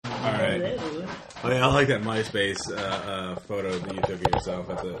All right. Oh, yeah, I like that MySpace photo that you took of yourself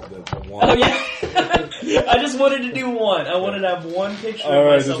at the one. Oh, yeah. I just wanted to do one. I wanted to have one picture All of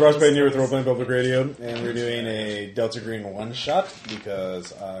right, myself. this is Ross Payne here with Roleplaying Public Radio, and we're doing a Delta Green one-shot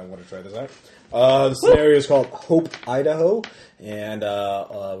because I want to try this out. The scenario is called Hope, Idaho, and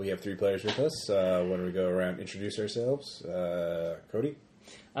we have 3 players with us. Why don't we go around, introduce ourselves? Cody?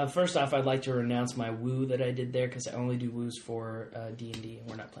 First off, I'd like to renounce my woo that I did there because I only do woos for D&D, and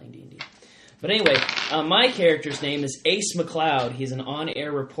we're not playing D&D. But anyway, my character's name is Ace McLeod. He's an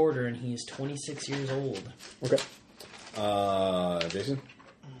on-air reporter, and he is 26 years old. Okay. Jason?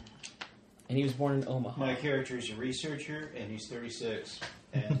 And he was born in Omaha. My character is a researcher, and he's 36,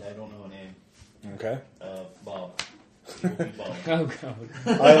 and I don't know a name. Okay. Bob. He will be Bob. Oh, God.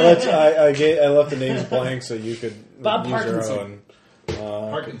 I left the names blank so you could Bob use Parkinson. your own.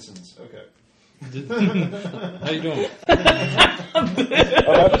 Parkinson's, okay. How you doing? I'm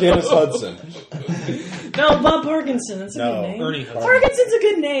Dennis Hudson. No, Bob Parkinson. That's a No. good name. Ernie Hudson. Parkinson's a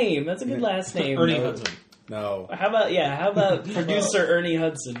good name. That's a good last name. Ernie No. Hudson. No. How about producer Ernie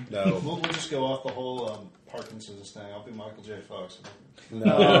Hudson? No. We'll just go off the whole Parkinson's thing. I'll be Michael J. Fox. No.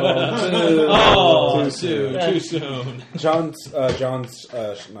 Oh, Too too soon. John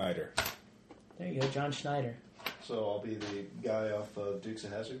Schneider. There you go, John Schneider. So I'll be the guy off Dukes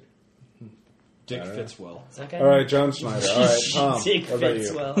of Hazzard. Dick Fitzwell. Is that guy? All right, John Schneider. All right, Tom. Dick What about you?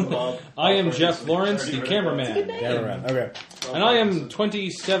 Fitzwell. I am Jeff Lawrence, the cameraman. Cameraman. Okay. And I am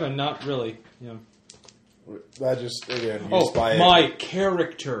 27, not really. You know. That just again. Oh, my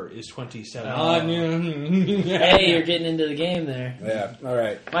character is 27. Oh. Hey, you're getting into the game there. Yeah. All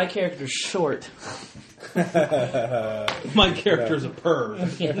right. My character's short. My character is a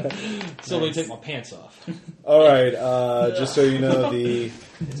perv. So let me take my pants off. All right. Just so you know, the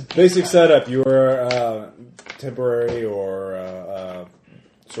basic setup: you are temporary or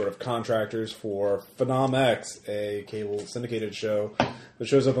sort of contractors for Phenom X, a cable syndicated show that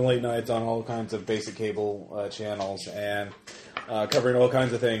shows up in late nights on all kinds of basic cable channels and covering all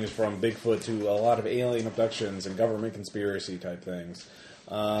kinds of things from Bigfoot to a lot of alien abductions and government conspiracy type things.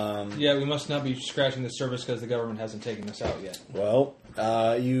 Yeah, we must not be scratching the surface because the government hasn't taken us out yet. Well,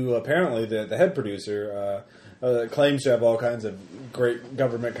 you apparently, the head producer, claims to have all kinds of great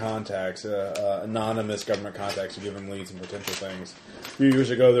government contacts, anonymous government contacts who give him leads and potential things. A few years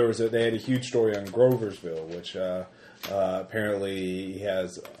ago, they had a huge story on Groversville, which apparently he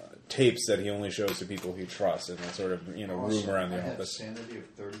has tapes that he only shows to people he trusts, and that sort of room around the office. I have sanity of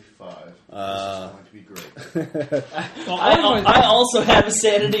 35. This is going to be great. I also have a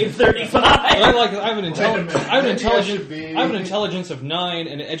sanity of 35. I have an intelligence of 9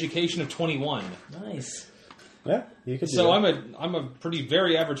 and an education of 21. Nice. Yeah, you could do So that. I'm a pretty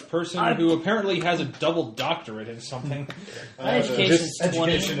very average person who apparently has a double doctorate in something. My education's 20.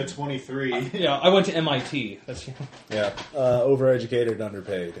 Education of 23. Yeah, I went to MIT. That's Yeah, overeducated,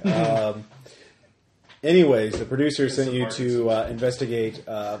 underpaid. Anyways, the producer sent you to investigate.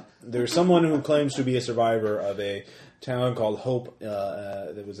 There's someone who claims to be a survivor of a town called Hope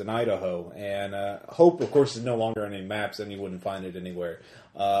that was in Idaho. And Hope, of course, is no longer on any maps, and you wouldn't find it anywhere.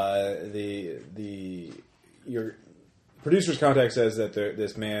 Your producer's contact says that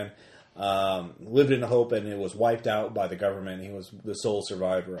this man lived in Hope, and it was wiped out by the government. He was the sole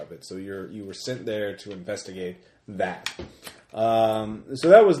survivor of it. So you were sent there to investigate that. So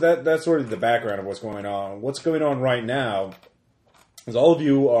that's sort of the background of what's going on. What's going on right now is all of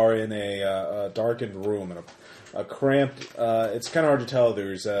you are in a darkened room and a cramped. It's kind of hard to tell.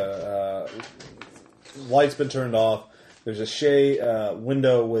 There's light's been turned off. There's a shade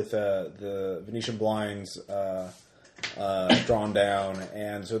window with the Venetian blinds drawn down,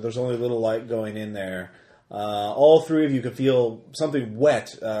 and so there's only a little light going in there. All 3 of you can feel something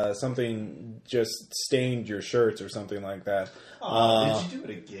wet, something just stained your shirts or something like that. Did you do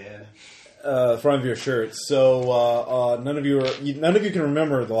it again? Front of your shirts. So none of you can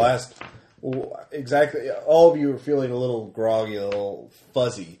remember the last exactly. All of you are feeling a little groggy, a little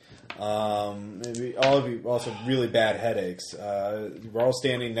fuzzy. Maybe all of you also really bad headaches. We're all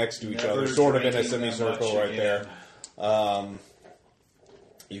standing next to each other, sort of in a semicircle right there.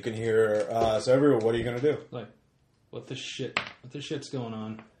 You can hear. So everyone, what are you going to do? like, what the shit's going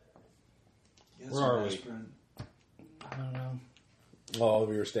on? Yes, Where are we? I don't know. All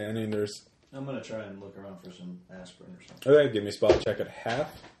of you are standing. I'm going to try and look around for some aspirin or something. Okay, give me a spot check at half.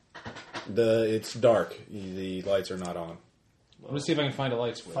 It's dark. The lights are not on. I'm going to see if I can find a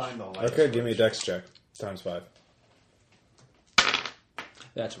light switch. Find the light Okay, switch. give me a dex check. Times 5.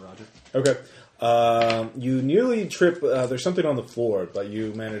 That's Roger. Okay. You nearly trip. There's something on the floor, but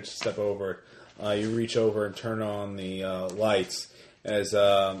you manage to step over it. You reach over and turn on the lights, As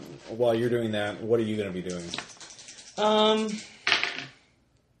while you're doing that, what are you going to be doing?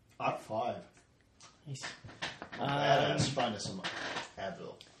 Hot 5. Nice. Badass. Find us some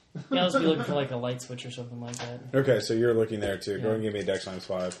Advil. Yeah, let's be looking for like a light switch or something like that. Okay, so you're looking there too. Yeah. Go ahead and give me a Dex times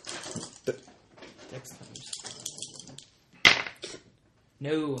 5. Next time.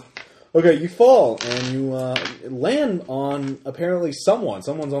 No. Okay, you fall and you land on apparently someone.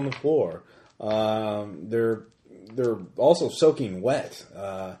 Someone's on the floor. They're also soaking wet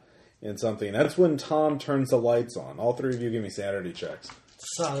in something. That's when Tom turns the lights on. All three of you give me sanity checks.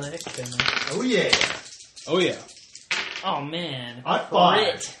 Solid. Oh, yeah. Oh, yeah. Oh man. Hot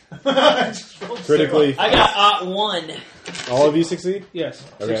 5. Critically, I got 1. all of you succeed? Yes.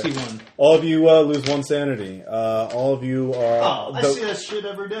 Okay. 61. All of you lose 1 sanity. All of you are... Oh, I see that shit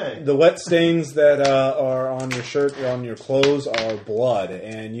every day. The wet stains that are on your shirt or on your clothes are blood,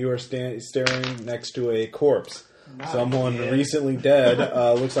 and you are staring next to a corpse. Someone recently dead.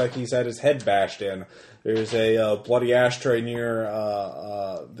 Looks like he's had his head bashed in. There's a bloody ashtray near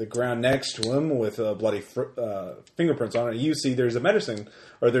the ground next to him with bloody fingerprints on it. You see there's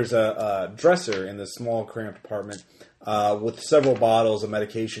there's a dresser in this small cramped apartment with several bottles of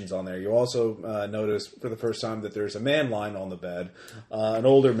medications on there. You also notice for the first time that there's a man lying on the bed, an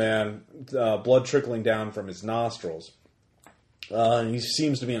older man, blood trickling down from his nostrils. He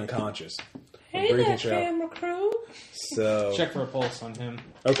seems to be unconscious. Hey there, camera crew. So Check for a pulse on him.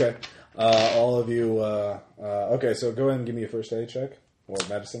 okay. All of you, okay, so go ahead and give me a first aid check. Or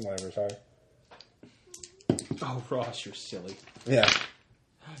medicine, whatever's higher. Oh, Ross, you're silly. Yeah.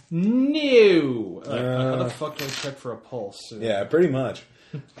 No! How the fuck do I check for a pulse? Yeah, pretty much.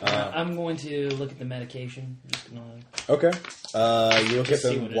 I'm going to look at the medication. Just gonna... Okay. You look at Just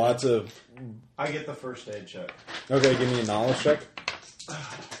see them, what it lots of... I get the first aid check. Okay, give me a knowledge check.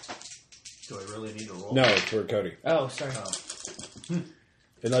 Do I really need to roll? No, for Cody. Oh, sorry.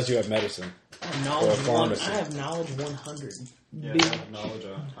 Unless you have medicine. I have knowledge Or pharmacy. I have knowledge 100. Yeah, Big- I have knowledge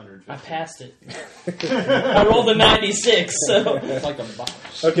of 150. I passed it. I rolled a 96, so... It's like a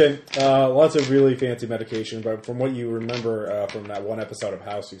box. Okay, lots of really fancy medication, but from what you remember from that one episode of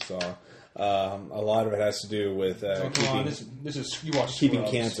House you saw, a lot of it has to do with Come on, this is you watch keeping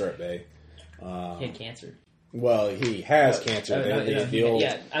Scrubs. cancer at bay. He had cancer. Well, he has cancer.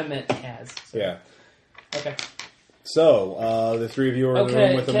 I meant has. So. Yeah. Okay. So, the three of you are in the room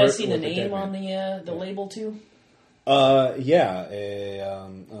Okay, with the can I see the dead name man. on the label, too? Yeah,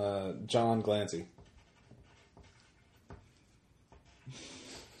 John Glancy.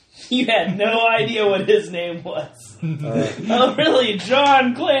 You had no idea what his name was. Oh, really?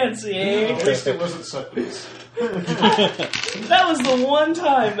 John Clancy, eh? At least it wasn't Sutton's. That was the one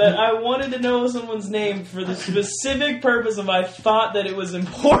time that I wanted to know someone's name for the specific purpose of I thought that it was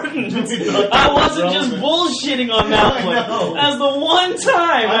important. I wasn't just bullshitting on that one. That's the one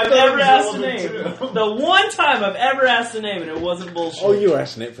time I've ever asked a name. The one time I've ever asked a name and it wasn't bullshit. Oh, you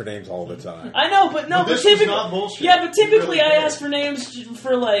ask Nate for names all the time. I know, but no, But this typically, was not bullshit. yeah, but typically You really I ask for names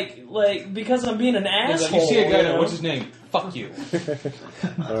for like because I'm being an asshole. You see a guy you there, know? what's his name? Fuck you.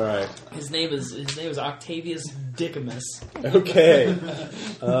 All right. His name is Octavius Dickamus. Okay.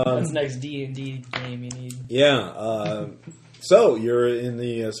 That's next D&D game you need. Yeah. So you're in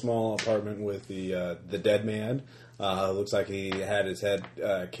the small apartment with the dead man. Looks like he had his head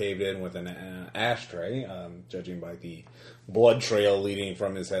caved in with an ashtray, judging by the blood trail leading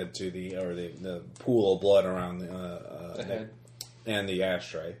from his head to the pool of blood around the head and the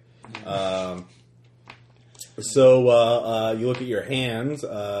ashtray. So you look at your hands.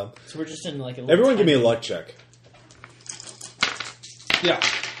 So we're just in like a little Everyone, give me a tiny- luck check. Yeah.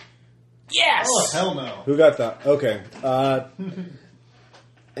 Yes. Oh, hell no. Who got that? Okay.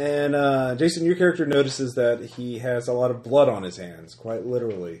 And Jason, your character notices that he has a lot of blood on his hands, quite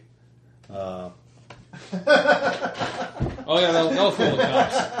literally. Oh yeah, that was full of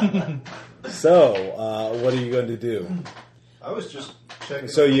cops. So, what are you going to do? I was just checking.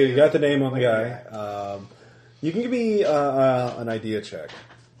 So you got the name on the guy. You can give me an idea check.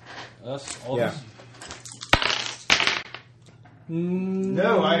 Us, all Yeah. of us.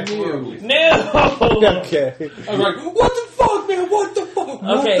 No, I horribly. No. Okay. I was like, what the fuck, man? What the fuck?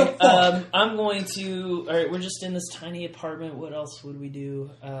 What Okay, the fuck? I'm going to. All right, we're just in this tiny apartment. What else would we do?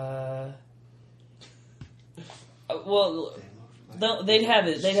 Well, they'd have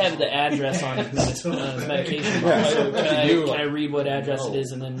it. They'd have the address on his medication. Yeah. Can I read what address it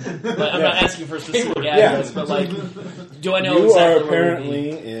is, and then? But I'm not asking for a specific address, but like, do I know You exactly are where it would be?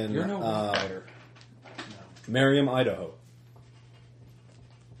 apparently in You're no writer. Merriam, Idaho.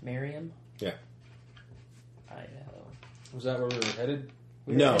 Merriam, Yeah. Idaho. Was that where we were headed?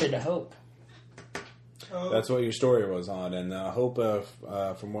 We were No. headed to Hope. That's what your story was on. And Hope,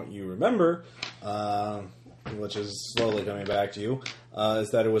 from what you remember, which is slowly coming back to you,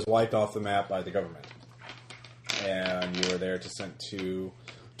 is that it was wiped off the map by the government. And you were there to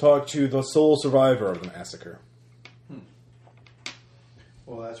talk to the sole survivor of the massacre.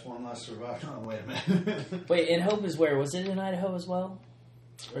 Well, that's one less survivor. Oh, wait a minute. Wait, and Hope is where? Was it in Idaho as well?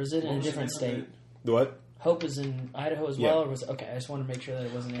 Or is it in a different state? What? Hope is in Idaho as well? Or was okay, I just wanted to make sure that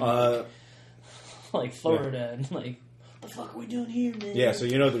it wasn't in like Florida and like, what the fuck are we doing here, man? Yeah, so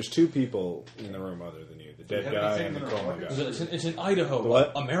there's two people in the room other than you. The dead guy and the coma guy. It's in Idaho.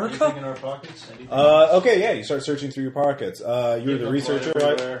 What? America? Anything in our pockets? Okay, yeah, you start searching through your pockets. You're the researcher,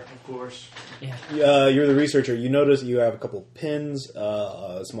 right? Of course. Yeah. You're the researcher. You notice you have a couple pins,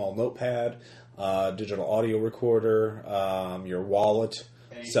 a small notepad, digital audio recorder, your wallet,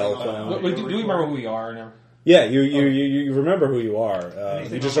 cell phone. Do we remember who we are? Now? Yeah, you remember who you are.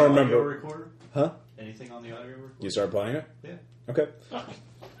 You just don't remember. Recorder? Huh? Anything on the audio recorder? You start playing it? Yeah. Okay.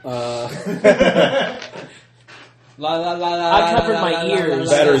 I covered my ears.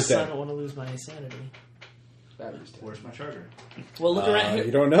 Battery's I dead. don't want to lose my sanity. Where's my charger? Well, look around here.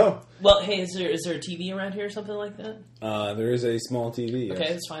 You don't know. Well, hey, is there a TV around here or something like that? There is a small TV. Yes.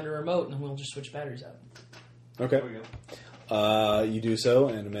 Okay, let's find a remote and we'll just switch batteries out. Okay. There we go. You do so,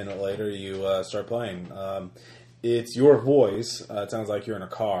 and a minute later you start playing. It's your voice. It sounds like you're in a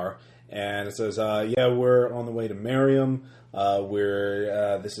car, and it says, "Yeah, we're on the way to Merriam. We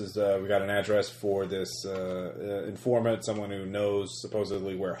got an address for this informant, someone who knows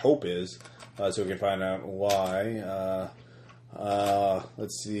supposedly where Hope is, so we can find out why.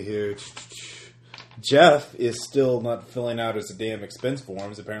 Let's see here." Jeff is still not filling out his damn expense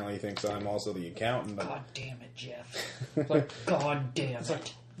forms. Apparently he thinks I'm also the accountant. But... God damn it, Jeff. God damn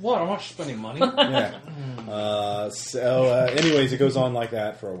it. What? I'm not spending money. Yeah. Anyways, it goes on like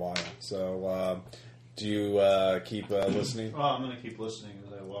that for a while. So, do you keep listening? Well, I'm going to keep listening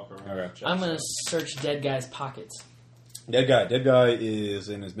as I walk around. Okay. I'm going to search dead guy's pockets. Dead guy is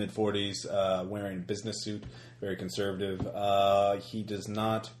in his mid-40s, wearing a business suit, very conservative. He does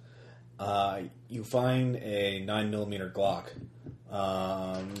not... you find a 9mm Glock.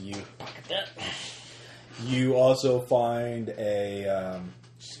 You also find a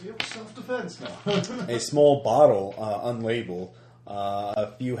self-defense now. a small bottle, unlabeled, a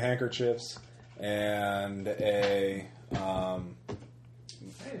few handkerchiefs, and a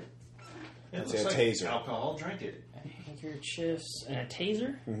let's say a taser. Alcohol, drink it. Handkerchiefs and a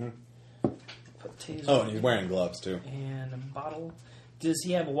taser. Mm-hmm. Put taser. Oh, and he's wearing gloves too. And a bottle. Does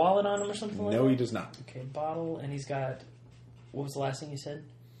he have a wallet on him or something like that? No, he does not. Okay, bottle, and he's got... What was the last thing you said?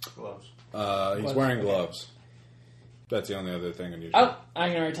 Gloves. He's wearing gloves. That's the only other thing I need. Oh, I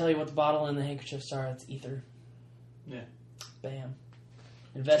can already tell you what the bottle and the handkerchiefs are. It's ether. Yeah. Bam.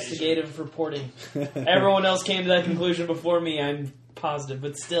 Investigative reporting. Everyone else came to that conclusion before me, I'm positive,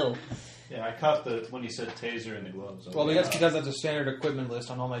 but still. Yeah, I caught when you said taser in the gloves. Well, that's because that's a standard equipment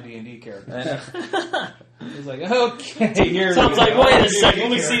list on all my D&D characters. He's like, okay, here Sounds like, wait a second,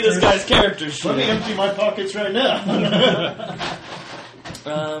 let me see this guy's character sheet. Let me empty my pockets right now.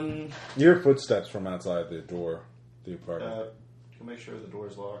 You hear footsteps from outside the door, the apartment. Can make sure the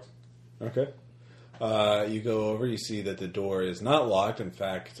door's locked. Okay. You go over, you see that the door is not locked. In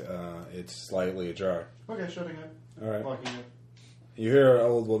fact, it's slightly ajar. Okay, shutting it. All right. Locking it. You hear an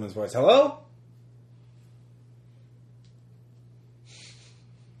old woman's voice. Hello?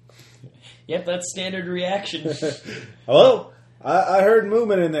 Yep, that's standard reaction. Hello? I heard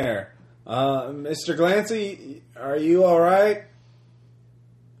movement in there. Mr. Glancy, are you all right?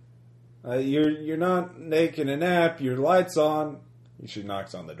 You're not taking a nap. Your light's on. She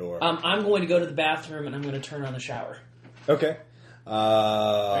knocks on the door. I'm going to go to the bathroom and I'm going to turn on the shower. Okay.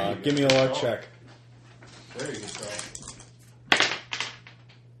 Give me a luck check. Very good try.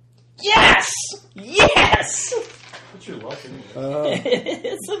 Yes! Yes! What's your luck anyway?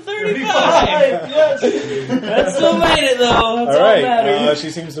 It's a 35! Yes! That still made it, though. That's all right. that matters. She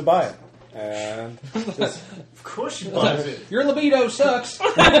seems to buy it. And Of course she buys it. Your libido sucks.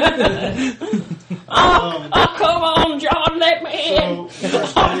 Oh, come on, John, let me in.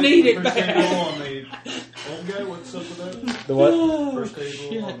 I need it First back. table on the old guy, what's up with that? the what? First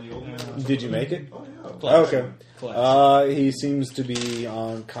table on the old guy. Did you make it? Oh, yeah. Okay. He seems to be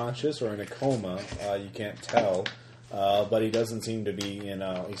unconscious or in a coma. You can't tell. But he doesn't seem to be,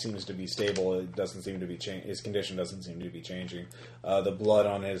 he seems to be stable. It doesn't seem to be his condition doesn't seem to be changing. The blood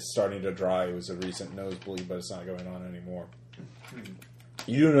on his starting to dry. It was a recent nosebleed, but it's not going on anymore.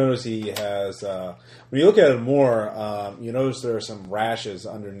 You do notice he has, when you look at him more, you notice there are some rashes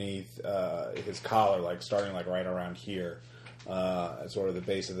underneath his collar, like starting like right around here. sort of the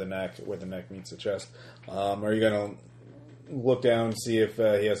base of the neck, where the neck meets the chest. Are you going to look down and see if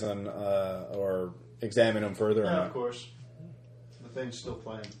he has or examine him further? Yeah, of course. The thing's still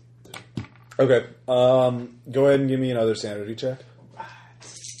playing. Okay. Go ahead and give me another sanity check.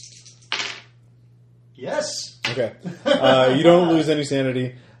 Yes. Okay. You don't lose any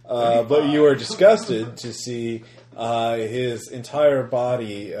sanity, but you are disgusted to see his entire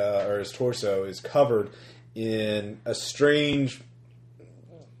body, or his torso, is covered in a strange,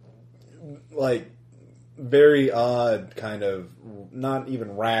 like, very odd kind of, not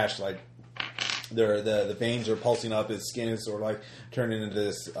even rash, like, the veins are pulsing up, his skin is sort of like turning into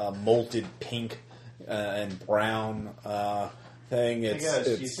this molted pink and brown thing. Hey guys,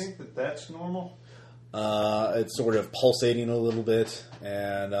 do you think that that's normal? It's sort of pulsating a little bit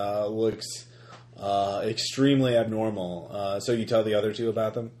and looks extremely abnormal. So you tell the other two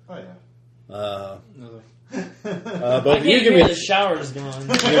about them? Oh, yeah. But I you can't give hear me the shower's going.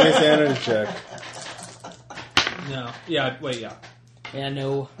 give me a sanity check. No. Yeah, wait, yeah. Yeah,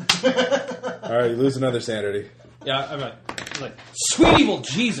 no. All right, you lose another sanity. Yeah, I'm like, sweet evil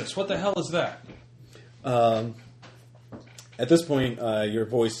Jesus, what the hell is that? At this point, your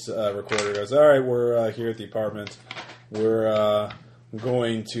voice recorder goes, all right, we're here at the apartment. We're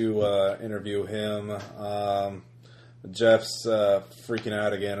going to interview him. Jeff's freaking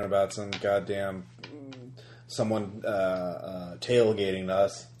out again about some goddamn someone tailgating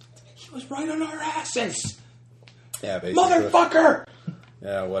us. He was right on our asses! Yeah, basically. Motherfucker!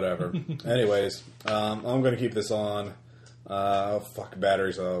 Yeah, whatever. Anyways, I'm going to keep this on. Fuck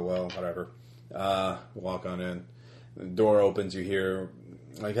batteries. Oh, well, whatever. Walk on in. The door opens. You hear,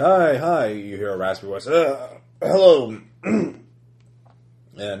 like, hi. You hear a raspy voice. Hello. And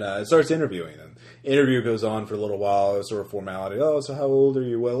it starts interviewing them. Interview goes on for a little while. It's sort of formality. Oh, so how old are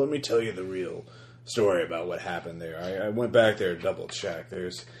you? Well, let me tell you the real story about what happened there. I went back there to double check.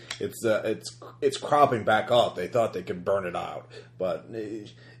 It's cropping back up. They thought they could burn it out, but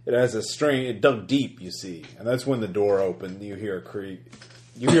it has a strain. It dug deep, you see, and that's when the door opened. You hear a creak.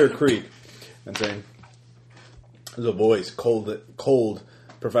 And saying, "There's a voice, cold,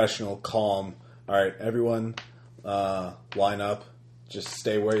 professional, calm. All right, everyone, line up. Just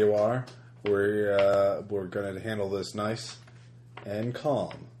stay where you are. We're going to handle this nice and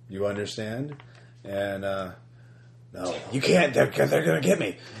calm. You understand?" And no, you can't. They're going to get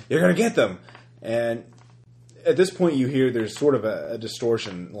me. You're going to get them. And at this point, you hear there's sort of a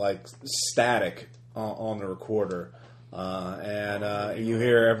distortion, like static, on the recorder, and you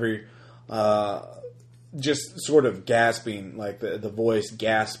hear every just sort of gasping, like the voice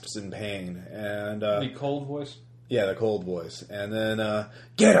gasps in pain. And The cold voice. Yeah, the cold voice. And then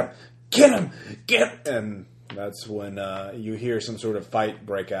get him, and that's when you hear some sort of fight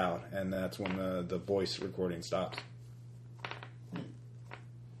break out, and that's when the voice recording stops.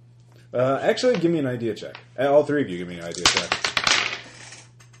 Actually, give me an idea check. All three of you give me an idea check.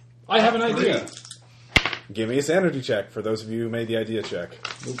 I have an idea. Give me a sanity check for those of you who made the idea check.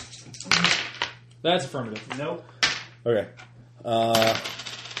 Nope. That's affirmative. Nope. Okay.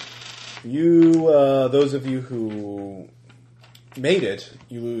 Those of you who made it,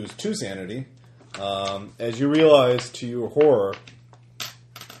 you lose 2 sanity. As you realize, to your horror,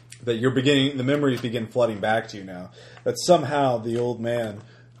 that the memories begin flooding back to you now. That somehow the old man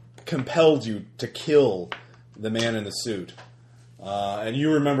compelled you to kill the man in the suit. And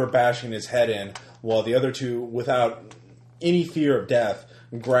you remember bashing his head in, while the other two, without any fear of death,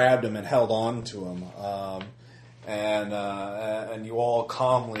 grabbed him and held on to him. And you all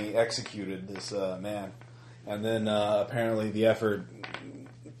calmly executed this man. And then apparently the effort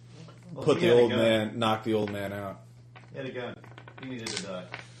knocked the old man out. He had a gun. He needed to die.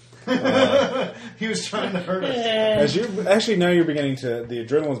 He was trying to hurt us. Now you're beginning to, the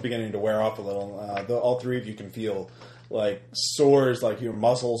adrenaline's beginning to wear off a little. All three of you can feel like sores, like your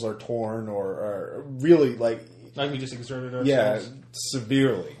muscles are torn, or really like we just exerted ourselves. Yeah,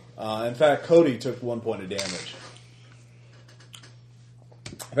 severely. In fact, Cody took 1 point of damage.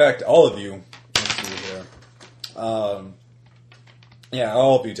 In fact, all of you. Let's see here. All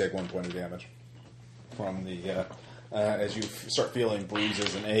of you take 1 point of damage from the as you start feeling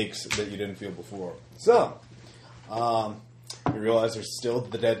bruises and aches that you didn't feel before. So, you realize there's still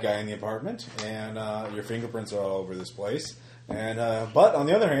the dead guy in the apartment, and your fingerprints are all over this place. And but on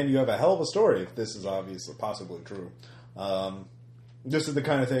the other hand, you have a hell of a story. If this is obviously possibly true, this is the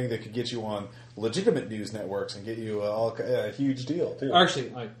kind of thing that could get you on legitimate news networks and get you a huge deal too.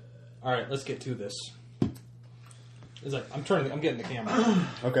 Actually, all right, let's get to this. It's like I'm getting the camera.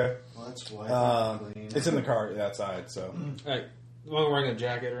 Okay. Well, that's why it's in the car outside. So, All right, am I wearing a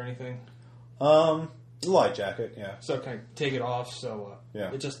jacket or anything? Light jacket, yeah. So can I take it off? So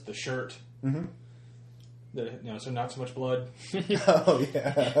Yeah. it's just the shirt. Mm-hmm. So not so much blood. Oh,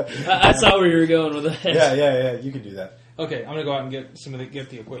 yeah. I saw where you were going with that. Yeah, you can do that. Okay, I'm gonna go out and get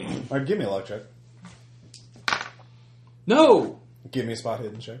the equipment. All right, give me a luck check. No. Give me a spot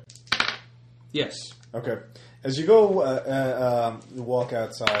hidden check. Yes. Okay. As you go walk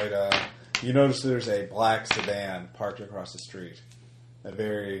outside, you notice there's a black sedan parked across the street. A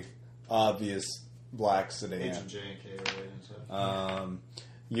very obvious black sedan. H&J and K related and stuff.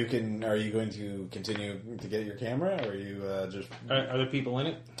 Are you going to continue to get your camera, or are you just... Are there people in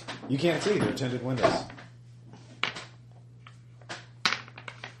it? You can't see. They're tinted windows.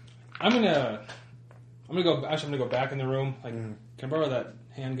 I'm gonna go. Actually, I'm gonna go back in the room. Like, can I borrow that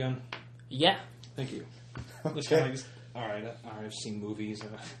handgun? Yeah. Thank you. Just Okay. kinda all right. I've seen movies.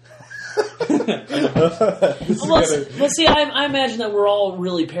 Well, see, I imagine that we're all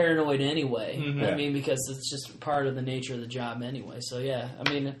really paranoid anyway. Mhm. I mean, because it's just part of the nature of the job anyway. So, yeah. I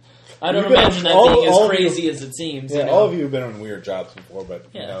mean, I don't You've been- imagine that all- being all as of you- crazy as it seems. Yeah, you know? all of you have been on weird jobs before, but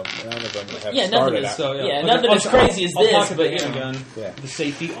Yeah. none of them have Yeah, nothing started is out. So Yeah, okay, nothing as crazy as I'll this, pocket but, the you know. handgun. Yeah. The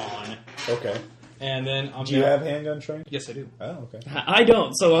safety on, Okay. and then Do you have handgun training? Yes, I do. Oh, okay. I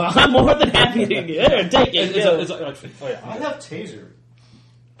don't, so I'm more than happy to take it. Oh yeah. I have taser.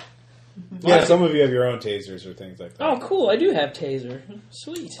 Yeah, some of you have your own tasers or things like that. Oh, cool. I do have taser.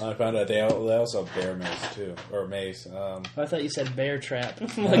 Sweet. I found out they also have bear mace, too. Or mace. I thought you said bear trap.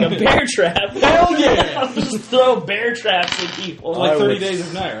 Like a bear trap. Hell yeah! I'll just throw bear traps at people. Like I 30 would- days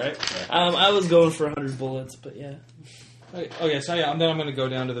of night, right? I was going for 100 bullets, but yeah. Okay, so yeah, then I'm going to go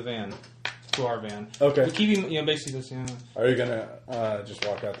down to the van, to our van. Okay. But keeping, basically this, Are you going to just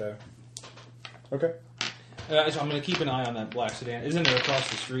walk out there? Okay. so I'm going to keep an eye on that black sedan. Isn't it across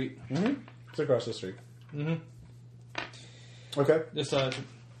the street? Mm-hmm. It's across the street. Mm-hmm. Okay. Just camera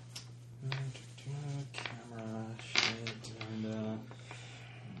shit and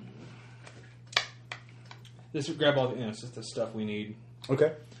just grab all the it's just the stuff we need,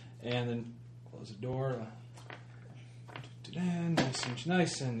 Okay. and then close the door.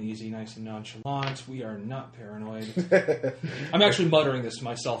 Nice and easy, nice and nonchalant. We are not paranoid. I'm actually muttering this to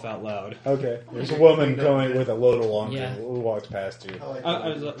myself out loud. Okay. There's a woman going with a load of laundry Yeah. who walks past you. I like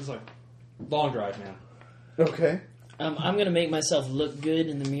I that. was like, long drive, man. Okay. I'm going to make myself look good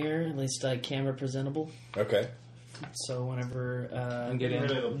in the mirror, at least camera presentable. Okay. So whenever And get in.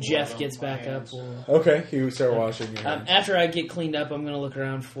 Rid of the blood Jeff on gets my back hands. up, we'll... Okay. You start washing your hands. After I get cleaned up, I'm going to look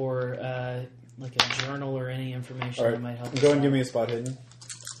around for like a journal or any information All that right. might help us Go and out. give me a spot hidden.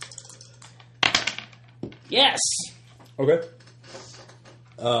 Yes! Okay.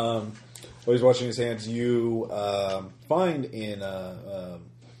 While he's washing his hands, you find a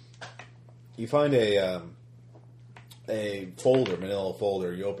folder, manila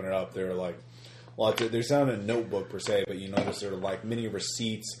folder. You open it up. There are like lots of. There's not a notebook per se, but you notice there are like mini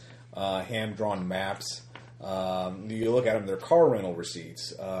receipts, hand drawn maps. You look at them; they're car rental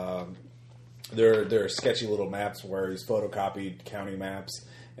receipts. They're sketchy little maps where he's photocopied county maps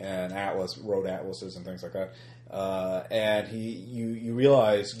and road atlases and things like that. And you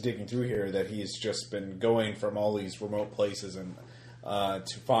realize digging through here that he's just been going from all these remote places and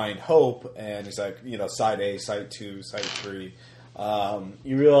to find hope. And he's like, site A, site 2, site 3.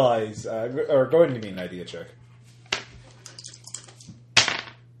 You realize, or go ahead and give me an idea check.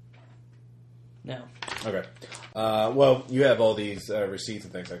 No. Okay. Well, you have all these receipts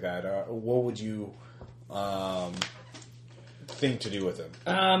and things like that. What would you think to do with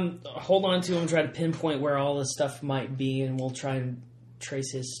them? Hold on to him, try to pinpoint where all this stuff might be, and we'll try and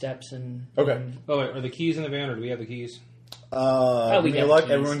trace his steps. And Okay. Oh, wait, are the keys in the van, or do we have the keys? we Give me got a luck.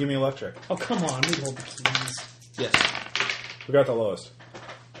 keys. Everyone give me a luck check. Oh, come on, we hold the keys. Yes. Who got the lowest?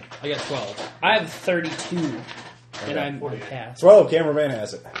 I got 12. I have 32, and Okay. I'm passed. 12. Cameraman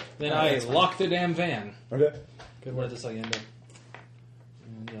has it. Then I lock the damn van. Okay. Good. Where does this like end up?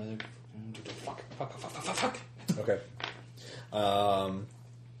 Fuck. Okay. All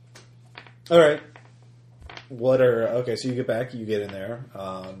right. So you get back, you get in there.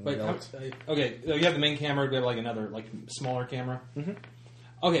 Wait, you know, okay, you have the main camera. We have like another, like smaller camera. Mm-hmm.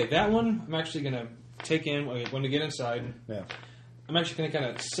 Okay, that one I'm actually gonna take in when we get inside. yeah. I'm actually gonna kind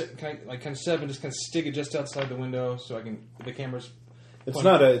of set up and just kind of stick it just outside the window so I can the camera's. It's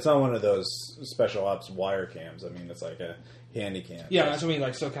pointing- not one of those special ops wire cams. I mean, it's like a handy cam. Yeah, that's what I mean.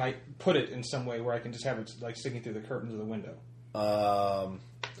 Like, so can I put it in some way where I can just have it like sticking through the curtains of the window?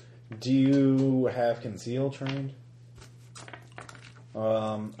 Do you have conceal trained?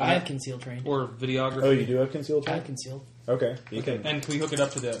 I have concealed trained. Or videography? Oh, you do have concealed I have trained? concealed. Okay. You Okay, can. and can we hook it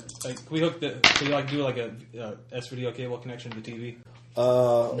up to the? Like, can we hook the? Can you like do like a S video cable connection to the TV?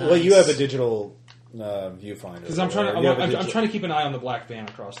 Well, Nice. you have a digital viewfinder. Because I'm trying to keep an eye on the black van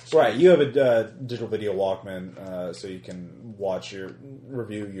across the street. Right, you have a digital video Walkman, so you can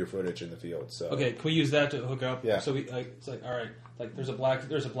review your footage in the field. So okay, can we use that to hook up? Yeah. So it's like all right, like there's a black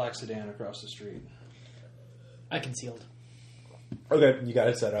sedan across the street. I concealed. Okay, you got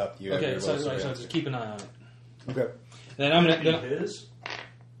it set up. Okay, so just keep an eye on it. Okay. And then I'm gonna his.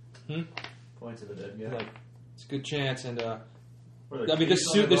 Point to the dead guy. like it's a good chance, and Were there I mean this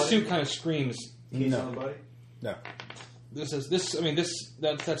keys on the suit body? kind of screams. Keys on the body? No.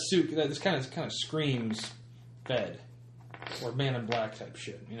 That suit kind of screams Fed or Man in Black type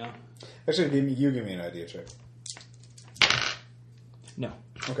shit, you know? Actually, give me an idea check. No.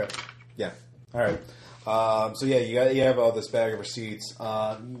 Okay. Yeah. All right. So yeah, you have all this bag of receipts.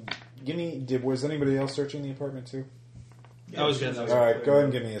 Was anybody else searching the apartment too? Yeah, I was good. All right. Go ahead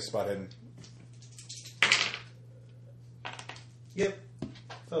and give me a spot hidden. Yep.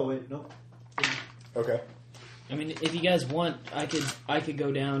 Oh wait, no. Okay. I mean, if you guys want, I could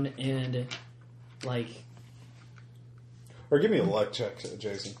go down and Or give me a luck check,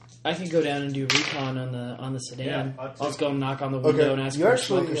 Jason. I could go down and do recon on the sedan. Yeah, I'll just go and knock on the window and ask You for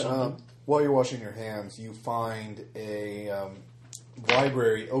actually, a smoke or something. while you're washing your hands, you find a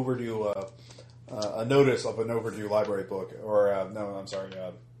library overdue, a notice of an overdue library book, or no, I'm sorry,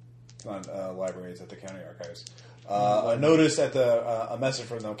 not libraries at the county archives. A notice at a message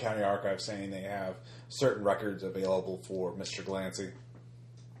from the county archives saying they have certain records available for Mr. Glancy.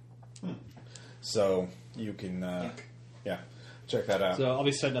 So you can, check that out. So I'll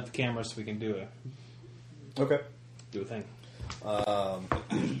be setting up the camera so we can do a thing.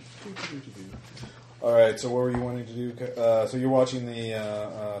 All right. So what were you wanting to do? So you're watching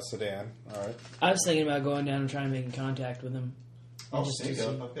the sedan. All right. I was thinking about going down and trying to make contact with him. I'll Just sneak to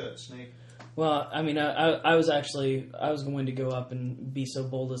up. see. I've got a snake. Well, I mean, I was going to go up and be so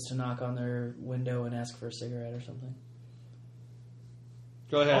bold as to knock on their window and ask for a cigarette or something.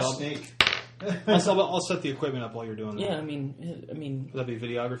 Go ahead. I'll sneak. I'll set the equipment up while you're doing that. Yeah, I mean, Would that be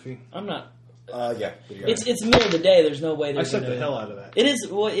videography? I'm not. Yeah. It's the middle of the day. There's no way I they're set gonna, the hell out of that. It is.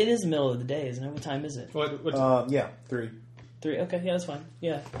 Well, it is the middle of the day, isn't it? What time is it? Yeah. 3. 3. Okay, yeah, that's fine.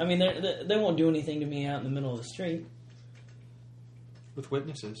 Yeah, I mean, they won't do anything to me out in the middle of the street. With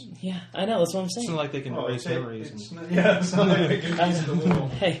witnesses. Yeah, I know. That's what I'm It's saying. not like they can erase memories. It's not like they can use the little.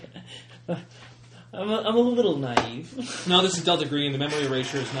 Hey, I'm a little naive. No, this is Delta Green. The memory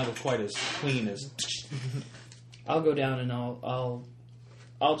erasure is not quite as clean as. I'll go down and I'll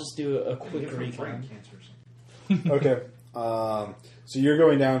just do a quick Brain recon. cancer. Okay. So you're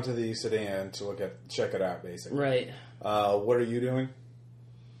going down to the sedan to check it out, basically. Right. What are you doing?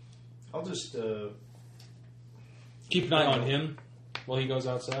 I'll just. Keep an eye on him while he goes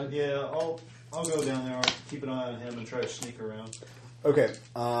outside. Yeah, I'll go down there. I'll keep an eye on him and try to sneak around. Okay.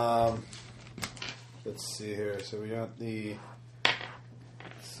 Let's see here. So we got the.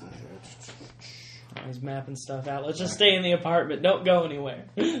 Let's see here. He's mapping stuff out. Let's just stay in the apartment. Don't go anywhere.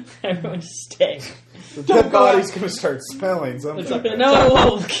 Everyone just stay. The dead body's going to start smelling something. No, it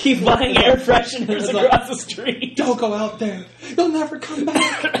won't. Keep buying air fresheners across the street. Don't go out there. You'll never come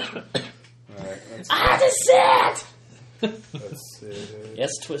back. All right. That's it! Let's see here.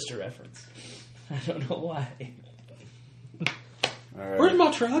 Yes, Twister reference. I don't know why. All right. Where's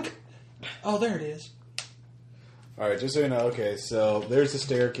my truck? Oh, there it is. All right, just so you know, okay, so there's the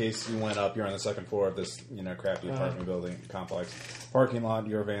staircase you went up. You're on the second floor of this, crappy apartment building complex. Parking lot,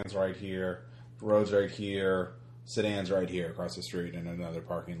 your van's right here. Road's right here. Sedan's right here across the street in another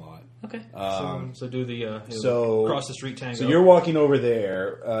parking lot. Okay. So do the so cross the street tango. So you're walking over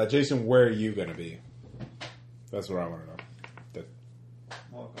there. Jason, where are you going to be? That's what I want to know.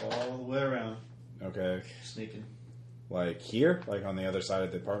 Walk all the way around, Okay. sneaking. Like here? Like on the other side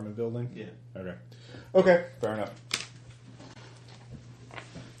of the apartment building? Yeah. Okay. Okay, fair enough.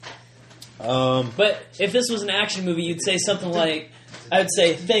 But if this was an action movie, you'd say something like, I'd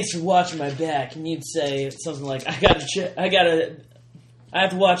say, "Thanks for watching my back," and you'd say something like, "I have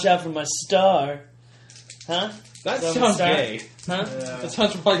to watch out for my star." Huh? That So sounds start- gay. Huh? That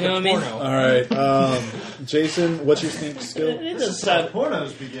sounds like You know a what I mean? porno. All right. Jason, what's your sneak skill? It does That's how sound.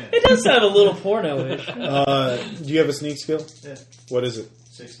 pornos begin. It does sound a little porno-ish. Do you have a sneak skill? Yeah, What is it?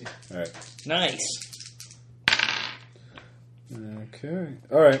 60. All right. Nice. Okay.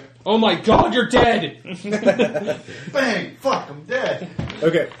 All right. Oh my god, you're dead! Bang! Fuck, I'm dead.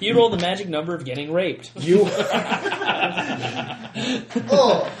 Okay. You roll the magic number of getting raped. You.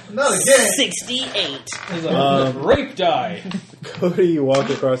 Oh, not again. 68. Rape die! Cody, you walk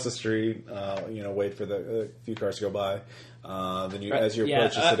across the street. Wait for the few cars to go by. Then you, as you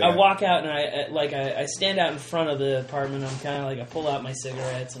approach the sedan. I walk out and I stand out in front of the apartment. I'm kind of like I pull out my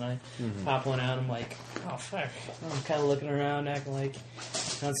cigarettes and I pop one out. And I'm like, oh fuck! I'm kind of looking around, acting like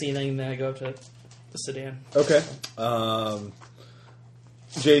I don't see anything. And then I go up to the sedan. Okay.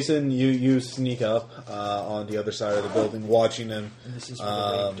 Jason, you sneak up on the other side of the building, watching him. And this is where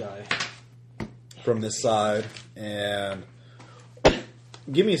the rape die. From this side, and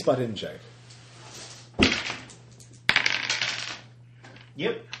give me a spot hidden check.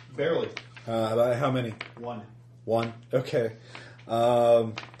 Yep, barely. About how many? One? Okay.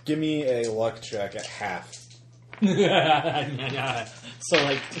 Give me a luck check at half. So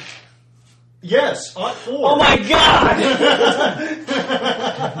like, Yes, on 4. oh my god!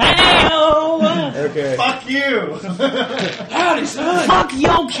 Ow! Okay. Fuck you! Howdy, son! Fuck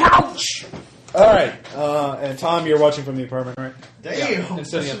your couch! All right. And Tom, you're watching from the apartment, right? Damn, and this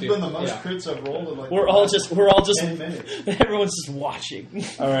setting has up been the- the most yeah. crits I've rolled in like We're all just 10 minutes. everyone's just watching.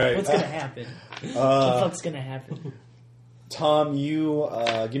 All right. What's gonna happen? What the fuck's gonna happen? Tom, you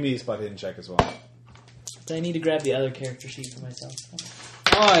give me a spot hidden check as well. Do I need to grab the other character sheet for myself?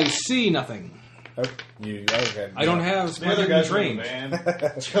 I see nothing. Okay. I don't have The other smothered guys and were in the trained.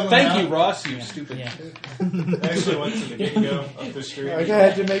 van. chilling Thank out. you, Ross, you stupid. Yeah. I actually went to the get-go up the street. I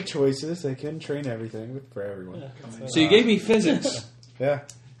had to make choices. I couldn't train everything for everyone. So you gave me physics. Yeah.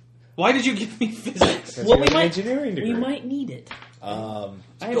 Why did you give me physics? Because Well, you we have an might- engineering degree. We might need it. Um,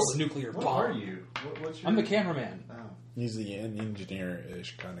 I have Build a nuclear What bomb. are you? What's your... I'm the cameraman. Oh. he's an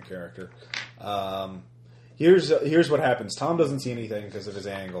engineer-ish kind of character. Here's what happens. Tom doesn't see anything because of his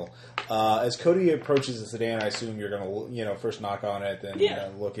angle. As Cody approaches the sedan, I assume you're going to, first knock on it, then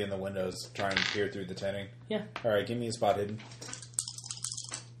look in the windows, try and peer through the tinting. Yeah. All right, give me a spot hidden.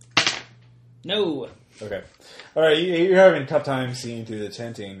 No. Okay. All right, you're having a tough time seeing through the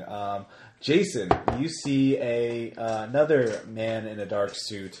tinting. Jason, you see another man in a dark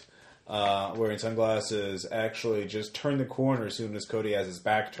suit wearing sunglasses actually just turn the corner as soon as Cody has his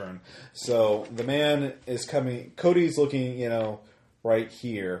back turned. So the man is coming. Cody's looking, right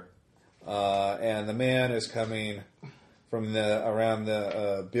here, and the man is coming from around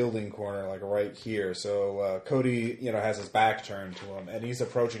the building corner, like right here. So Cody, has his back turned to him, and he's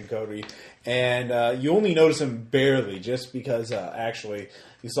approaching Cody, and you only notice him barely, just because actually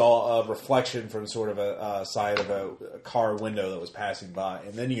you saw a reflection from sort of a side of a car window that was passing by,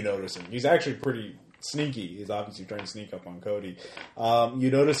 and then you notice him. He's actually pretty sneaky. He's obviously trying to sneak up on Cody.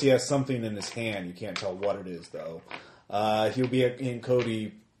 You notice he has something in his hand. You can't tell what it is, though. He'll be in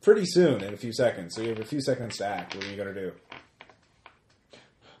Cody pretty soon, in a few seconds. So you have a few seconds to act. What are you going to do?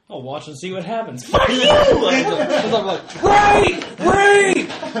 I'll watch and see what happens. Fuck you! I'm like, Ray!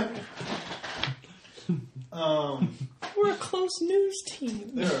 We're a close news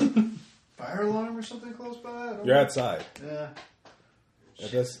team. There a fire alarm or something close by? I don't You're know. outside. Yeah.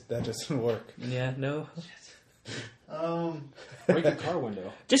 That doesn't work. Yeah, no. Break the car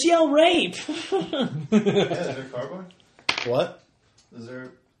window. Just yell rape. Yeah, is there a car by? What? Is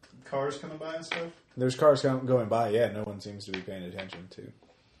there cars coming by and stuff? There's cars going by. Yeah, no one seems to be paying attention to.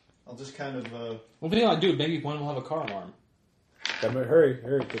 I'll just kind of... Well, maybe I'll do. Maybe one will have a car alarm. Hurry.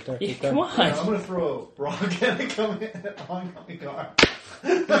 Get that. Yeah, come on. I'm going to throw a rock at a oncoming car.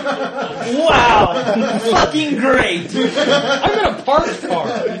 Wow. Fucking great. I'm in a parked car.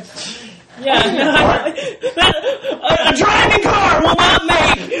 Yeah. A driving car will not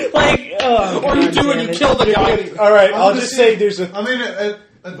make, Or you do and you kill the guy. All right, I'll gonna just see- say there's a. I mean, at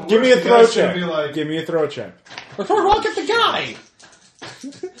the Give me a worst, the throw guy's gonna check. be like, Give me a throw check. Or throw a rock at the guy.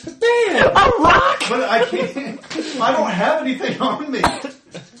 a rock? but I can't. I don't have anything on me.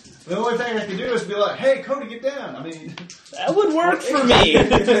 The only thing I can do is be like, "Hey, Cody, get down." I mean, That would work for me.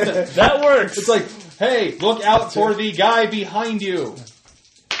 That works. It's like, hey, look out for the guy behind you.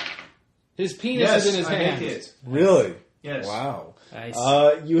 His penis yes, is in his I hand. make it. Really? Yes. Wow. Nice.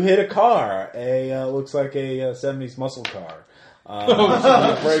 You hit a car. Looks like a 70s muscle car.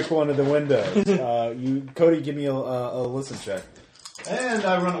 You break one of the windows. Cody, give me a listen check. And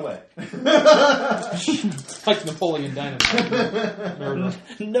I run away. Like Napoleon Dynamite.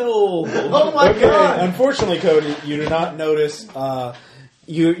 No. Oh my god! Unfortunately, Cody, you do not notice.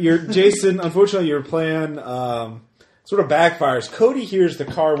 You're Jason. Unfortunately, your plan sort of backfires. Cody hears the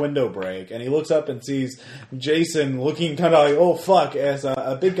car window break, and he looks up and sees Jason looking kind of like, "Oh fuck!" As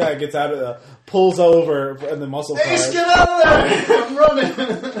a big guy gets out of pulls over in the muscle car. Ace, get out of there! I'm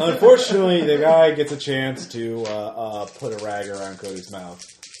running. Unfortunately, the guy gets a chance to put a rag around Cody's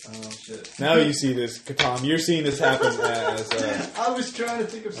mouth. Oh shit! Now you see this, Tom. You're seeing this happen as. I was trying to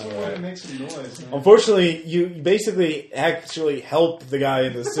think of some way to make some noise. Man. Unfortunately, you basically actually help the guy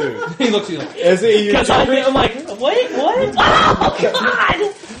in the suit. He looks at you like, As you're Because I'm like, Wait, what? Oh,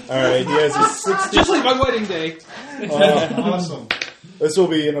 God! Alright, he has a 60. Just like my wedding day. Awesome. This will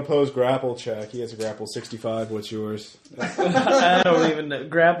be an opposed grapple check. He has a grapple 65. What's yours? I don't even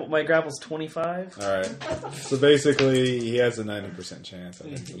know. My grapple's 25. Alright. So basically, he has a 90% chance.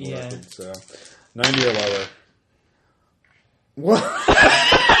 I think. Yeah. So, 90 or lower. What?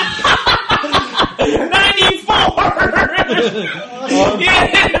 94!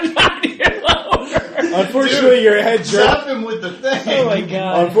 90 or lower! Unfortunately, your head Zap jerked. him with the thing. Oh my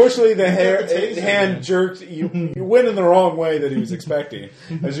God. Unfortunately, the taser hand him. jerked. You went in the wrong way that he was expecting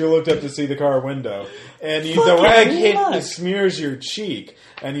as you looked up to see the car window. And the rag smears your cheek,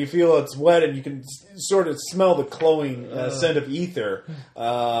 and you feel it's wet, and you can sort of smell the cloying scent of ether.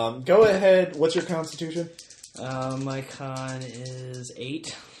 Go ahead. What's your constitution? My con is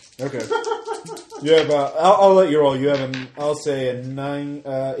 8. Okay. You have. I'll let you roll. You have I'll say a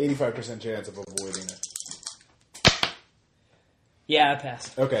 85% chance of avoiding it. Yeah, I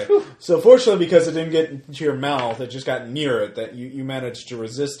passed. Okay. So fortunately, because it didn't get into your mouth, it just got near it. That you managed to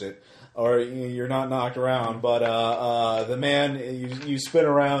resist it, or you're not knocked around. But the man, you spin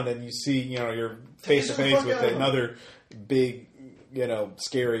around and you see, you're face to face with another big,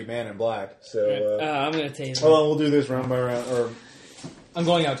 scary man in black. So I'm gonna tase him. hold on, we'll do this round by round. Or I'm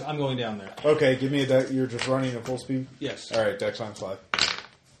going out. I'm going down there. okay, give me a deck. You're just running at full speed. Yes. All right, dex times 5.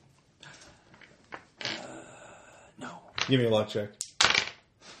 No. Give me a luck check.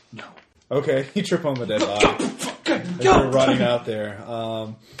 No. Okay, you trip on the dead body as you're running out there.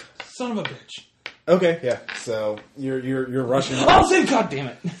 Son of a bitch. Okay, yeah. So you're rushing, Oh, thank God damn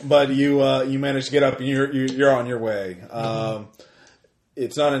it. but you manage to get up and you're on your way.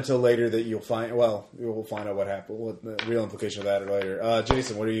 It's not until later that you'll find. Well, we'll find out what happened. What the real implication of that later.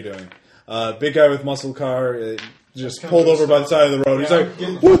 Jason, what are you doing? Big guy with muscle car just pulled over by the side of the road. He's like,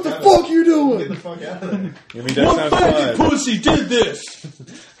 "What the fuck you doing?" Get the fuck out of there. Give me dex What times faggot 5. pussy did this?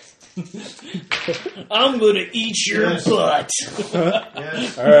 I'm gonna eat your Yes. butt.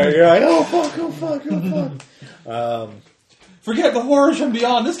 Yes. All right, you're like, "Oh fuck." Forget the horrors from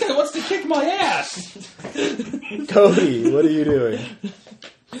beyond. This guy wants to kick my ass. Cody, what are you doing?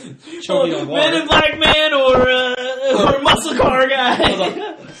 Choking on water. Man in Black Man or muscle car guy.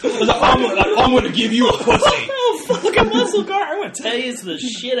 I'm going to give you a pussy. Oh, fuck a muscle car. I'm gonna tase the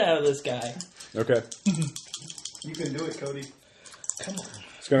shit out of this guy. Okay, You can do it, Cody. Come on.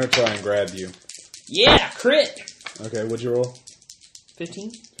 he's gonna try and grab you. Yeah, crit. Okay, what'd you roll?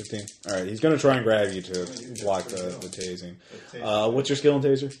 15? 15. All right, he's going to try and grab you to block the tasing. What's your skill in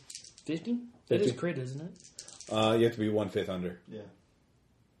taser? 15? That is crit, isn't it? You have to be 1/5 under. Yeah.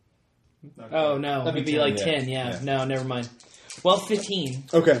 Oh, no. That'd It'd be be 10. like 10, yeah. No, never mind. Well, 15.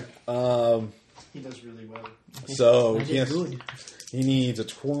 Okay. He does really well. So I did good. he needs a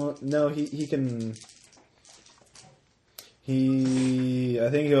 20. No, he can. I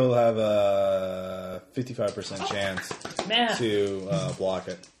think he'll have a 55% chance Nah. to block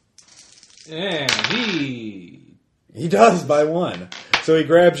it. And he does by 1. So he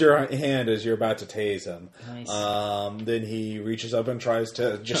grabs your hand as you're about to tase him. Nice. Then he reaches up and tries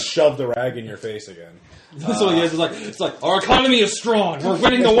to just shove the rag in your face again. so he is it's like our economy is strong. We're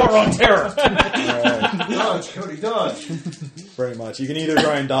winning the war on terror. Dodge, Cody, dodge. Pretty much. You can either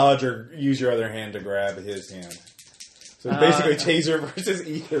try and dodge or use your other hand to grab his hand. So it's basically taser versus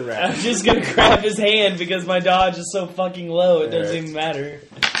ether I'm rag. just gonna grab his hand because my dodge is so fucking low, it doesn't Alright. even matter.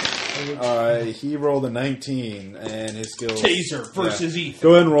 He rolled a 19, and his skill Taser versus ether.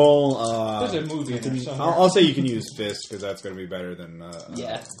 Go ahead and roll. There's a movie in there somewhere. I'll say you can use fist because that's going to be better than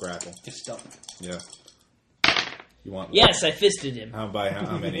grapple. It's dumb. Yeah. You want? Yes, I fisted him. How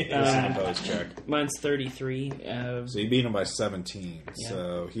many? This is an opposed check. Mine's 33. So you beat him by 17. Yeah.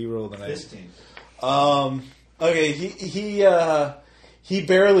 So he rolled an 8. 15. Okay, he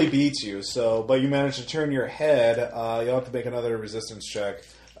barely beats you. So, but you managed to turn your head. You'll have to make another resistance check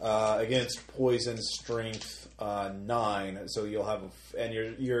against poison strength 9. So you'll have, and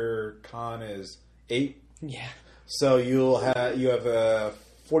your con is 8. Yeah. So you have a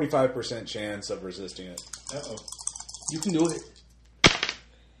 45% chance of resisting it. Uh-oh. You can do it.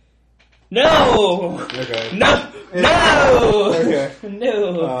 No! Okay. No! No! Okay.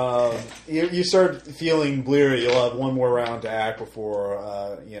 No! You start feeling bleary. You'll have one more round to act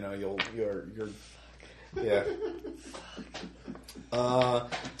before you're yeah.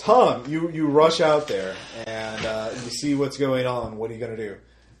 Tom, you rush out there and you see what's going on. What are you gonna do?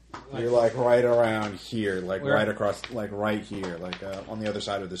 You're like right around here, like Where? right across, like right here, like on the other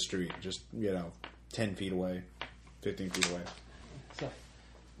side of the street, just 10 feet away, 15 feet away. It's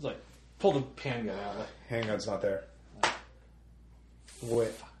like pull the handgun out of it. Handgun's not there.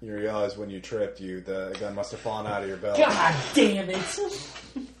 You realize when you tripped, the gun must have fallen out of your belt. God damn it!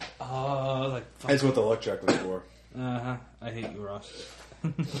 That's what the luck check was for. I hate you, Ross.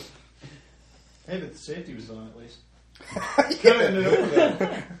 Hey, but the safety was on at least. Could have ended up with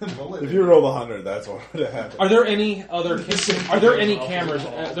that bullet. If you rolled 100, that's what would have happened. Are there any other? Are there any cameras?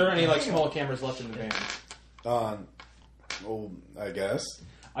 Are there any like small cameras left in the van? Well, I guess.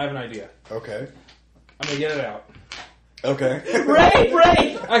 I have an idea. Okay. I'm gonna get it out. Okay.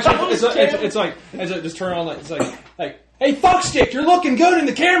 Ray! Actually, it's like as I just turn on. It's like, hey, fuckstick, you're looking good in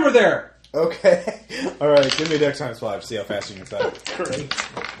the camera there. Okay. All right. Give me Dex times 5. See how fast you can type. Great.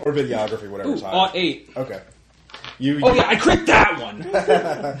 Or videography, whatever's Ooh, higher. 8. Okay. Oh yeah, I crit that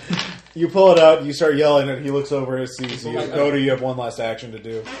one. You pull it out. You start yelling, and he looks over and sees you. Go to you have one last action to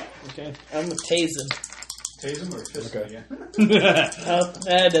do. Okay. I'm gonna tase him. Tase him or fist him again?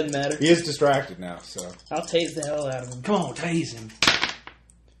 That doesn't matter. He is distracted now, so. I'll tase the hell out of him. Come on, tase him.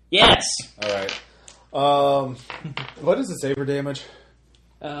 Yes! All right. What is the saber damage?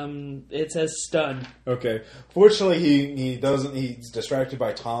 It says stun. Okay. Fortunately, he doesn't. He's distracted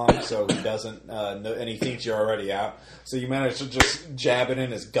by Tom, so he doesn't know, and he thinks you're already out. So you manage to just jab it in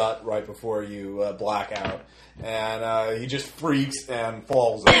his gut right before you black out, and he just freaks and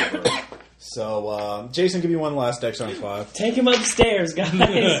falls over. So, Jason, give me one last Dex times 5. Take him upstairs, guys.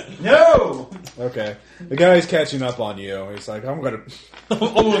 No! Okay. The guy's catching up on you. He's like, I'm gonna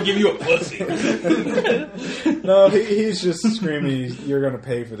give you a pussy. No, he's just screaming, you're gonna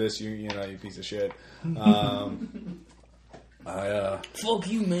pay for this, you piece of shit. Fuck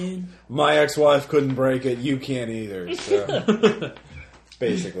you, man. My ex-wife couldn't break it, you can't either. So.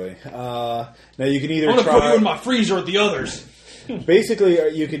 Basically. Now you can either I'm gonna try... put you in my freezer with the others.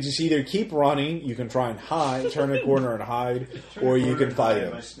 Basically, you can just either keep running, you can try and hide, turn a corner and hide, or you can fight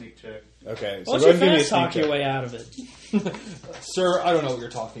him. My sneak check. Okay, so Why go don't you ahead and give me a fast talk sneak your check. way out of it? Sir, I don't know what you're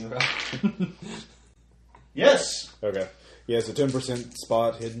talking about. Yes! Okay. He has a 10%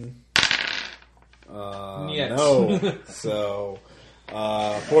 spot hidden. Yes. No. So,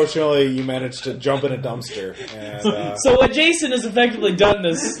 fortunately, you managed to jump in a dumpster. And, So what Jason has effectively done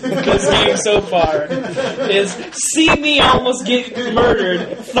this game so far is see me almost get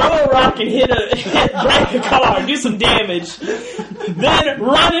murdered, throw a rock and break a car, do some damage, then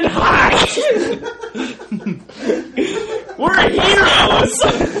run and hide. We're heroes.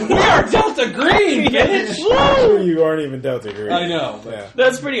 We are Delta Green, bitch! Woo! you aren't even Delta Green. I know. But Yeah.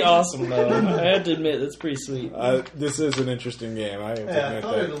 That's pretty awesome, though. I have to admit, that's pretty sweet. This is an interesting game. I have to Yeah, I admit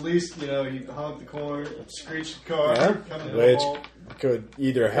thought that. at least, you honk the corner, screech the car, Yeah, come to which the wall. could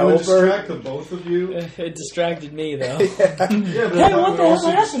either It would help or... distract the both of you. It distracted me, though. Yeah, but Hey, it what would the also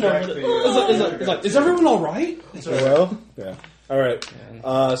hell's happening distract over the, is everyone all right? Well, yeah. All right.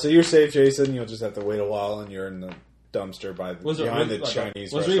 So you're safe, Jason. You'll just have to wait a while, and you're in the dumpster behind the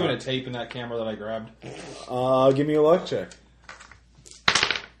Chinese Was there even a restaurant. tape in that camera that I grabbed? Give me a luck check.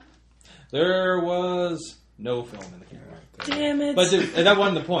 There was no film in the camera. Damn it. But dude, that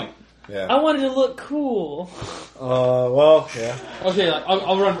wasn't the point. Yeah. I wanted to look cool. Well, yeah. Okay,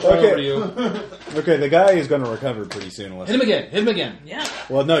 I'll run Okay. over to you. Okay, the guy is going to recover pretty soon. Hit him again. Yeah.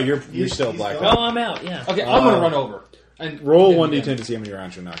 Well, no, you're still blacked Oh, out. I'm out, yeah. Okay, I'm gonna run over. And Roll hit him 1d10 again. to see how many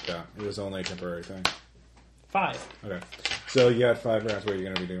rounds you're knocked out. It was only a temporary thing. 5. Okay. So you got 5 rounds. What are you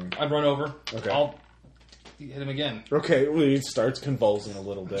going to be doing? I'd run over. Okay. I'll hit him again. Okay, well, he starts convulsing a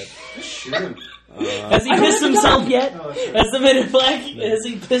little bit. Shoot him. Has he pissed himself yet? Oh, that's right. Has the Men in Black, has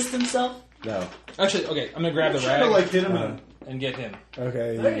he pissed himself? No. Actually, okay, I'm gonna grab the Trying to rag hit him and get him.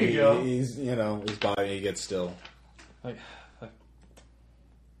 Okay, There you go. He's, his body gets still.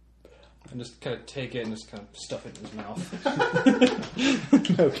 And just kind of take it and just kind of stuff it in his mouth.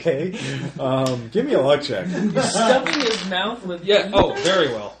 Okay. Give me a luck check. Stuffing his mouth with... Yeah. Oh, very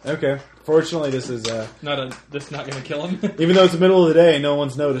well. Okay. Fortunately, this is, That's not gonna kill him. even though it's the middle of the day, no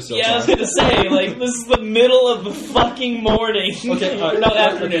one's noticed so Yeah, I was far. gonna say, this is the middle of the fucking morning. Okay, no,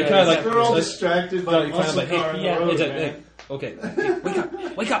 afternoon. kind of like They're all distracted by the kind of muscle like, car in the yeah, road, it's like, man. hey, okay,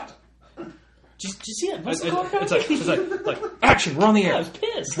 hey, wake up. Did you see that muscle car? It's like action. We're on the I air. was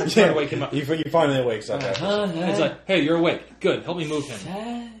pissed. I'm trying to wake him up. You finally wakes up. after. It's like, hey, you're awake. Good. Help me move him.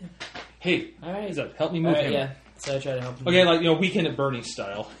 Hey, All right. he's like, help me move him. Yeah. So I try to help him. Okay, Weekend at Bernie's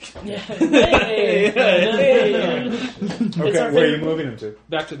style. Yeah. Hey. Okay, where are you moving him to?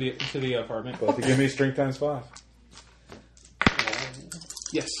 Back to the apartment. Both to give me strength times 5.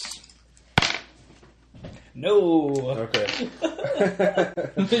 Yes. No. Okay.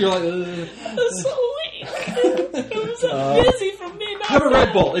 You're like, That's so weak. It was so busy for me. have a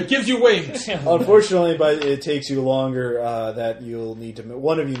Red Bull. It gives you wings. Unfortunately, but it takes you longer. That you'll need to.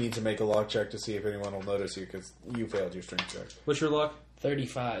 One of you needs to make a luck check to see if anyone will notice you because you failed your strength check. What's your luck?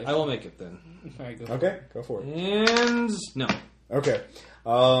 35. I will make it then. All right, go for Okay, go for it. And no. Okay.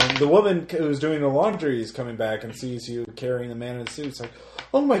 The woman who's doing the laundry is coming back and sees you carrying the man in the suit. It's like,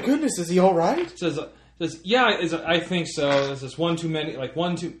 oh my goodness, is he all right? Says yeah, I think so. Is this one too many? Like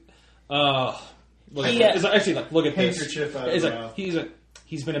one too. Look at Yeah. this. Actually, look at this. Handkerchief out of It's her like, mouth.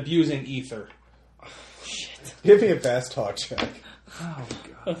 he's been abusing ether. Give me a fast talk check. Oh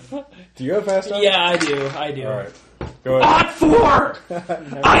god. Do you have fast talk? Yeah, I do. All right. Go ahead. Odd 4!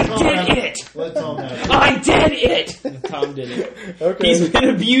 I did it! Let's all have it. I did it! Tom did it. Okay. He's been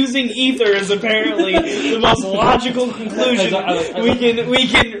abusing ether is apparently the most logical conclusion we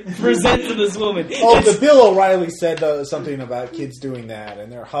can present to this woman. Oh, the Bill O'Reilly said something about kids doing that,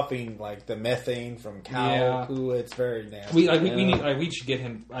 and they're huffing like the methane from cow poo. It's very nasty. We should get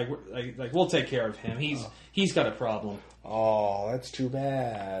him. We'll take care of him. He's got a problem. Oh, that's too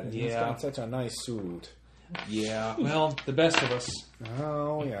bad. He's Yeah. got such a nice suit. Yeah. Well, the best of us.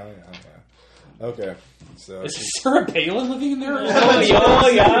 Oh, yeah. Okay. So Is Sarah Palin living in there? Oh,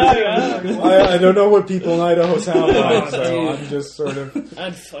 yeah. I don't know what people in Idaho sound like, so Dude. I'm just sort of.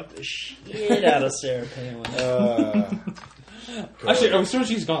 I'd fuck the shit out of Sarah Palin. Actually, as soon as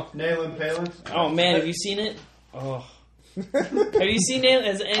she's gone. Nayland Palin. Oh, man, have you seen it? Oh. Have you seen it?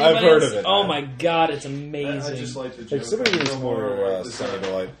 Has anybody I've heard else? of it. Oh, my God, it's I amazing. just like the joke. Exhibit is Bill more Maher, like this, Sunny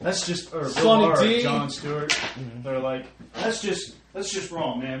Delight. That's just or Bill Sonny Maher, D. Jon Stewart. They're like, that's just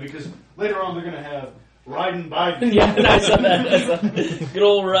wrong, man. Because later on they're gonna have riding Biden. Yeah, I saw that. Good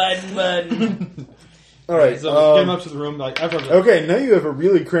old riding button. All right. So get him up to the room. Like Okay, now you have a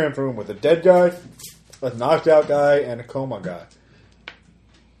really cramped room with a dead guy, a knocked out guy, and a coma guy.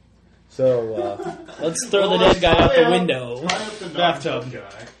 So, Let's throw the dead guy out the window. Tie up the Bathtub.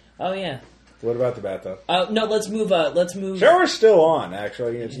 guy. Oh, yeah. what about the bathtub? No, let's move. Shower's still on,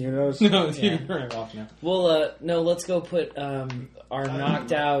 actually. You notice? No, Yeah. you're off now. Well, no, let's go put our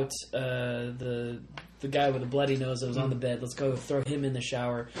knocked out the guy with the bloody nose that was on the bed. Let's go throw him in the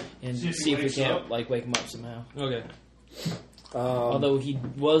shower and See if he see if we wakes can't up. wake him up somehow. Okay. Although he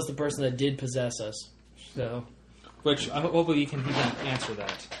was the person that did possess us, so Which hopefully he can answer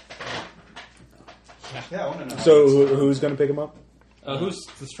that. Yeah, I want to know. So, who's going to pick him up? Who's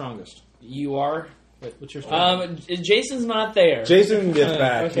the strongest? you are. What's your strongest? Jason's not there. Jason gets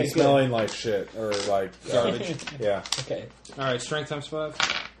back. okay, He's good. smelling like shit. Or like Garbage. Yeah. Okay. All right, strength times 5.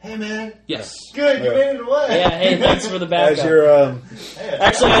 Hey, man. Yes. Good, you made it away. Yeah. Hey, thanks for the As backup. you're, Hey,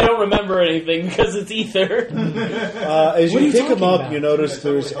 Actually, I don't remember anything because it's ether. as What are you you pick him talking up, about? you notice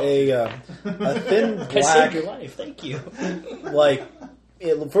there's a thin I saved black, your life. Thank you. like,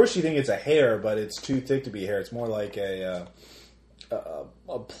 first you think it's a hair, but it's too thick to be hair. It's more like a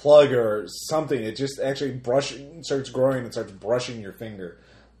plug or something. It just actually starts growing and starts brushing your finger.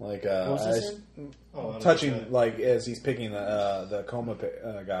 Like, What's this in? touching, like, as he's picking the coma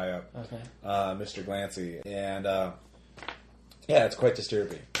guy up, Okay. Mr. Glancy. And, yeah, it's quite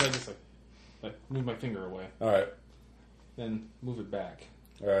disturbing. So I just like move my finger away, All right. then move it back.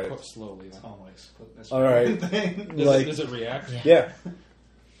 All right. Quite slowly. Then. Oh, like split this All right. thing. Like, Does it react? Yeah. yeah.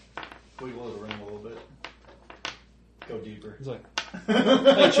 Wiggle it around a little bit. Go deeper. It's like,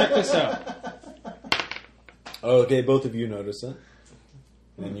 hey, check this out. Okay, both of you notice it.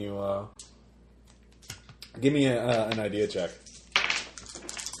 And you, give me an idea check.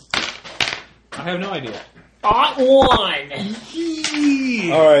 I have no idea. Hot one.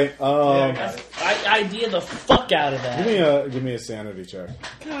 All right. Yeah, I got it. I idea the fuck out of that. Give me a sanity check.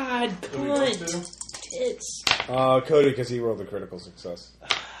 God, Who we go cunt. to? Tits. Cody, because he rolled a critical success.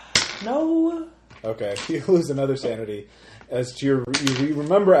 No. Okay, you lose another sanity. As to you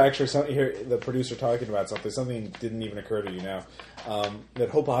remember actually something here, the producer talking about something didn't even occur to you now. That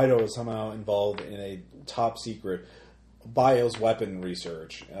Hope Idaho is somehow involved in a top secret bios weapon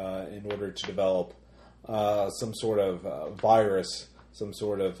research in order to develop some sort of virus, some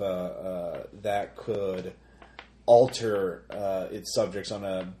sort of that could alter its subjects on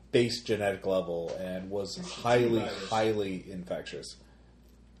a base genetic level and was highly infectious.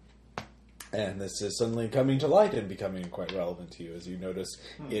 And this is suddenly coming to light and becoming quite relevant to you as you notice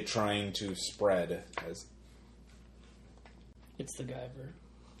it trying to spread. As It's the Guyver.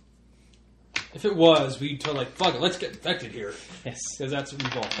 If it was, we'd tell like, fuck it, let's get infected here. Yes. Because that's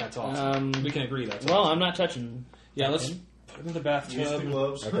awesome. We can agree that's Well, awesome. I'm not touching. Yeah, let's put him in the bathtub. Use the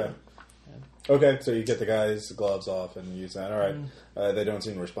gloves. okay, okay, so you get the guy's gloves off and use that. All right, they don't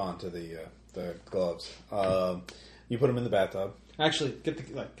seem to respond to the gloves. You put them in the bathtub. Actually, get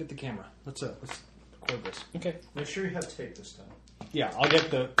the camera. Let's record this. Okay. Make sure you have tape this time. Yeah, I'll get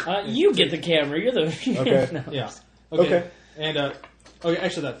the. You get the camera. You're the. Okay. No. Yeah. Okay. And okay,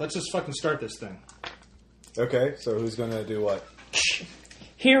 actually, let's just fucking start this thing. Okay, so who's going to do what?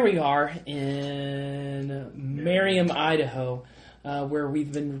 Here we are in Merriam, Idaho, where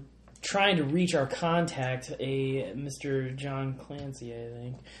we've been trying to reach our contact, a Mr. John Clancy, I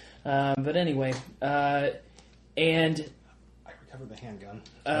think. But anyway, and I recovered the handgun.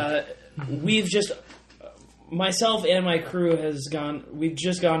 we've just, myself and my crew we've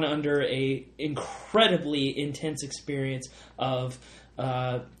just gone under a incredibly intense experience of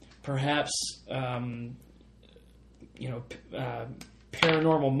perhaps,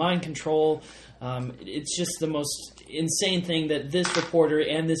 paranormal mind control. It's just the most insane thing that this reporter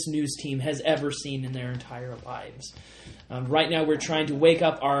and this news team has ever seen in their entire lives. Right now, we're trying to wake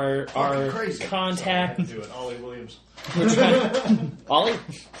up our contact. I do it, Ollie Williams. Ollie?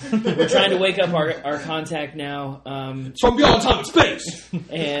 We're trying to wake up our contact now. From beyond time and space!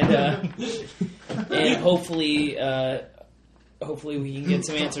 And hopefully we can get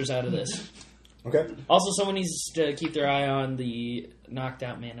some answers out of this. Okay. Also, someone needs to keep their eye on the knocked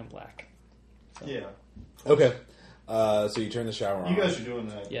out man in black. So. Yeah. Okay. So you turn the shower on. You guys are doing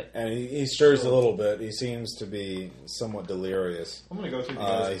that. Yep. And he stirs a little bit. He seems to be somewhat delirious. I'm going to go through the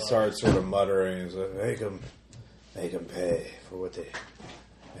guys' He starts sort of muttering. He's like, make them pay for what they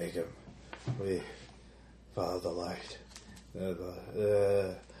make them. We follow the light.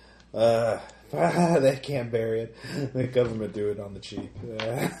 They can't bury it. The government do it on the cheap.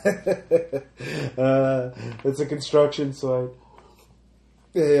 It's a construction site.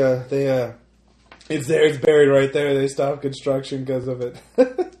 It's there. It's buried right there. They stopped construction because of it.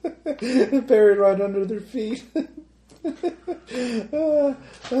 It's buried right under their feet. Got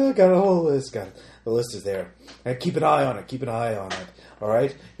a whole list. The list is there. And keep an eye on it. Keep an eye on it. All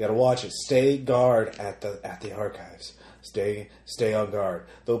right. You got to watch it. Stay guard at the archives. Stay on guard.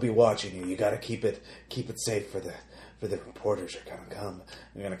 They'll be watching you. You got to keep it safe for the reporters are gonna come.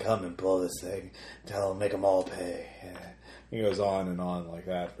 They're gonna come and blow this thing. Make them all pay. Yeah. He goes on and on like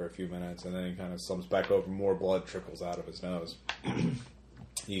that for a few minutes, and then he kind of slumps back over. More blood trickles out of his nose.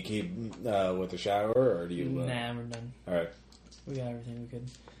 You keep with the shower, or do you? Nah, we're done. All right. We got everything we could.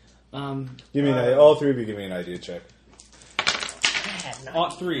 Give me all three of you. Give me an idea check.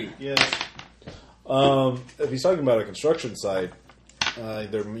 Ought 3. Yes. If he's talking about a construction site,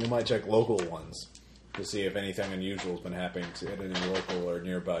 you might check local ones to see if anything unusual has been happening at any local or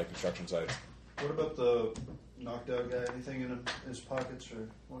nearby construction sites. What about the knocked out guy? Anything in his pockets or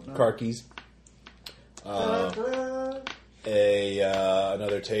whatnot? Car keys. Another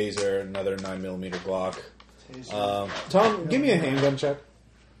taser, another 9mm Glock. Taser. Tom, give me a handgun check.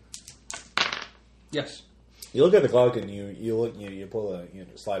 Yes. You look at the Glock and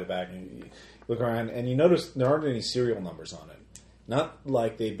you slide it back and you look around and you notice there aren't any serial numbers on it. Not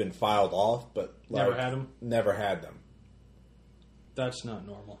like they've been filed off, but like Never had them? Never had them. That's not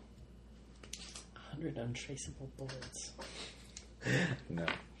normal. 100 untraceable bullets. No.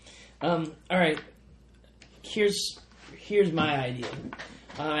 All right. Here's my idea.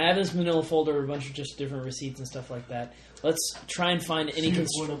 I have this manila folder, a bunch of just different receipts and stuff like that. Let's try and find any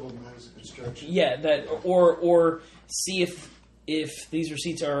one of them has a construction. Yeah, that or see if these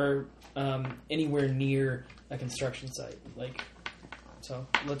receipts are anywhere near a construction site. Like, so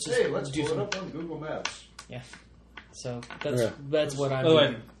let's just let's do pull some. it up on Google Maps. Yeah. So that's what I'm. By the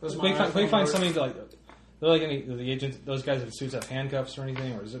way, doing. can we find something to like? They're like any of the agents, those guys in suits have handcuffs or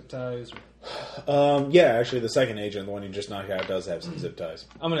anything, or zip ties? Yeah, actually, the second agent, the one you just knocked out, does have some zip ties.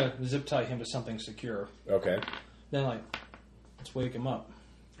 I'm gonna zip tie him to something secure. Okay. Then, let's wake him up.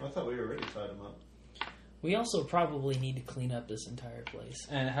 I thought we already tied him up. We also probably need to clean up this entire place.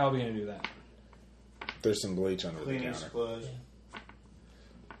 And how are we gonna do that? There's some bleach under the Cleaning counter. supplies.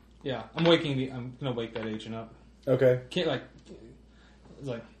 Yeah, I'm gonna wake that agent up. Okay. Can't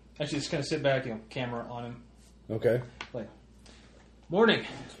actually just kind of sit back, camera on him. Okay. Morning.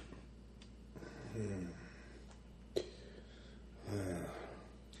 You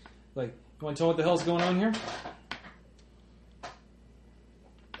want to tell what the hell's going on here?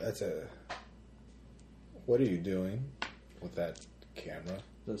 What are you doing with that camera?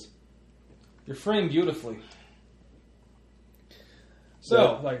 You're framed beautifully.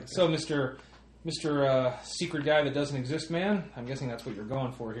 So, Mr. Secret guy that doesn't exist, man. I'm guessing that's what you're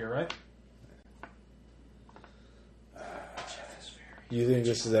going for here, right? Do you think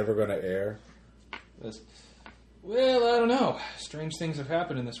this is ever going to air? Well, I don't know. Strange things have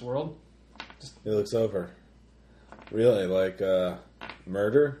happened in this world. It looks over. Really,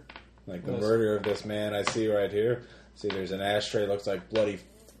 murder? Like the murder of this man I see right here. See, there's an ashtray, looks like bloody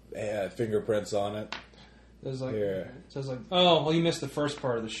fingerprints on it. It says Here. oh, well, you missed the first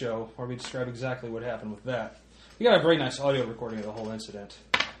part of the show where we describe exactly what happened with that. We got a very nice audio recording of the whole incident.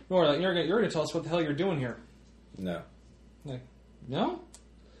 You're going to tell us what the hell you're doing here. No. No?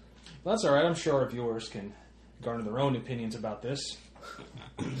 Well, that's all right. I'm sure our viewers can garner their own opinions about this.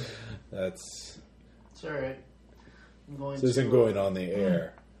 It's all right. I'm going this isn't going on the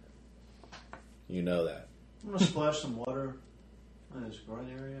air. You know that. I'm going to splash some water on his groin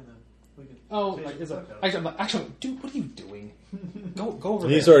area, and then we can. Oh, taste like, the it's like, fuck out. actually, dude, what are you doing? Go over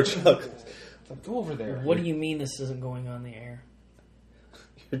These there. are chuckles. Go over there. What do you mean this isn't going on the air?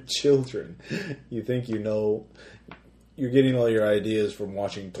 You're children. You think you know. You're getting all your ideas from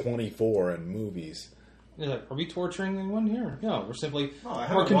watching 24 and movies. You're like, are we torturing anyone here? No, we're simply No, I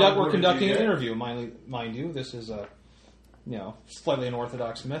haven't waterboarded we're conducting you an yet. interview. Mind you, this is a slightly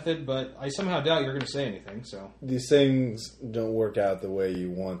unorthodox method, but I somehow doubt you're going to say anything. So These things don't work out the way you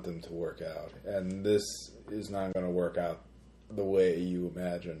want them to work out, and this is not going to work out the way you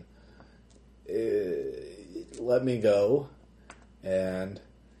imagine. Let me go, and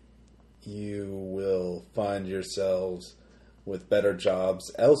you will find yourselves with better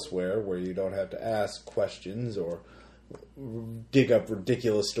jobs elsewhere where you don't have to ask questions or dig up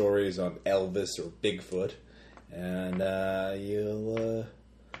ridiculous stories on Elvis or Bigfoot, and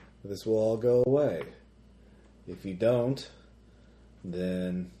this will all go away. If you don't,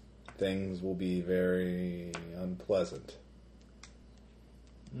 then things will be very unpleasant.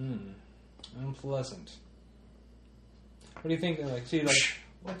 unpleasant. What do you think? Like, see, like,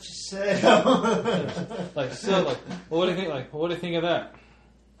 What you say? well, what do you think? Like, what do you think of that?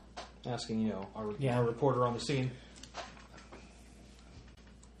 Asking, our reporter on the scene.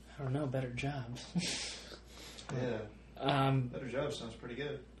 I don't know. Better jobs. Yeah. Better job sounds pretty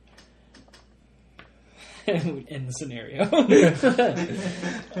good. In the scenario.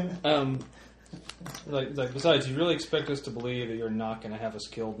 Like, besides, you really expect us to believe that you're not going to have us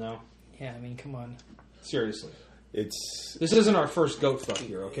killed now? Yeah, I mean, come on. Seriously. It's This isn't our first goat fuck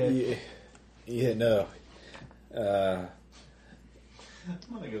here, okay? no. I'm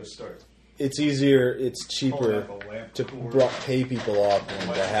gonna go start. It's easier. It's cheaper Pulling up a lamp to cord. pay people off than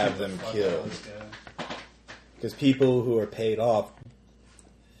to have them killed. Because people who are paid off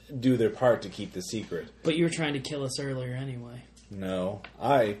do their part to keep the secret. But you were trying to kill us earlier anyway. No,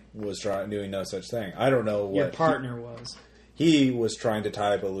 I was doing no such thing. I don't know what Your partner was. He was trying to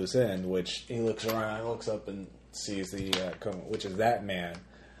tie up a loose end, which he looks around, looks up, and sees the which is that man.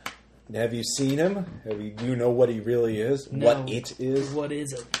 Have you seen him? Do you know what he really is? No. What it is? What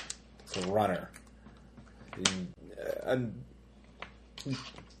is it? It's a runner.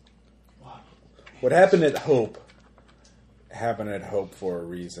 What happened at Hope for a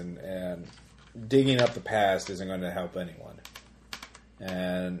reason, and digging up the past isn't going to help anyone.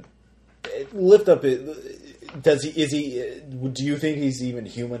 And lift up it. Does he? Is he? Do you think he's even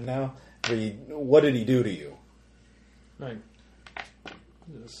human now? What did he do to you? Right.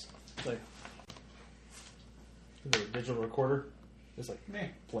 It's like the digital recorder. It's like,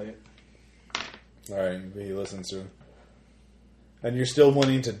 play it. All right, he listens to him. And you're still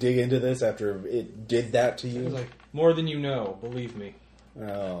wanting to dig into this after it did that to you? It's like, more than you know, believe me.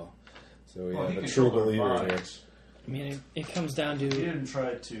 Oh. So we Well, have he a true controlled our believer here. minds. I mean, it comes down He to... didn't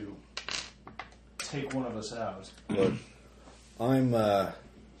try to take one of us out. Look, I'm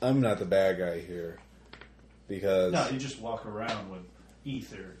not the bad guy here. Because... No, you just walk around with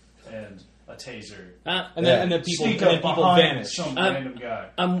ether and a taser. And then people Sneak up people behind vanish. some random guy.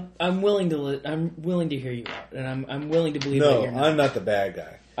 I'm willing to hear you out, and I'm willing to believe that No, you're not. I'm not the bad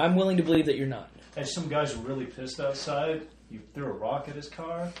guy. I'm willing to believe that you're not. If some guy's really pissed outside, you threw a rock at his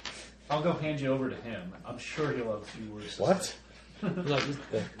car, I'll go hand you over to him. I'm sure he'll have a few words to What? say. Like, he's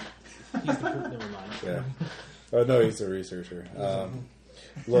the never mind. Yeah. Oh, no, he's a researcher.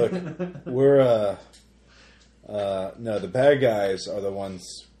 Look, we're... no, the bad guys are the ones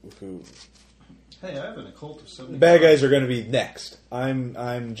who... Hey, I have an occult of 70. The bad guys are going to be next. I'm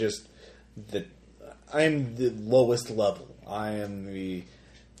the lowest level. I am the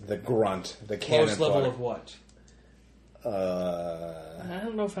grunt, the cannon Lowest level fodder. of what? I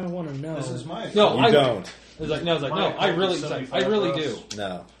don't know if I want to know. This is my No, You I don't. It's like, no, My I really, occult of I really 75 do.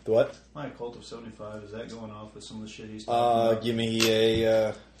 No. What? My occult of 75. Is that going off with some of the shit he's talking about? Give me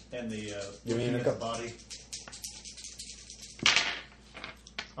a... And the give me looking an at the occult. body.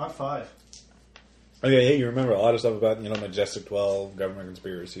 Hot 5. Okay, hey, you remember a lot of stuff about, Majestic 12, government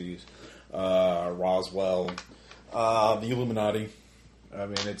conspiracies, Roswell, the Illuminati. I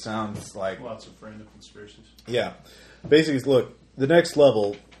mean, it sounds like... Lots of random conspiracies. Yeah. Basically, look, the next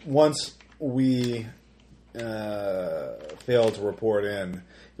level, once we fail to report in,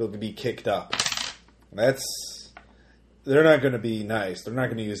 you'll be kicked up. They're not going to be nice. They're not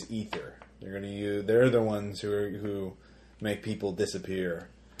going to use ether. They're the ones who make people disappear.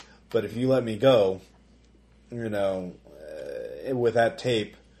 But if you let me go, with that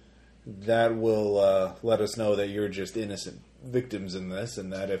tape, that will let us know that you're just innocent victims in this,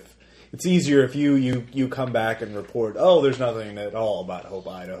 and that if it's easier if you come back and report, oh, there's nothing at all about Hope,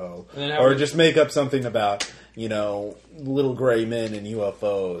 Idaho, or just make up something about little gray men and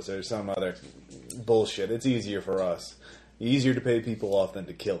UFOs or some other bullshit. It's easier for us. Easier to pay people off than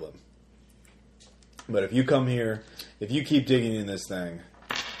to kill them. But if you come here, if you keep digging in this thing,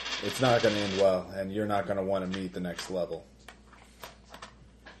 it's not going to end well, and you're not going to want to meet the next level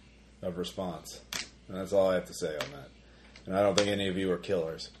of response. And that's all I have to say on that. And I don't think any of you are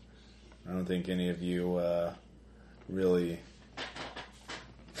killers. I don't think any of you really...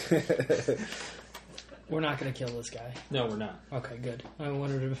 We're not going to kill this guy. No, we're not. Okay, good. I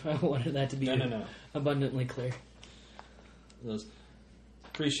wanted that to be No. abundantly clear.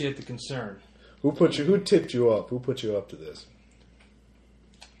 Appreciate the concern. Who tipped you up? Who put you up to this?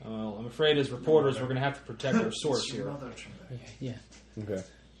 Well, I'm afraid as reporters we're going to have to protect our source here. Yeah. Okay.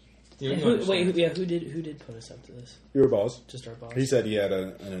 Who did put us up to this? Your boss. Just our boss. He said he had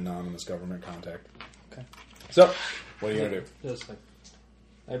an anonymous government contact. Okay. So, what are you going to do?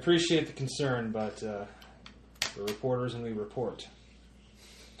 I appreciate the concern, but we're reporters and we report.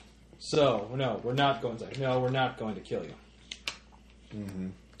 So, no, we're not going to. No, we're not going to kill you. Mm-hmm.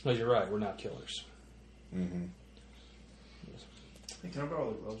 No, you're right. We're not killers. Mm-hmm. Hey, can I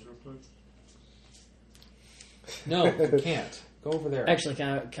borrow the gloves real quick? No, you can't. Go over there. Actually,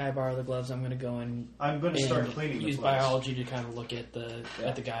 can I borrow the gloves? I'm going to go I'm going to start cleaning the use place. biology to kind of look at the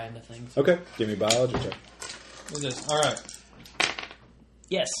guy and the things. Okay, give me biology check. All right.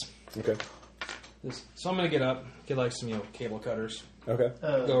 Yes. Okay. So I'm going to get up, get like some cable cutters, Okay.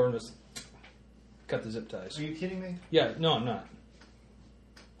 go over and just cut the zip ties. Are you kidding me? Yeah, no, I'm not.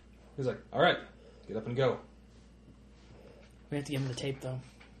 He's like, all right, get up and go. We have to give him the tape, though.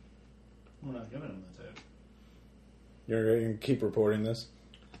 I'm not giving him the tape. You're going to keep reporting this?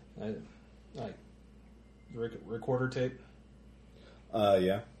 Recorder tape?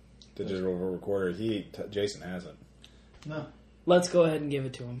 Yeah. The digital recorder. Jason hasn't. No. Let's go ahead and give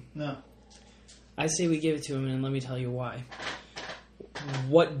it to him. No. I say we give it to him, and let me tell you why.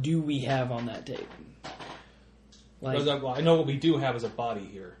 What do we have on that tape? Well, I know what we do have is a body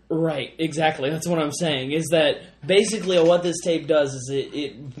here. Right, exactly. That's what I'm saying. Is that basically what this tape does is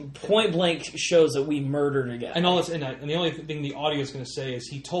it point blank shows that we murdered a guy. And all this, and the only thing the audio is going to say is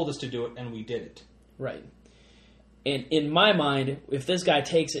he told us to do it and we did it. Right. And in my mind, if this guy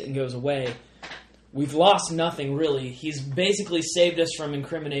takes it and goes away, we've lost nothing really. He's basically saved us from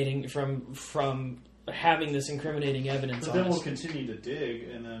incriminating from having this incriminating evidence But on then us. we'll continue to dig,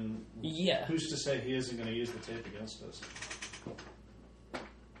 and then who's to say he isn't going to use the tape against us?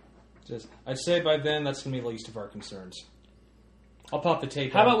 I'd say by then that's going to be the least of our concerns. I'll pop the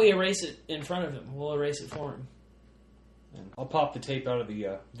tape How out. about we erase it in front of him? We'll erase it for him. And I'll pop the tape out of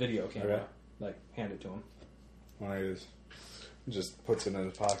the video camera. Okay. Hand it to him. He just puts it in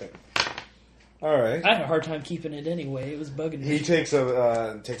his pocket. All right. I had a hard time keeping it anyway. It was bugging me. He takes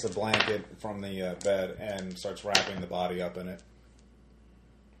a blanket from the bed and starts wrapping the body up in it.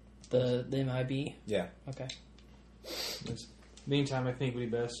 The MIB? Yeah. Okay. Meantime, I think it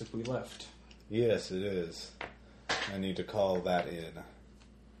would be best if we left. Yes, it is. I need to call that in.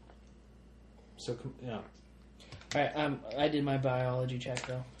 So, yeah. All right. I did my biology check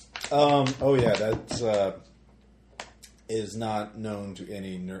though. Oh yeah, that's is not known to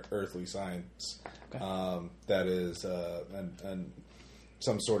any earthly science. Okay. That is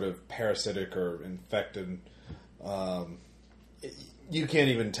some sort of parasitic or infected. You can't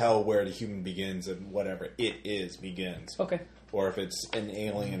even tell where the human begins and whatever it is begins. Okay. Or if it's an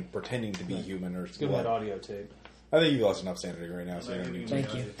alien pretending to be human or Let's give him that audio tape. I think you've lost enough sanity right now, so you don't need to.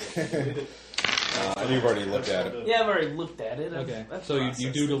 Thank you. You've already looked at it. Yeah, I've already looked at it. Okay. So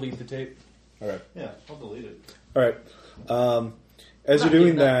you do delete the tape? Okay. Yeah, I'll delete it. All right. As you're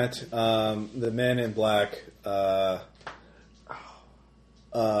doing that, the man in black,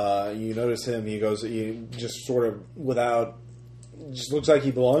 you notice him. He just sort of just looks like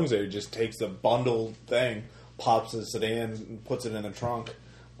he belongs there. He just takes the bundled thing, pops the sedan, and puts it in the trunk,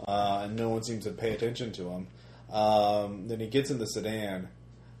 and no one seems to pay attention to him. Then he gets in the sedan.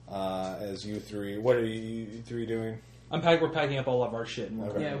 As you three, what are you three doing? We're packing up all of our shit. And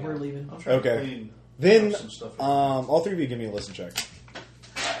Okay. Yeah, we're leaving. I'm trying to Okay. clean Then, up some stuff. all three of you give me a listen check.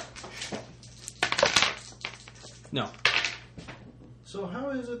 No. So how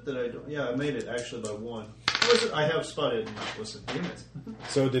is it that I don't... Yeah, I made it actually by one. How is it I have spotted and not listened? Damn it.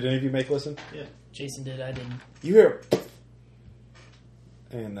 So, did any of you make listen? Yeah. Jason did. I didn't. You hear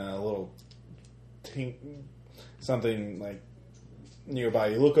and a little something like nearby.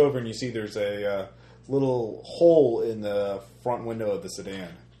 You look over and you see there's a little hole in the front window of the sedan.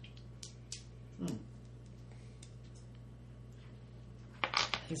 I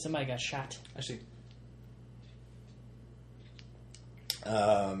think somebody got shot. Actually,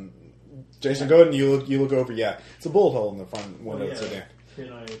 Jason, go ahead and you look over. Yeah, it's a bullet hole in the front window of the sedan.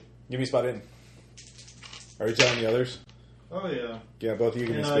 Can I? Give me spot in. Are you telling the others? Oh yeah. Yeah, both of you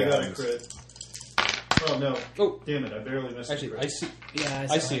give me And spot I got a in. crit. Oh no! Oh. Damn it! I barely missed. actually, the I crit. see. Yeah,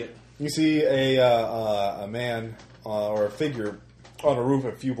 I see it. You see a man or a figure on a roof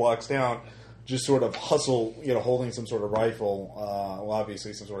a few blocks down, just sort of hustle, holding some sort of rifle, well,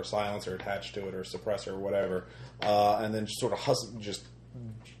 obviously some sort of silencer attached to it or suppressor or whatever, and then just sort of hustle, just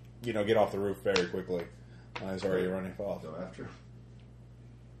get off the roof very quickly. He's already running off. Go after.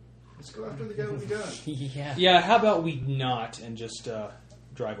 Let's go after the guy with the gun. Yeah. Yeah, how about we not and just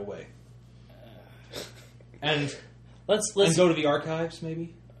drive away? And Let's go to the archives,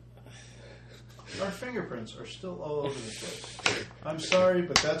 maybe? Our fingerprints are still all over the place. I'm sorry,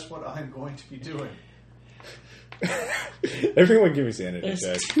 but that's what I'm going to be doing. Everyone give me sanity There's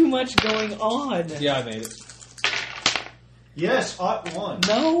check. too much going on. Yeah, I made it. Yes, +1.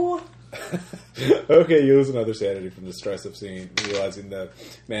 No. Okay, you lose another sanity from the stress of realizing the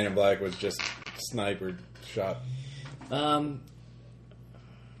man in black was just sniped shot.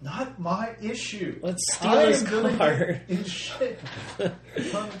 Not my issue. Let's steal I his am gonna car. get in shit.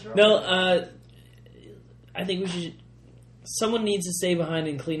 No, I think we should. Someone needs to stay behind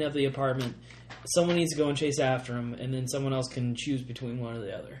and clean up the apartment. Someone needs to go and chase after him, and then someone else can choose between one or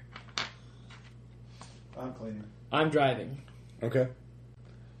the other. I'm cleaning. I'm driving. Okay.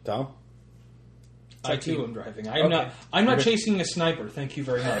 Tom? I too am driving. I'm not chasing a sniper. Thank you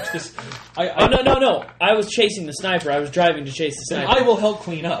very much. Oh no! I was chasing the sniper. I was driving to chase the Then sniper. I will help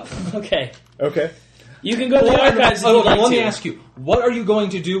clean up. Okay. Okay. You can go to the archives if you'd like let me to. ask you: what are you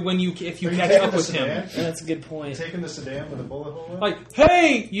going to do if you Are you catch taking up the with him? sedan? That's a good point. Taking the sedan with a bullet hole in it? Like,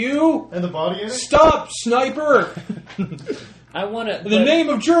 hey, you! And the body in it? Stop, sniper! I want to. In the name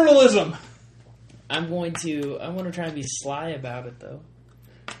of journalism. I want to try and be sly about it, though.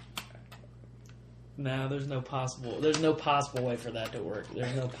 No, there's no possible way for that to work.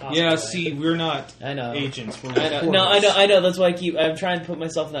 There's no possible. Yeah, way. see, we're not I know. agents. We're I know. reporters. No, I know. That's why I'm trying to put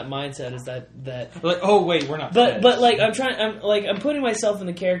myself in that mindset. Is that. Like, oh wait, we're not. But feds. like I'm putting myself in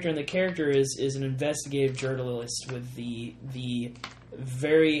the character, and the character is an investigative journalist with the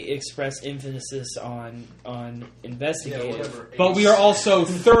very express emphasis on investigative. whatever. But we are also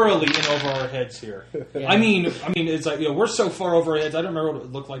thoroughly in over our heads here. Yeah. I mean, it's like we're so far over our heads. I don't remember what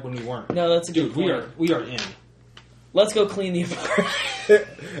it looked like when we weren't. No, that's a good Dude, point. we are in. Let's go clean the apartment.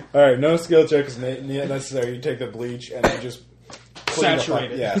 All right, no skill check is necessary. You take the bleach and then just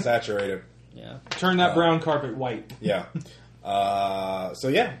Saturate it. Yeah, saturate it. Yeah. Turn that brown carpet white. Yeah. So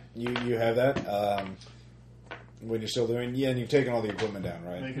yeah, you have that. When you're still doing, and you've taken all the equipment down,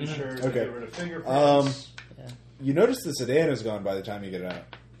 right? Making sure to Okay. get rid of fingerprints. You notice the sedan is gone by the time you get out.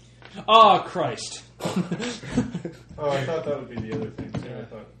 Oh Christ! Oh, I thought that would be the other thing, too. I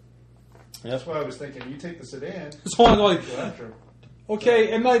thought. That's why I was thinking, you take the sedan, So I'm like, go after him.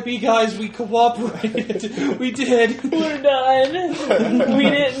 okay, it might be, guys. We cooperated. We did. We're done. We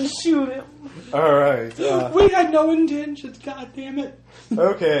didn't shoot him. All right. We had no intentions. God damn it!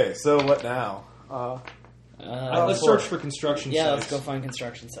 Okay. So what now? Let's search for construction Yeah, sites. let's go find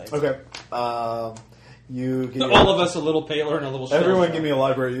construction sites. Okay. You give All of us a little paler and a little. everyone shelter. give me a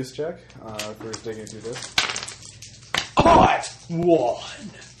library use check for digging through this. One.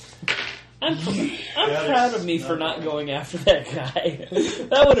 I'm That proud is of me for not not going after that guy.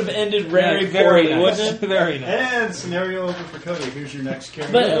 That would have ended very very poorly, nice. wouldn't it? Very nice. And scenario over for Cody. Here's your next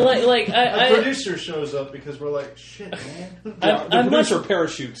character. But like a I producer shows up because we're like, shit, man. The producer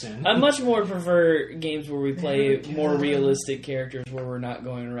parachutes in. I much more prefer games where we play Yeah, more yeah. realistic characters, where we're not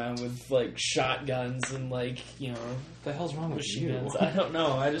going around with like shotguns and like What the hell's wrong with machine you? guns. I don't know.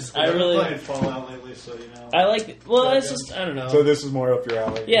 I I've been really playing Fallout lately, so you know. I like. Well, Yeah, it's yeah. just I don't know. So this is more up your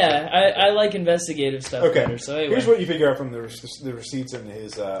alley. Yeah, I like investigative stuff Okay. better. So anyway, Here's what you figure out from the receipts in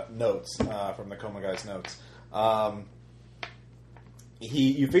his notes, from the Coma guy's notes.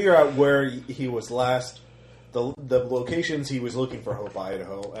 You figure out where he was last, the locations he was looking for Hope,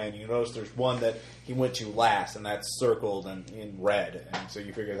 Idaho, and you notice there's one that he went to last, and that's circled and in red, and so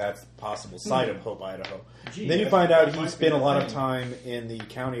you figure that's the possible site of Hope, Idaho. Gee, Then you I find think out that he might spent be a the lot of thing. time in the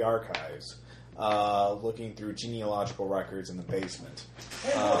county archives, looking through genealogical records in the basement.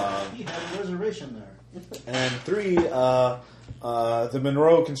 Hey, look, he had a reservation there. And 3, the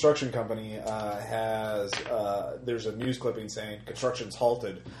Monroe Construction Company has, there's a news clipping saying construction's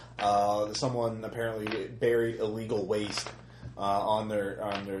halted. Someone apparently buried illegal waste on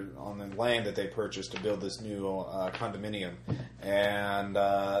the land that they purchased to build this new condominium, and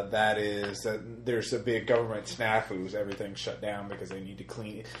there's a big government snafus. Everything's shut down because they need to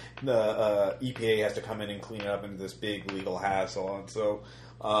clean. The EPA has to come in and clean it up into this big legal hassle, and so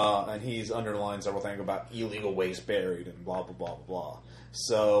and he's underlined several things about illegal waste buried and blah blah blah blah.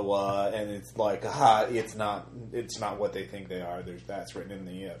 So and it's like it's not what they think they are. That's written in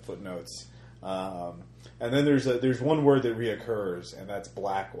the footnotes. And then there's one word that reoccurs, and that's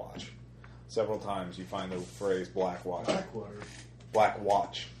blackwatch. Several times you find the phrase blackwatch.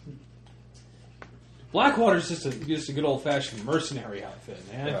 Blackwatch. Blackwater's just a good old fashioned mercenary outfit,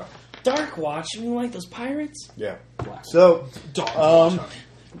 man. Yeah. Darkwatch? You mean like those pirates? Yeah. Black. So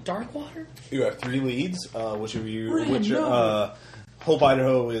Darkwater? you have 3 leads, Hope,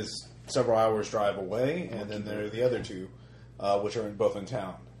 Idaho is several hours drive away, and then there are the other 2, which are both in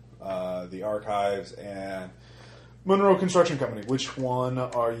town. The Archives and Monroe Construction Company. Which one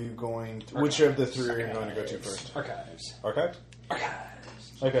are you going to... Which of the 3 are you going to go to first? Archives. Archives?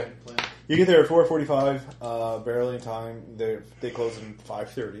 Archives. Okay. You get there at 4:45, barely in time. They close at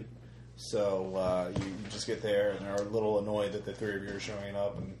 5:30. So you just get there, and they're a little annoyed that the 3 of you are showing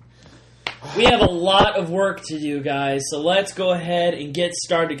up. And We have a lot of work to do, guys, so let's go ahead and get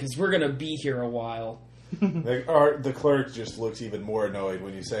started, because we're going to be here a while. the clerk just looks even more annoyed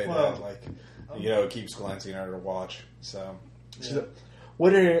when you say Well, that. Like, keeps glancing at her watch. So,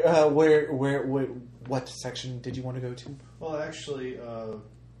 what are what section did you want to go to? Well, actually, I'm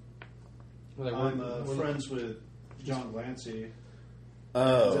friends with John Glancy.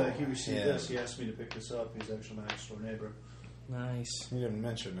 Oh, And, he received this. He asked me to pick this up. He's actually my next door neighbor. Nice. He didn't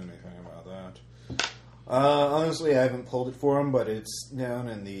mention anything about that. Honestly, I haven't pulled it for him, but it's down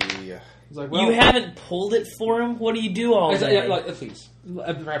in the. It's like, You haven't pulled it for him? What do you do all day? Please,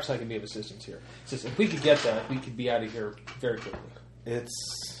 perhaps I can be of assistance here. It's just, if we could get that, we could be out of here very quickly. It's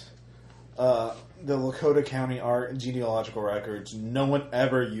the Lakota County Art genealogical records. No one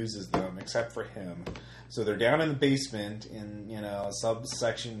ever uses them except for him. So they're down in the basement in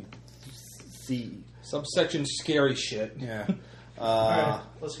subsection C. Subsection scary shit. Yeah. All right,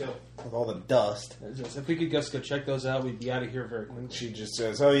 let's go. With all the dust. If we could just go check those out, we'd be out of here very quickly. And she just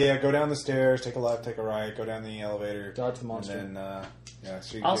says, "Oh yeah, go down the stairs, take a left, take a right, go down the elevator, Dodge the monster." And then,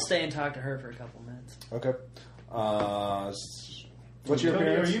 I'll stay and talk to her for a couple minutes. Okay. What's your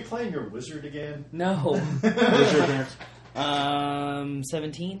appearance? Are you playing your wizard again? No. What's your appearance?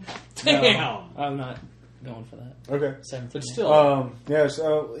 17? Damn! I'm not going for that. Okay. 17. But still, yes.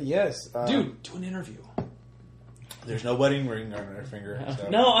 dude, do an interview. There's no wedding ring on her finger. So.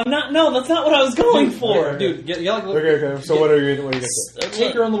 No, I'm not. No, that's not what I was going for. Dude, Okay. So what are you going to get?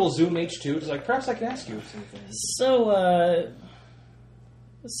 Take your own little Zoom H2. Just like, perhaps I can ask you something.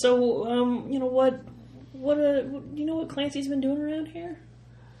 You know what Clancy's been doing around here?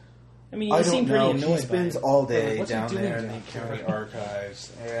 I mean, you seem pretty annoyed. He spends all day What's he down doing there in the down county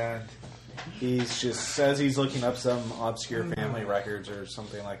archives, and he's just says he's looking up some obscure family records or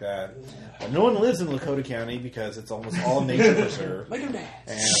something like that. But no one lives in Lakota County because it's almost all nature preserve. Make him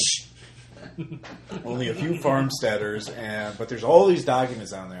dance. And only a few farmsteaders, but there's all these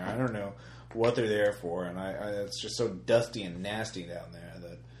documents down there. I don't know what they're there for, and it's just so dusty and nasty down there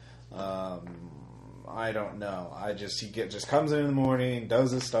that I don't know. He just comes in the morning,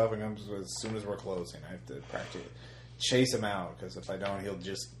 does his stuff, and comes as soon as we're closing. I have to practically chase him out, because if I don't, he'll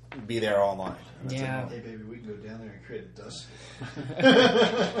just be there all night. Yeah. Hey, baby, we can go down there and create a dust.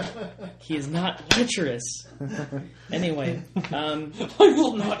 He is not lecherous. Anyway, I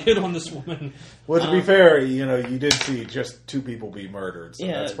will not hit on this woman. Well, to be fair, you did see just 2 people be murdered, so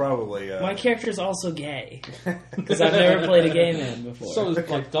that's probably... my character is also gay, because I've never played a gay man before. So it's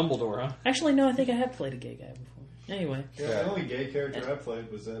like Dumbledore, huh? Actually, no, I think I have played a gay guy before. Anyway. Yeah, the only gay character I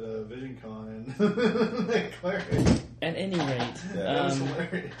played was at VisionCon and that cleric. At any rate. That was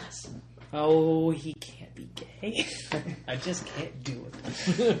hilarious. Oh, he can't be gay. I just can't do it.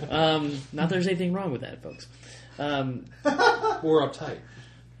 Not that there's anything wrong with that, folks. Or uptight.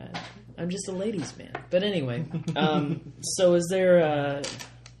 I'm just a ladies' man. But anyway, so is there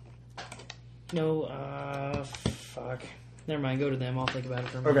fuck. Never mind, go to them. I'll think about it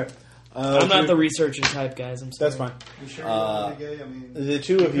for a minute. Okay. I'm not the researcher type, guys. I'm sorry. That's fine. You sure you're not gay? I mean, The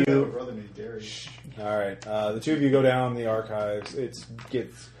 2 of I have a you... brother named Gary. All right. The 2 of you go down the archives.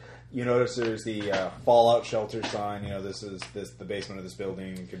 You notice there's the fallout shelter sign. This is the basement of this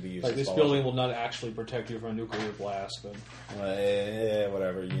building could be used. Like as this fallout building will not actually protect you from a nuclear blast, but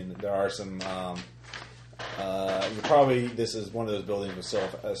whatever. There are some. This is one of those buildings with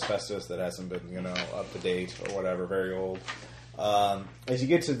asbestos that hasn't been up to date or whatever, very old. As you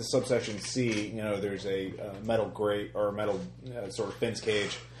get to the subsection C, there's a metal grate or metal sort of fence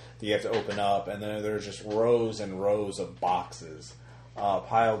cage that you have to open up, and then there's just rows and rows of boxes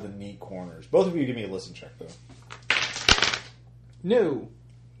piled in neat corners. Both of you give me a listen check, though. No.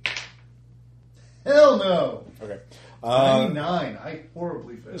 Hell no. Okay. 99. I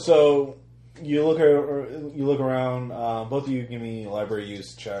horribly failed. So you look around. Both of you give me library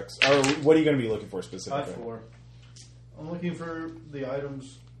use checks. Or what are you going to be looking for specifically? 5-4. I'm looking for the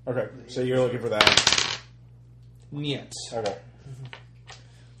items. Okay, so you're looking for that. Niet. Okay.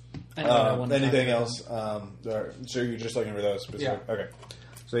 I don't know Anything else? So you're just looking for those specific. Yeah. Okay.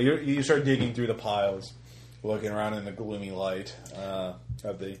 So you start digging through the piles, looking around in the gloomy light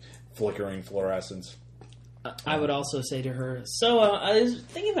of the flickering fluorescence. I would also say to her, so I was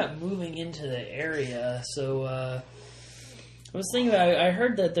thinking about moving into the area, so I was thinking about, I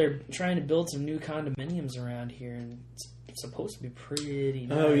heard that they're trying to build some new condominiums around here, and it's supposed to be pretty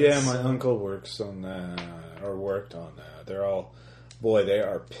nice. Oh yeah, my uncle works on that, or worked on that. They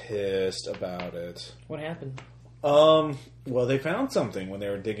are pissed about it. What happened? Well, they found something when they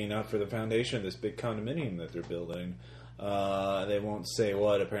were digging up for the foundation of this big condominium that they're building. They won't say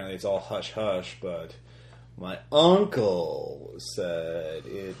what. Apparently, it's all hush hush. But my uncle said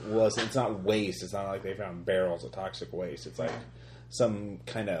it's not waste. It's not like they found barrels of toxic waste. It's like some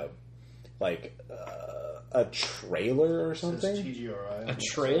kind of a trailer or something. Says TGRI. A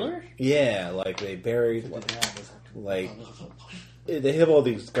trailer? Yeah, like they buried they have all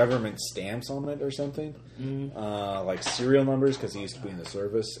these government stamps on it or something, like serial numbers, because he used to be in the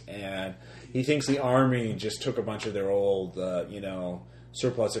service, and he thinks the army just took a bunch of their old,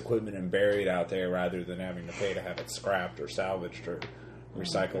 surplus equipment and buried out there rather than having to pay to have it scrapped or salvaged or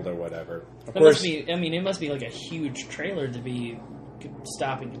recycled or whatever. Of course, it must be like a huge trailer to be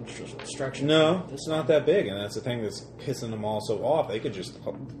stopping construction. No, it's not that big, and that's the thing that's pissing them all so off. They could just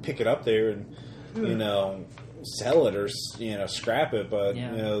pick it up there and, sell it or scrap it, but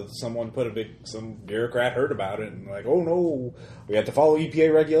some bureaucrat heard about it and like, oh no, we have to follow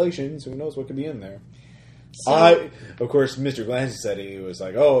EPA regulations. Who knows what could be in there? So, of course, Mr. Glancy said he was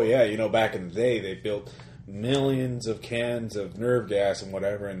like, oh yeah, back in the day they built millions of cans of nerve gas and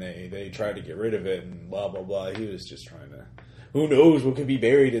whatever, and they tried to get rid of it and blah blah blah. He was just trying to. Who knows what could be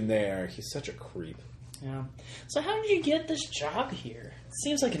buried in there? He's such a creep. Yeah. So how did you get this job here? It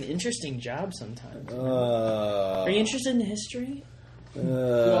seems like an interesting job sometimes. Are you interested in history?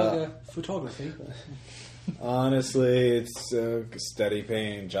 Photography. Honestly, it's a steady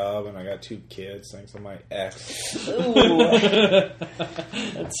paying job, and I got 2 kids thanks to my ex. Ooh. 2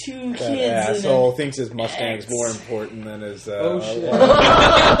 kids. That asshole thinks his Mustang's more important than his. Shit!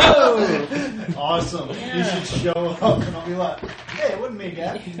 Awesome. Yeah. You should show up, and I'll be like, hey, it wasn't me,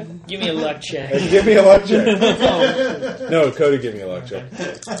 Dad. Give me a luck check. Give me a luck check. No, Cody, give me a luck check.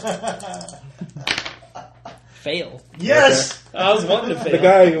 Fail. Yes! Okay. I was wanting to fail. The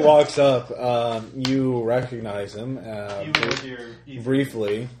guy who walks up, you recognize him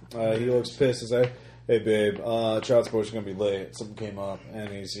briefly. He looks pissed. He's like, hey, babe, child support's going to be late. Something came up. And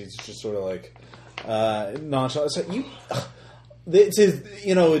he's just sort of like nonchalant. It's like,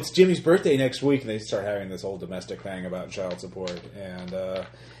 it's Jimmy's birthday next week, and they start having this whole domestic thing about child support. And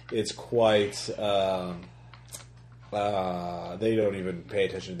it's quite... they don't even pay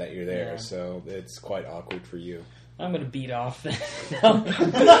attention that you're there, so it's quite awkward for you. I'm going to beat off then. I'm going to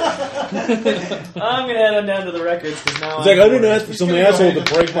head on down to the records because now it's like, I didn't ask for some asshole to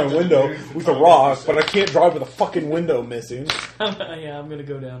break my window with a rock, but I can't drive with a fucking window missing. I'm going to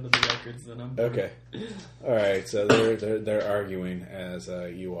go down to the records then. Okay. All right, so they're arguing as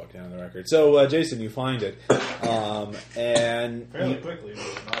you walk down the record. So, Jason, you find it. And fairly quickly,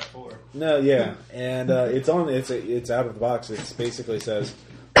 but not 4. No, yeah. And it's out of the box. It basically says...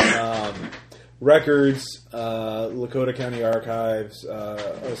 records, Lakota County Archives,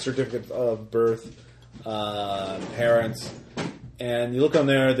 a certificate of birth, parents, and you look on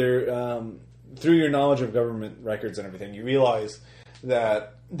there. Through your knowledge of government records and everything, you realize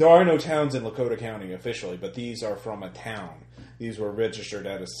that there are no towns in Lakota County officially, but these are from a town. These were registered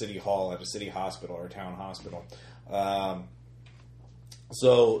at a city hall, at a city hospital or a town hospital.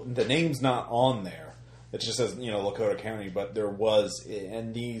 So the name's not on there. It just says, Lakota County, but there was,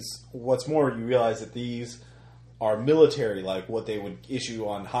 and these, what's more, you realize that these are military, like what they would issue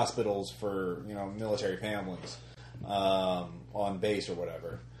on hospitals for, military families, on base or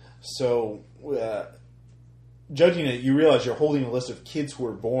whatever. So, judging it, you realize you're holding a list of kids who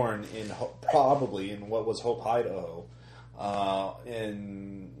were born probably in what was Hope, Idaho,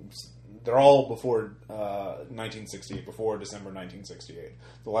 they're all before 1968, before December 1968.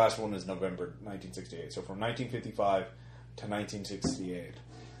 The last one is November 1968. So from 1955 to 1968.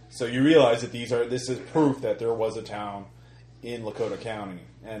 So you realize that this is proof that there was a town in Lakota County,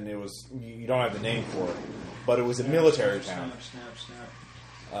 and it was, you don't have the name for it, but it was a military town.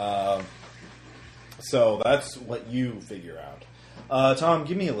 Snap. So that's what you figure out. Tom,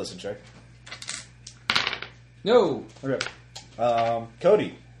 give me a listen check. No. Okay.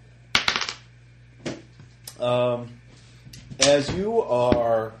 Cody. As you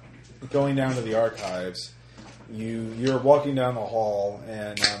are going down to the archives, you're walking down the hall,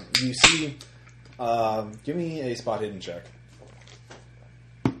 and you see. Give me a spot hidden check.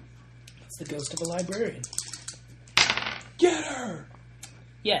 It's the ghost of a librarian. Get her.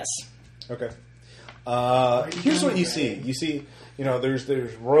 Yes. Okay. Here's what you see. You see,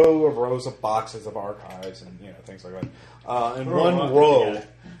 there's rows of boxes of archives and things like that. In one row,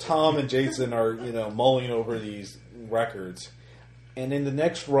 Tom and Jason are mulling over these records, and in the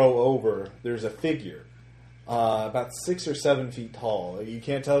next row over, there's a figure about 6 or 7 feet tall. You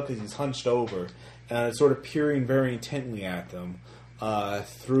can't tell because he's hunched over, and it's sort of peering very intently at them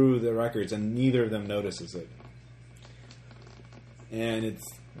through the records, and neither of them notices it. And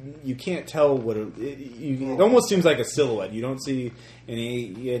you can't tell what it almost seems like a silhouette. You don't see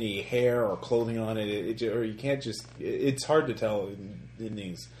any hair or clothing on it, or you can't just. It's hard to tell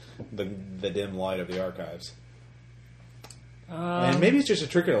in the dim light of the archives. And maybe it's just a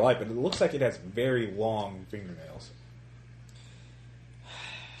trick of the light, but it looks like it has very long fingernails.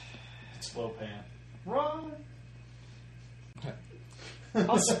 Slow pan. Run!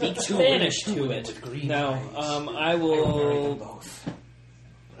 I'll speak Spanish to it. No, I will.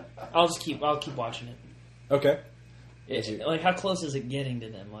 I'll keep watching it. Okay. Like, how close is it getting to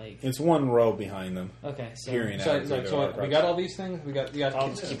them? Like, it's one row behind them. Okay, so peering So, out. so we got all these things. We got I'll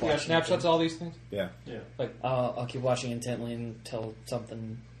just keep we got watching snapshots of all these things. Yeah. like I'll keep watching intently until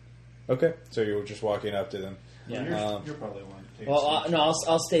something. Okay. So you're just walking up to them. Yeah. You're probably one to take Well, no,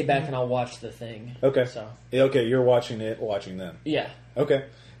 I'll stay back and I'll watch the thing. Okay. So Yeah, okay, you're watching them. yeah, Okay.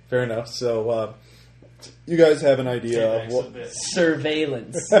 Fair enough. So you guys have an idea of what.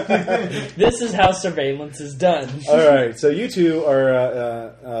 surveillance. This is how surveillance is done. All right, so you two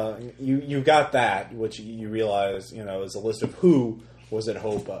are you got that, which you realize is a list of who was at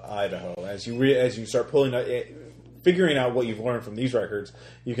Hope, Idaho. As you start figuring out what you've learned from these records,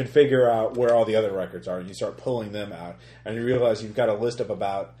 you can figure out where all the other records are, and you start pulling them out, and you realize you've got a list of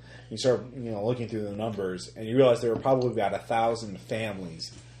about. You start looking through the numbers, and you realize there were probably about 1,000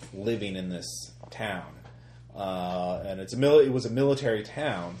 families living in this town, and it was a military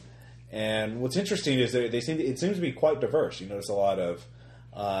town. And what's interesting is it seems to be quite diverse. You notice a lot of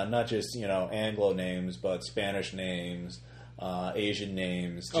not just Anglo names, but Spanish names, Asian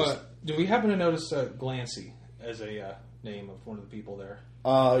names. Do we happen to notice Glancy as a name of one of the people there?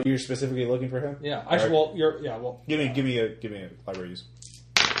 You're specifically looking for him? Yeah. Right. Give Give me a library use.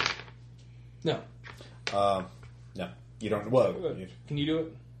 No. No, you don't. Well, can you do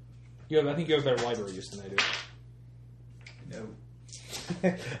it? I think you have better library use than I do. No.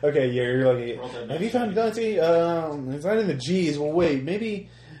 Okay, you're looking. Have you found Glancy? It's not in the G's. Well, wait, maybe.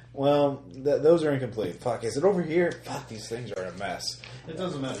 Well, those are incomplete. Fuck, is it over here? Fuck, these things are a mess. It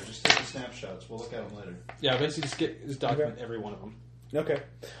doesn't matter. Just take the snapshots. We'll look at them later. Yeah, basically just document every one of them. Okay.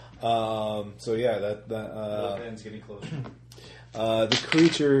 So yeah, that Pan's getting closer. the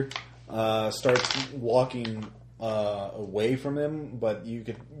creature starts walking away from him, but you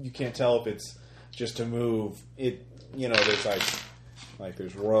can't tell if it's just to move. There's like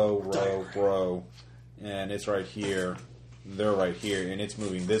there's row, and it's right here. They're right here, and it's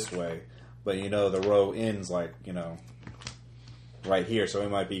moving this way. But the row ends right here, so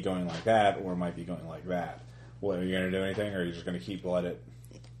it might be going like that, or it might be going like that. What, are you going to do anything, or are you just going to keep let it?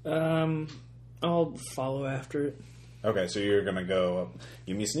 I'll follow after it. Okay, so you're going to go up.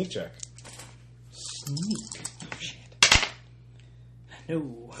 Give me a sneak check. Sneak. Oh, shit.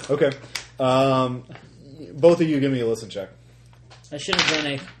 No. Okay. Both of you give me a listen check. I should have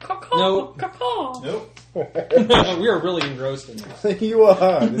done a caw-caw, Nope. caw-caw. Nope. We are really engrossed in this. You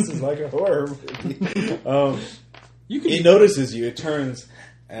are. This is like a horror movie. It notices you. It turns,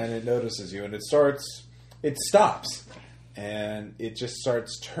 and it notices you, and it stops, and it just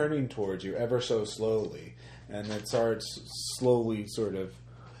starts turning towards you ever so slowly, and it starts slowly, sort of,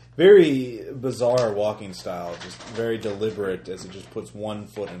 very bizarre walking style, just very deliberate as it just puts one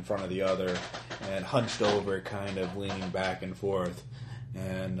foot in front of the other and hunched over, kind of leaning back and forth,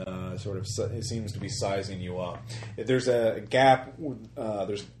 and it seems to be sizing you up. If there's a gap,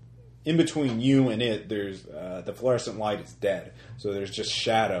 there's in between you and it. There's the fluorescent light is dead, so there's just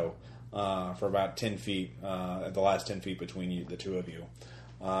shadow for about 10 feet, the last 10 feet between the two of you,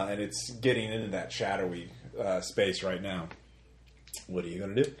 and it's getting into that shadowy space right now. What are you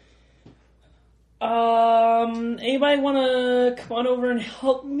going to do? Anybody want to come on over and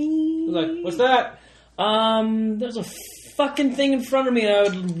help me? Like, what's that? There's a fucking thing in front of me, and I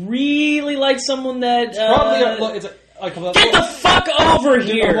would really like someone that. Probably get the fuck over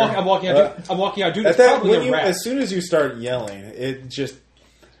here! I'm walking out. Dude, At it's that, probably when a rat. as soon as you start yelling, it just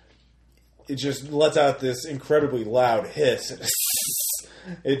lets out this incredibly loud hiss.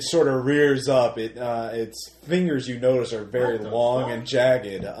 It sort of rears up. Its fingers, you notice, are very long and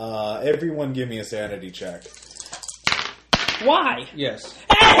jagged. Everyone, give me a sanity check. Why? Yes.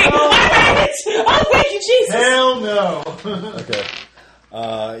 Hey! Oh, thank you, Jesus! Hell no. Okay.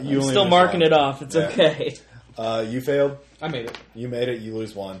 I'm still marking it off. It's okay. You failed. I made it. You made it. You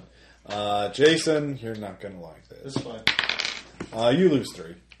lose 1. Jason, you're not going to like this. It's fine. You lose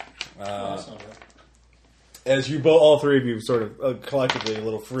 3. That's not right. As you all 3 of you sort of collectively a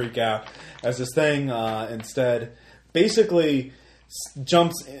little freak out as this thing instead basically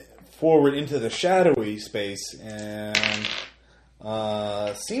jumps forward into the shadowy space and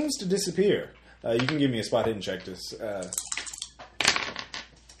seems to disappear. You can give me a spot hidden check to...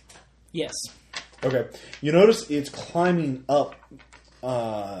 Yes. Okay. You notice it's climbing up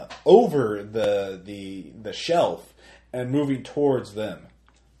over the shelf and moving towards them.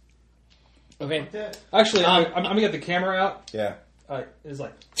 Okay. Actually, I'm going to get the camera out. Yeah. It's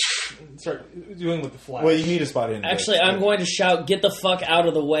like... Start doing with the flash. Well, you need a spot hidden. Actually, I'm going to shout, "Get the fuck out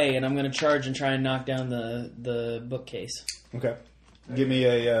of the way," and I'm going to charge and try and knock down the bookcase. Okay. Give me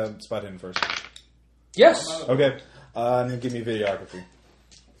a spot hidden first. Yes! Okay. And then give me videography.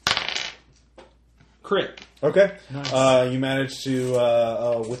 Crit. Okay. Nice. You managed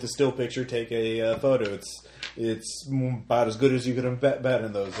to, with the still picture, take a photo. It's about as good as you could have bet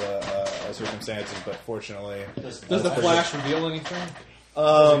in those circumstances, but fortunately, Does the flash reveal anything?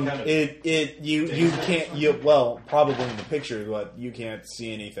 You can't. Well, probably in the picture, but you can't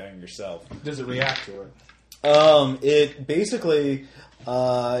see anything yourself. Does it react to it? It basically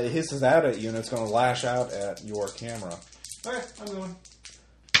hisses out at you, and it's going to lash out at your camera. Alright, I'm going.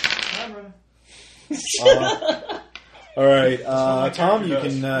 I'm running. All right, my Tom, you character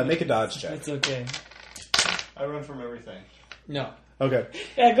can does. make a dodge check. It's okay. I run from everything. No. Okay.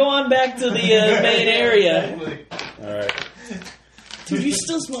 Yeah, go on back to the main area. Exactly. All right. Dude, you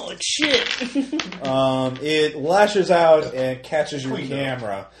still smell like shit. It lashes out and catches your Clean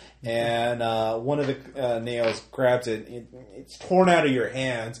camera, and one of the nails grabs it. It's torn out of your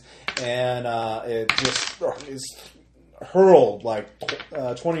hands, and it just is hurled like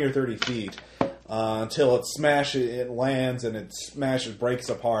 20 or 30 feet until it smashes. It lands and it smashes, breaks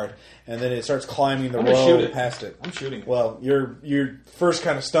apart, and then it starts climbing the I'm gonna shoot road it. past it. I'm shooting it. Well, you're first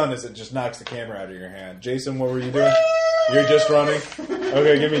kind of stunned as it just knocks the camera out of your hand. Jason, what were you doing? You're just running?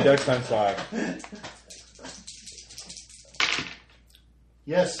 Okay, give me Dex times 5.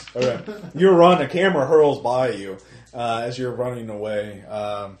 Yes. Okay. You run, a camera hurls by you as you're running away.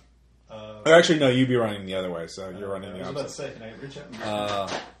 Or actually, no, you'd be running the other way, so you're running the I was about to opposite. say, can I reach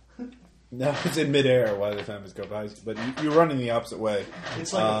out? No, it's in midair by the time it's go by, but you're running the opposite way.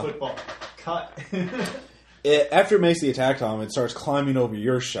 It's like a football. Cut. After it makes the attack, Tom, it starts climbing over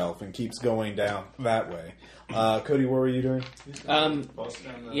your shelf and keeps going down that way. Cody, what were you doing? Yeah. Oh, I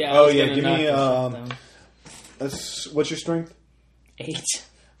was yeah, gonna give me, knock this shit down. What's your strength? 8.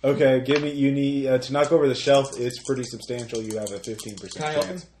 Okay, give me. You need to knock over the shelf. It's pretty substantial. You have a 15% Can I help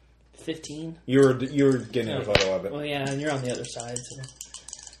chance. him? 15. You were getting a photo of it. Well, yeah, and you're on the other side, so.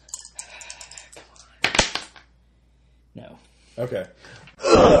 Come on. No. Okay.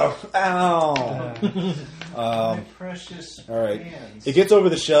 Ugh, ow. My precious All right. hands. It gets over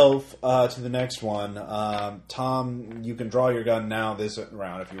the shelf to the next one. Tom, you can draw your gun now this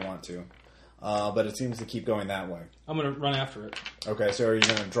round if you want to. But it seems to keep going that way. I'm going to run after it. Okay, so are you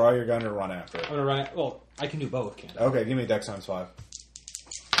going to draw your gun or run after it? I'm going to run. Well, I can do both, can't I? Okay, give me Dex times 5.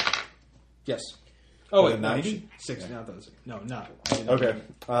 Yes. Oh wait, 90? 6. Yeah. No, not. Okay.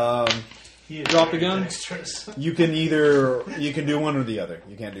 He is Drop the very gun? dexterous. You can do one or the other.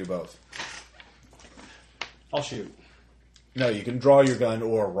 You can't do both. I'll shoot. No, you can draw your gun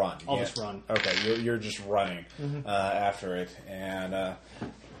or run. I'll Yeah. just run. Okay, you're just running after it, and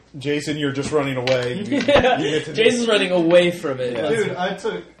Jason, you're just running away. You get to Jason's running away from it. Yeah. Dude, I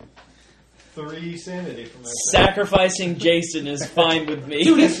took 3 sanity from that. Sacrificing Jason is fine with me.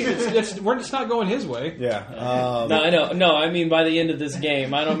 Dude, it's not going his way. Yeah. No, I know. No, I mean by the end of this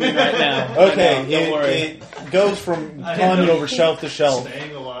game. I don't mean right now. Okay, I know, don't worry. it goes from climbing over shelf to shelf.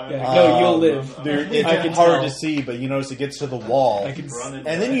 Staying alive. Yeah, no, you'll live. I can It's hard tell. to see, but you notice it gets to the wall. I can Running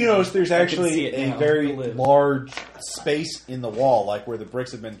And then you notice there's see actually it a now. very You'll live. large space in the wall, like where the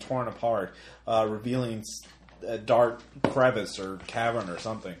bricks have been torn apart, revealing a dark crevice or cavern or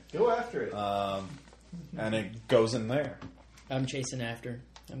something. Go after it. And it goes in there, I'm chasing after.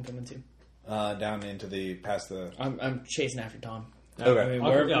 I'm coming too. down into past the... I'm chasing after Tom. Okay. I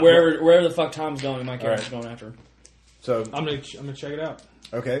mean, Yeah. wherever the fuck Tom's going, my character's Alright. going after him. So, I'm gonna check it out.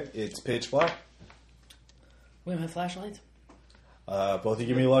 okay, it's pitch black. We don't have flashlights? Both of you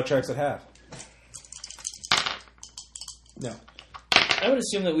give me luck checks at half. No. I would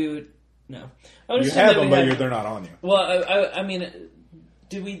assume that we would... No. I would You assume have that them, we but had- they're not on you. Well, I mean...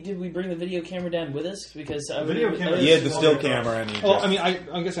 Did we bring the video camera down with us? Because I Video would- camera- You had the still camera and you Well, I mean,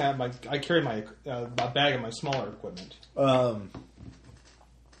 I guess I carry my bag of my smaller equipment.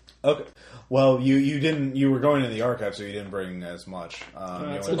 Okay. Well, you were going in the archive, so you didn't bring as much. You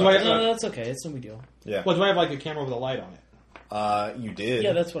that's only okay. brought- No, that's okay. It's no big deal. yeah. Well, do I have like a camera with a light on it? You did.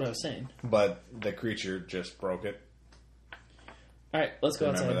 Yeah, that's what I was saying. But the creature just broke it. All right, let's go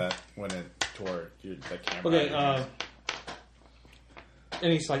Remember outside. that when it tore the camera. Okay. out of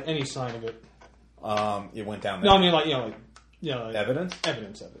Any sign of it? your hand. It went down there. No, I mean like Evidence?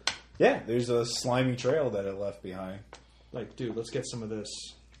 evidence of it. Yeah, there's a slimy trail that it left behind. Like, dude, let's get some of this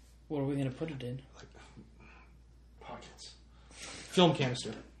What are we going to put it in? Pockets. film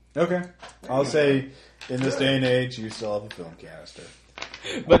canister. Okay. I'll say, in this day and age, you still have a film canister.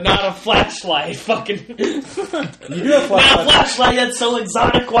 But not a flashlight. Fucking. You do have Not a flashlights. flashlight. That's so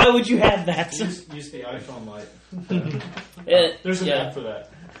exotic. Why would you have that? Use the iPhone light. There's an app for that.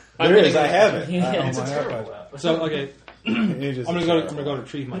 There is. I have it. Yeah. It's a my terrible iPad. app. So okay, It is I'm a gonna terrible-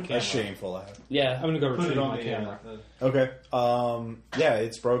 retrieve my a camera. shameful app. Yeah. I'm gonna go Put retrieve it on my the camera. Okay. Yeah,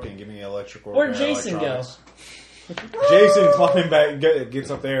 it's broken. Give me electrical. Where'd repair Jason go? electronics. Jason climbing back,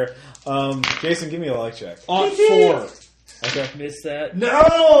 gets up there. Jason, give me a luck check. On 4. Okay. Missed that.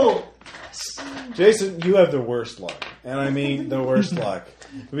 No! Jason, you have the worst luck. And I mean the worst luck.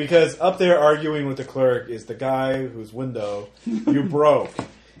 Because up there arguing with the clerk is the guy whose window you broke.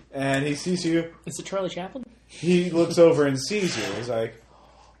 And he sees you. Is it Charlie Chaplin? He looks over and sees you. He's like,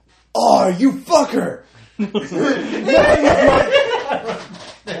 "Oh, you fucker!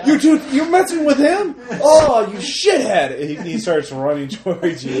 You're messing with him? Oh, you shithead!" He starts running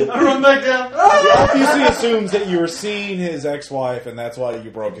towards you. I run back down. He obviously assumes that you were seeing his ex-wife, and that's why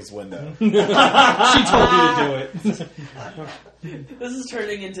you broke his window. She told you to do it. This is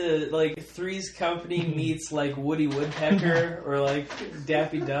turning into like Three's Company meets like Woody Woodpecker or like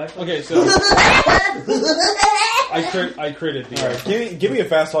Daffy Duck. Okay, so I created the. All right, give me a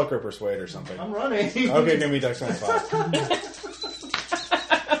fast talk or persuade or something. I'm running. Okay, give me Dex times 5.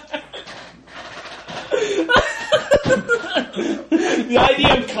 The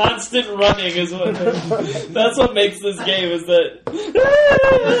idea of constant running is that's what makes this game is that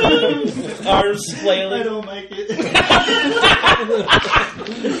arms I flailing. don't make it.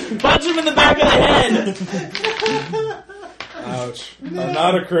 Punch him in the back of the head. Ouch.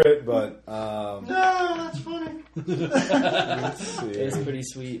 Not a crit, but No, that's funny. let's see. It's pretty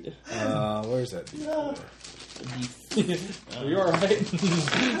sweet. Where's that? No. Are you alright?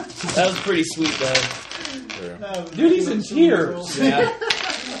 That was pretty sweet though. There. No, Dude, he's in tears. Yeah.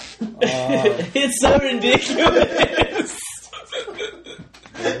 It's so ridiculous.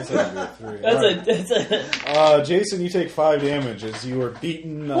 That's a Jason, you take 5 damage as you were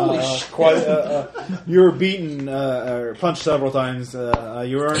beaten. Holy shit. You were beaten, or punched several times.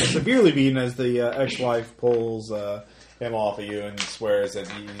 You were severely beaten as the ex-wife pulls him off of you and swears that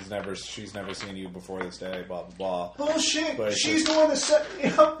she's never seen you before this day. Blah blah blah. Bullshit! But it's She's just- the one that set me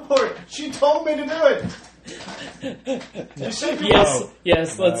up for it. She told me to do it. You said you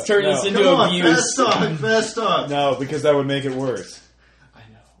yes. Let's turn this into Come on, abuse. fast talk. No, because that would make it worse. I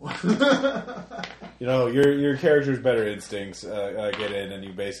know. You know, your character's better instincts get in, and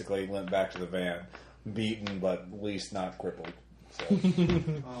you basically limp back to the van, beaten but at least not crippled. So.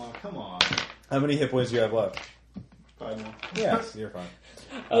 Oh, come on. How many hit points do you have left? 5 more. Yes, you're fine.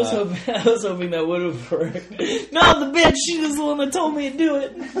 I was hoping that would have worked. No, the bitch, she was the one that told me to do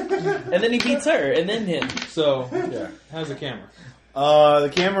it. And then he beats her, and then him. So, Yeah. how's the camera?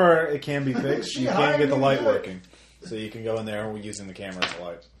 The camera, it can be fixed. You can't hired get the me to light do it. working. So you can go in there using the camera as a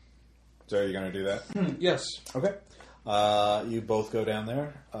light. So are you going to do that? Yes. Okay. You both go down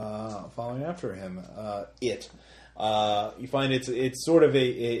there, following after him. You find it's sort of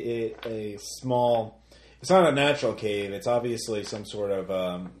a small. It's not a natural cave. It's obviously some sort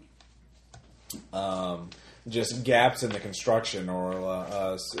of just gaps in the construction,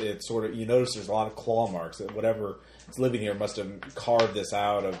 or it's sort of. You notice there's a lot of claw marks. That whatever is living here must have carved this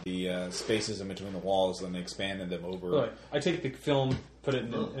out of the spaces in between the walls and expanded them over. Right. I take the film, put it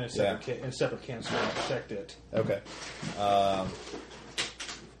in a separate canister, and checked it. Okay.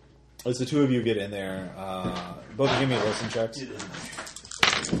 As the two of you get in there, both give me listen checks.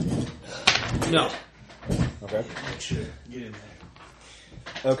 No. Okay. Sure. Get in there.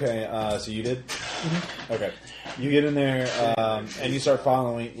 Okay, so you did? Mm-hmm. Okay. You get in there, and you start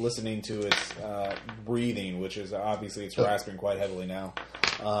listening to its breathing, which is obviously it's rasping quite heavily now.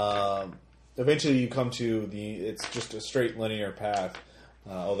 Eventually you come to it's just a straight linear path,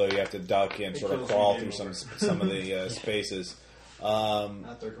 although you have to duck and sort of crawl through some of the spaces.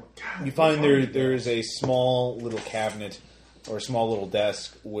 You find there is a small little cabinet or a small little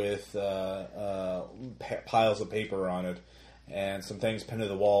desk with piles of paper on it and some things pinned to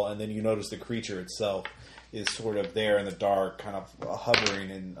the wall, and then you notice the creature itself is sort of there in the dark, kind of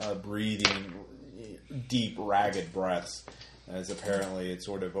hovering and breathing deep, ragged breaths, as apparently it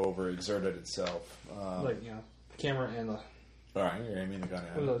sort of overexerted itself. The camera and the... Alright, you're aiming the gun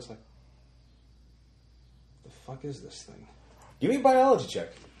at it. It's like, the fuck is this thing? Give me a biology check.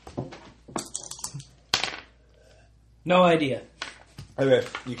 No idea. Okay,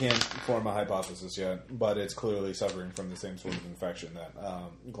 you can't form a hypothesis yet, but it's clearly suffering from the same sort of infection that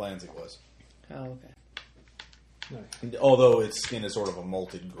Glancy was. Oh, okay. Nice. Although its skin is sort of a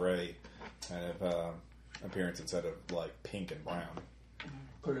molted gray kind of appearance instead of like pink and brown.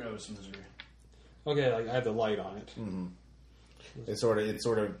 Put it out of some misery. Okay, like I have the light on it. Mm-hmm. It sort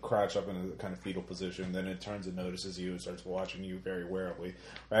of crouched up in a kind of fetal position. Then it turns and notices you and starts watching you very warily.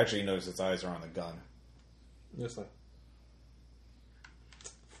 Or actually, you notice its eyes are on the gun. Just like,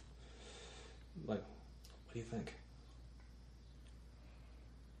 what do you think?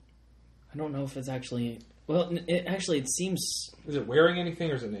 I don't know if it's actually... Well, it seems... Is it wearing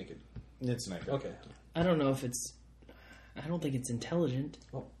anything or is it naked? It's naked. Okay. I don't know if it's... I don't think it's intelligent.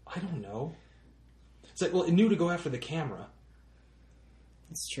 Well, I don't know. It's like, well, it knew to go after the camera.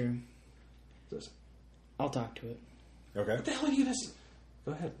 It's true. I'll talk to it. Okay. What the hell are you just...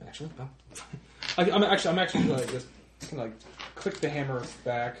 Go ahead, actually. I'm actually like just kind of like click the hammer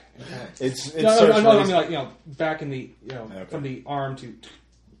back. And kind of, I mean like back in the okay. From the arm to.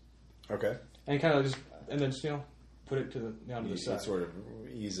 Okay. And kind of just put it to the down to the side. It sort of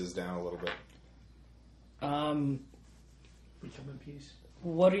eases down a little bit. Become in peace.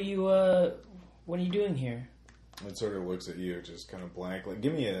 What are you doing here? It sort of looks at you just kind of blankly.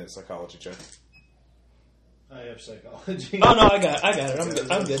 Give me a psychology check. I have psychology. Oh no, I got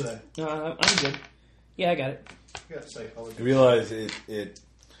it. I'm good. No, I'm good. Yeah, I got it. I got psychology. You realize it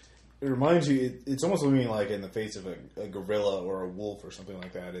reminds you. It's almost looking like in the face of a gorilla or a wolf or something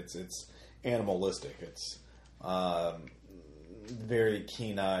like that. It's animalistic. It's very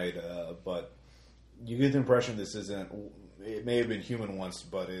keen-eyed, but you get the impression this isn't. It may have been human once,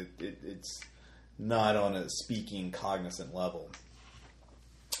 but it's not on a speaking, cognizant level.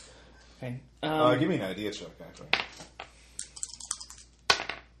 Okay. Give me an idea check, actually.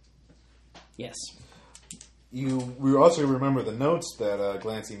 Yes. We also remember the notes that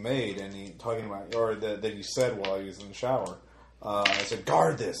Glancy made, and that he said while he was in the shower. I said,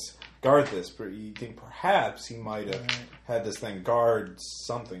 "Guard this. You think perhaps he might have had this thing guard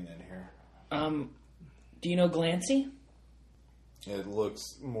something in here?" Do you know Glancy? It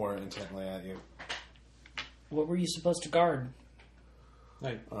looks more intently at you. What were you supposed to guard?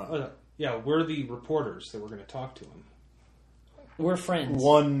 We're the reporters that we're going to talk to him. We're friends.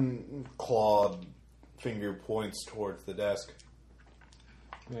 One clawed finger points towards the desk.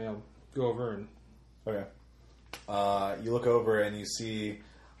 Yeah, I'll go over and... Okay. You look over and you see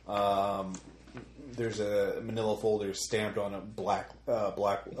there's a manila folder stamped on a black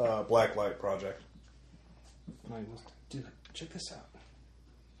light project. Dude, check this out.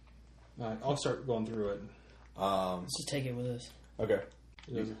 I'll start going through it. Let's just take it with us. Okay.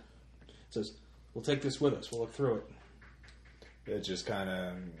 It says, "We'll take this with us. We'll look through it." It just kind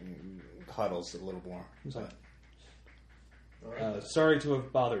of huddles a little more. It's like, sorry to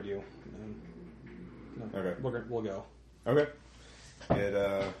have bothered you. Okay. We'll go. Okay.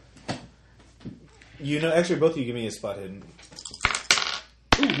 Actually, both of you give me a spot hidden.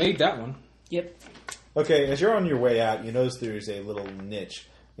 Ooh, made that one. Yep. Okay, as you're on your way out, you notice there's a little niche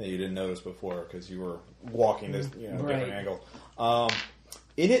that you didn't notice before because you were walking this different angle.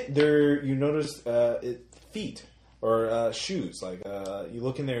 In it, you notice feet or shoes. Like you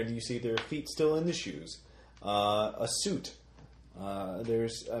look in there and you see there are feet still in the shoes. A suit.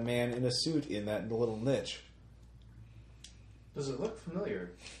 There's a man in a suit in that little niche. Does it look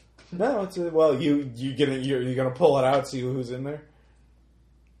familiar? No, it's you're gonna pull it out, see who's in there.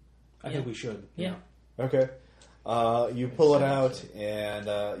 I think we should. Yeah. Okay. You pull it out,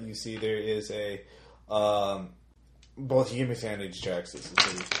 and you see there is a. Both you give me sanity checks. This is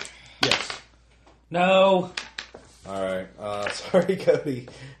pretty. Yes. No. All right. Sorry, Cody.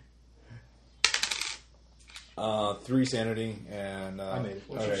 3 sanity and I made it.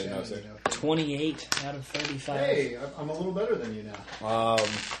 What's your okay, no, sanity sir. now? 28 out of 35. Hey, I'm a little better than you now.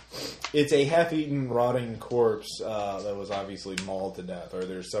 It's a half-eaten, rotting corpse that was obviously mauled to death, or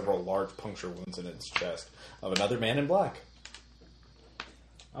there's several large puncture wounds in its chest of another man in black.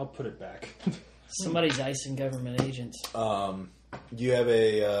 I'll put it back. Somebody's icing government agents. Do you have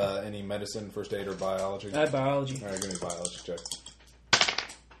any medicine, first aid, or biology? I have biology. All right, give me a biology check.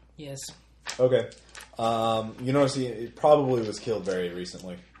 Yes. Okay. You notice it probably was killed very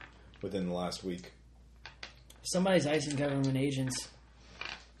recently, within the last week. Somebody's icing government agents.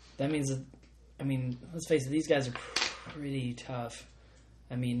 That means that, let's face it, these guys are pretty tough.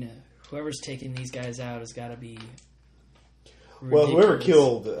 Whoever's taking these guys out has got to be ridiculous. Well, whoever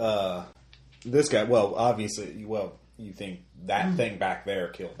killed this guy, obviously, you think that thing back there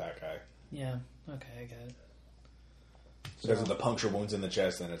killed that guy. Yeah. Okay, I got it. Because of the puncture wounds in the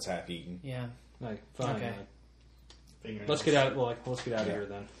chest, and it's half-eaten. Yeah. Like, fine. Okay. Let's get out. Well, let's get out of here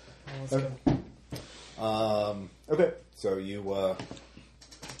then. Well, let's go. Okay, so you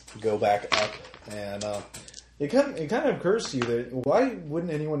go back up, and it kind of occurs to you that why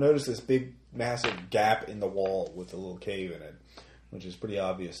wouldn't anyone notice this big, massive gap in the wall with a little cave in it, which is pretty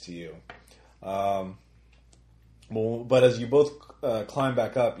obvious to you. But as you both climb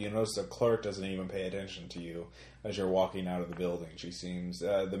back up, you notice the clerk doesn't even pay attention to you as you're walking out of the building. She seems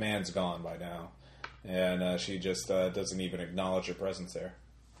the man's gone by now, and she just doesn't even acknowledge your presence there.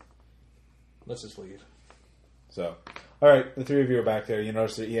 Let's just leave. So, all right, the 3 of you are back there. You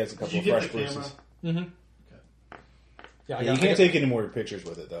notice that he has a couple of fresh bruises. Mm-hmm. Yeah, You can't take any more pictures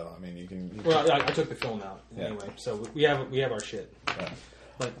with it, though. You can. Well, I took the film out Yeah. anyway, so we have our shit. Yeah.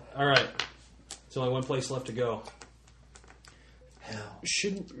 But all right, there's only one place left to go. Hell.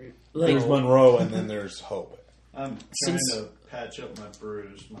 Shouldn't There's Monroe, and then there's Hope. I'm trying to patch up my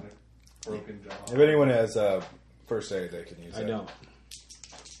bruise, my broken jaw. If anyone has first aid, they can use I it. don't.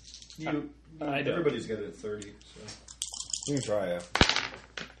 I don't. Everybody's got it at 30. So. You can try it.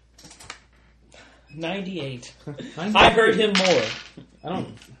 98. I heard him more. I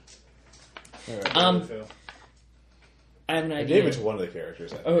don't. All right. I have an I idea. gave it to one of the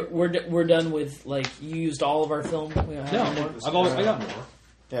characters. We're done with, you used all of our film? We don't have No, any more? I got more.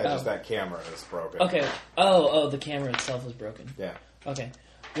 Yeah, just that camera is broken. Okay. Oh, the camera itself is broken. Yeah. Okay.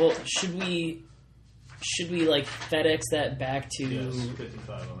 Well, should we FedEx that back to Yes,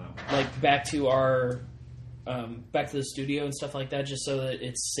 55 on that one. back to our back to the studio and stuff like that, just so that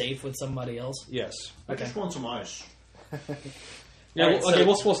it's safe with somebody else? Yes. I just want some ice. Yeah. Alright,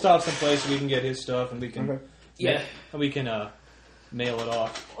 We'll stop someplace. We can get his stuff, and we can. Okay. Yeah. And we can mail it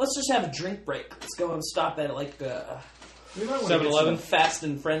off. Let's just have a drink break. Let's go and stop at We might want to 7-Eleven? Fast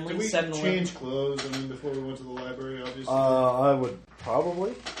and Friendly. Did we 7-Eleven. change clothes? Before we went to the library, obviously. I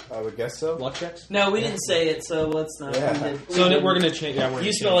would guess so. Luck checks. No, we didn't say it, so let's not. Yeah. So we're gonna change. Yeah, we're gonna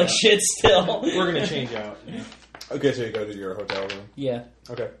You change smell like out. shit still. We're gonna change out. Yeah. Okay, so you go to your hotel room. Yeah.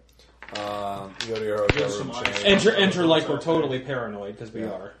 Okay. You go to your hotel Get room. some change. ice. Enter like we're totally paranoid because we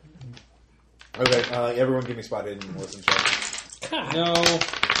Yeah. are. Okay, everyone give me spot hidden and listen check. No.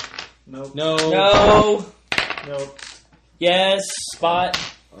 Nope. No. No. Nope. Yes. Spot.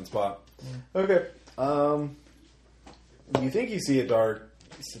 On spot. Okay. You think you see a dark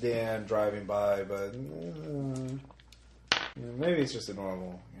sedan driving by, but maybe it's just a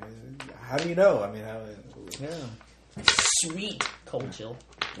normal. How do you know? Sweet. Cold chill.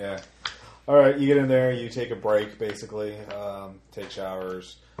 Yeah. All right, you get in there. You take a break, basically. Take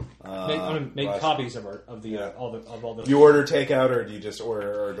showers. I'm gonna make last- copies of all the. You order takeout, or do you just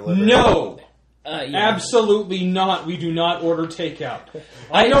order or deliver? No. Yeah. Absolutely not. We do not order takeout.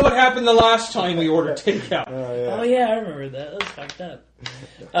 I know what happened the last time we ordered takeout. Oh yeah, I remember that. That was fucked up.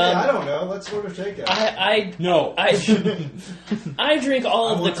 I don't know. Let's order takeout. No. I drink all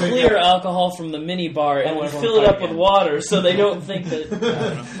I of the want clear takeout. alcohol from the mini bar and want we everyone fill it up fighting. with water so they don't think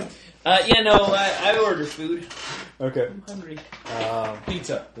that. I order food. Okay. I'm hungry.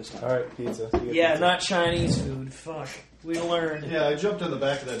 Pizza this time. All right, pizza. You get Yeah, pizza. not Chinese food. Fuck. We learned. Yeah, I jumped in the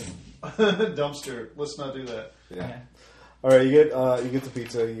back of that dumpster. Let's not do that. Yeah. All right, you get the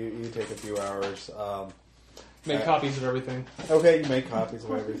pizza. You take a few hours. Make copies of everything. Okay, you make copies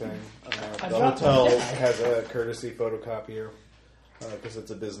of everything. The hotel has a courtesy photocopier because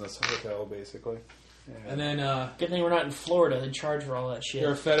it's a business hotel, basically. And then, Good thing we're not in Florida. They charge for all that shit.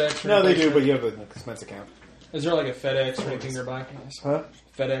 there a FedEx? Or No, they anything? do, but you have an expense account. Is there like a FedEx or anything nearby? Huh?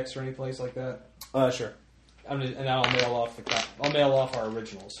 FedEx or any place like that? Sure. And I'll mail off I'll mail off our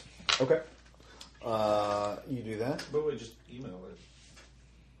originals. Okay. You do that. But we just email it.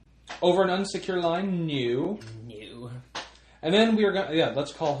 Over an unsecure line, new. And then we are going. Yeah,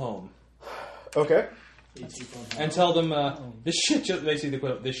 let's call home Okay. and tell them this shit. Basically, they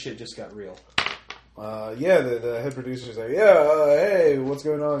put up this shit just got real. The head producer's like, hey, what's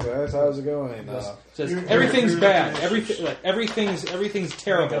going on, guys? How's it going? Says everything's bad. Everything's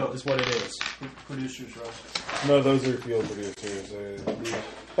terrible is what it is. Producers, Russ. No, those are field producers. The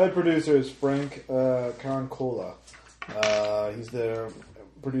head producer is Frank Concola. He's the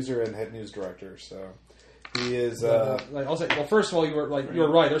producer and head news director. So he is. I'll say. Well, first of all, you were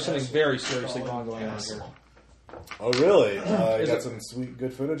right. There's something very seriously wrong going on here. Oh, really? You got some sweet,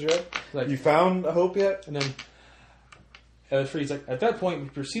 good footage yet? You found Hope yet? And then he's like, at that point, we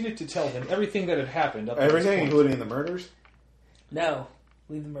proceeded to tell him everything that had happened. Up to Everything, this point. including the murders? No.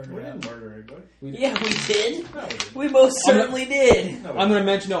 Leave the murder We out. didn't murder anybody. Yeah, we did. No, we didn't. We most certainly did. No, I'm going to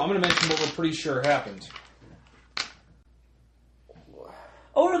mention what we're pretty sure happened.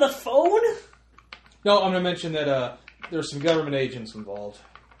 Over the phone? No, I'm going to mention that there's some government agents involved.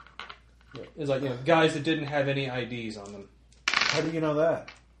 It's like guys that didn't have any IDs on them. How do you know that?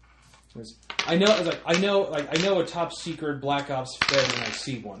 I know a top secret Black Ops Fed when I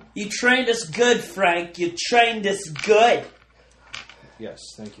see one. You trained us good, Frank. You trained us good. Yes,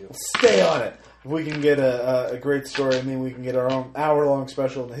 thank you. Stay on it. If we can get a great story, I mean, we can get our own hour-long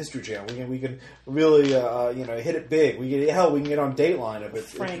special on the History Channel. We can really hit it big. We can get on Dateline if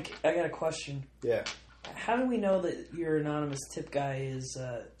it's Frank, I got a question. Yeah. How do we know that your anonymous tip guy is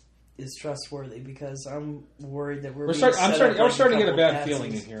trustworthy? Because I'm worried that we're starting to get a bad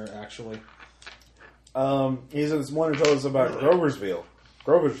feeling in here, actually. He's the one who told us about Groversville.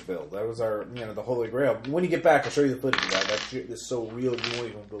 That was our, the Holy Grail. When you get back, I'll show you the footage of that. That shit is so real, you won't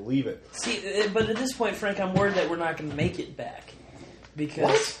even believe it. See, but at this point, Frank, I'm worried that we're not going to make it back.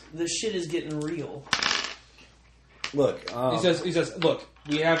 Because the shit is getting real. Look, he says, look,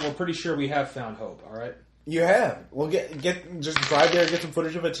 we're pretty sure we have found Hope, alright? You have. Well, just drive there, get some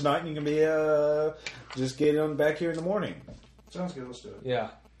footage of it tonight, and you can be, just get on back here in the morning. Sounds good. Let's do it. Yeah.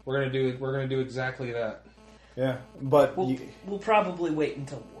 We're gonna do exactly that. Yeah, but we'll probably wait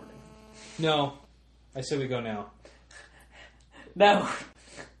until morning. No, I say we go now. No.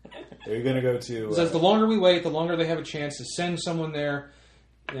 Are you gonna go to? It says the longer we wait, the longer they have a chance to send someone there.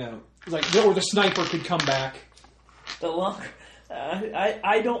 Or the sniper could come back. The longer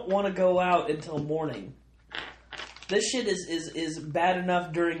I don't want to go out until morning. This shit is bad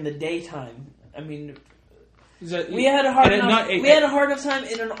enough during the daytime. I mean. We had a hard enough time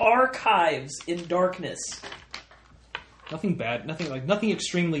in an archives in darkness. Nothing bad, nothing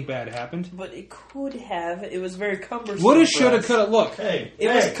extremely bad happened. But it could have. It was very cumbersome. Woulda, shoulda, coulda. Look, it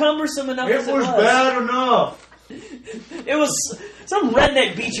was cumbersome enough. It was bad enough. It was some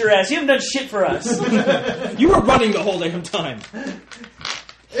redneck beat your ass. You haven't done shit for us. You were running the whole damn time.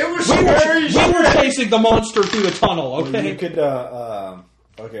 It was scary. We were chasing the monster through the tunnel. Okay. Well, you could.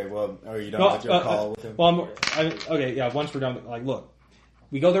 Okay. Well, are you done with your call with him? Well, okay. Yeah. Once we're done, look,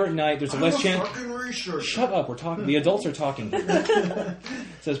 we go there at night. There's a less chance. Shut up. We're talking. The adults are talking here. It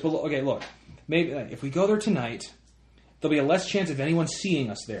says, but okay, look. Maybe if we go there tonight, there'll be a less chance of anyone seeing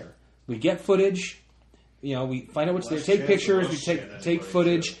us there. We get footage. We find out what's there. Take pictures. We take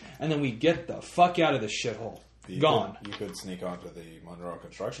footage, and then we get the fuck out of this shithole. Gone. You could sneak onto the Monroe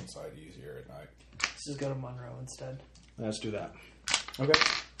construction site easier at night. Let's just go to Monroe instead. Let's do that. Okay.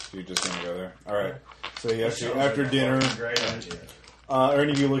 So you're just gonna go there. All right. So you after dinner. Great idea.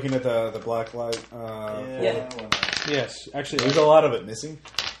 Ernie, you looking at the black light? Yeah. Yes, actually, There's a lot of it missing,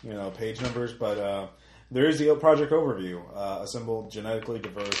 page numbers, but there is the project overview. Assembled genetically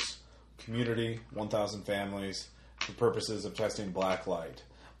diverse community, 1,000 families, for purposes of testing black light.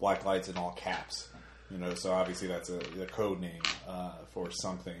 Black light's in all caps. So obviously that's a code name for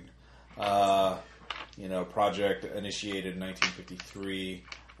something. Project initiated in 1953,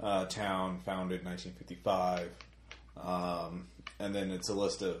 town founded in 1955, and then it's a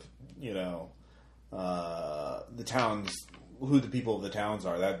list of the towns, who the people of the towns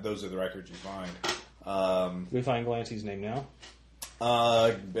are. Those are the records you find. We find Glancy's name now.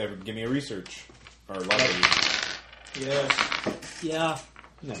 Give me a research or lottery. Yes. Yeah.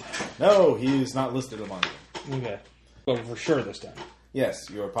 No, he is not listed among them. Okay, but for sure this time. Yes,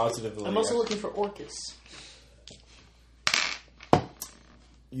 you are positively. I'm also looking for Orcus.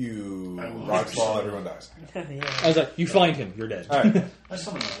 You rocks fall, everyone dies. Yeah. I was like, you find him, you're dead. All right. I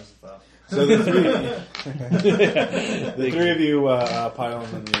summoned that as a thought. So the three of you pile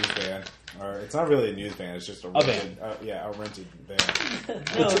in the news van. Or it's not really a news van. It's just a rented, van. a rented van.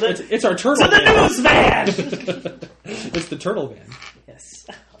 No, It's our turtle the van. news van! It's the turtle van. Yes.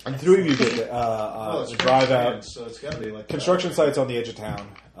 And three of you get It's drive French, out. so it's got to be like Construction sites on the edge of town.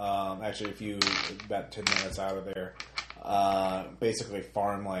 Actually, if you about 10 minutes out of there, basically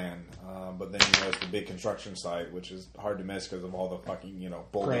farmland. But then you notice the big construction site, which is hard to miss because of all the fucking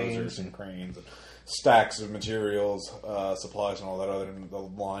bulldozers and cranes and stacks of materials, supplies, and all that other the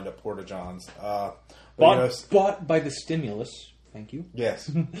lined up porta johns. Bought by the stimulus. Thank you.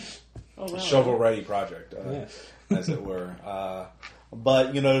 Yes, Oh, wow. shovel ready project, Yes. as it were.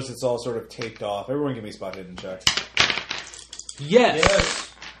 But you notice it's all sort of taped off. Everyone, give me a spot hidden check.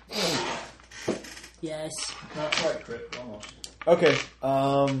 Yes. Yes. Not quite crit, almost. Okay.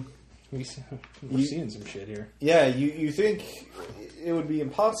 We're seeing some shit here. Yeah, you think it would be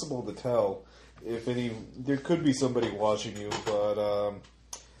impossible to tell if there could be somebody watching you, but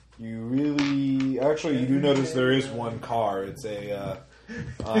you really you do notice there is one car. It's a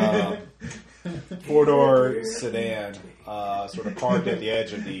 4-door sedan, sort of parked at the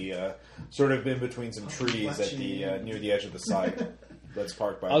edge of the sort of in between some trees at the near the edge of the site. That's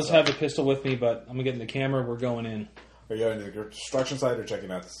parked by. I'll just have the pistol with me, but I'm gonna get in the camera. We're going in. Are you going to the construction site or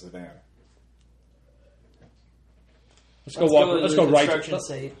checking out the sedan? Let's go walk. to Let's the go right. construction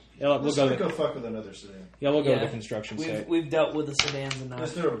site. Yeah, we'll Let's go. not go fuck with another sedan. Yeah, we'll go to Yeah. the construction site. We've dealt with the sedans enough.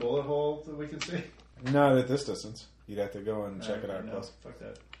 Is there a bullet hole that we can see? Not at this distance. You'd have to go and check it out No, close. fuck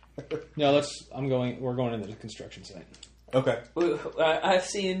that. No, we're going into the construction site. Okay. I've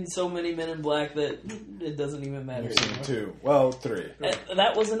seen so many Men in Black that it doesn't even matter. You've seen 2. Well, 3.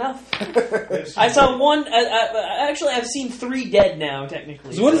 That was enough. I saw one. Actually, I've seen 3 dead now,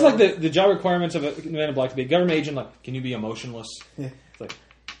 technically. So what is like the job requirements of a man in black to be a government agent? Like, can you be emotionless? Yeah. It's like,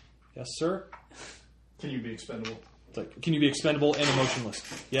 yes, sir. Can you be expendable? It's like, can you be expendable and emotionless?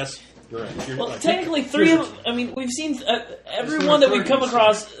 Yes. You're right. You're Well, like, technically, 3 of. I mean, we've seen everyone that we've come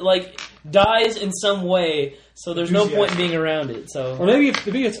across dies in some way, so there's no point in being around it. So, or maybe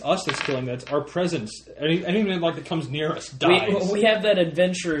it's us that's killing. That's our presence. Anyone that comes near us dies. we have that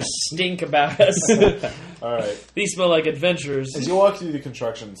adventurer stink about us. All right. These smell like adventurers. As you walk through the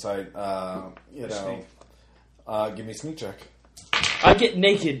construction site, give me a sneak check. I get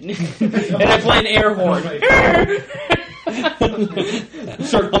naked and I play an air horn.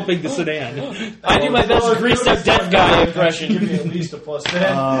 Start humping the sedan. I do my best greased up deaf guy impression. Give me at least a plus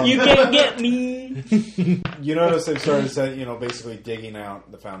 10. You can't get me. You notice they've started, basically digging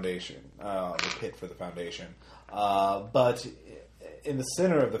out the foundation, the pit for the foundation. But in the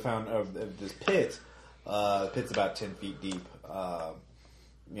center of of this pit, the pit's about 10 feet deep.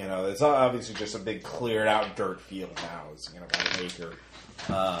 It's obviously just a big cleared out dirt field now. It's about an acre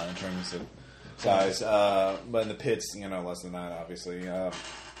in terms of size, but in the pit's less than that. Obviously,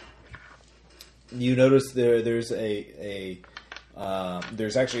 you notice there's there's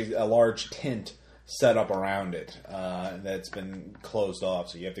actually a large tent set up around it that's been closed off,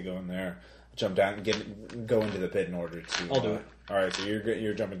 so you have to go in there, jump down, and go into the pit in order to. I'll do it. All right, so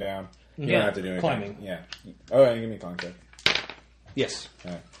you're jumping down. You Yeah. don't have to do anything. Climbing. Yeah. All right, give me a climb check. Yes.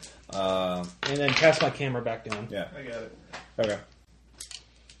 All right. And then cast my camera back down. Yeah. I got it. Okay.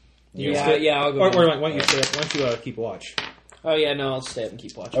 I'll go. Or down. why don't you stay up? Why don't you keep watch? Oh yeah, no, I'll stay up and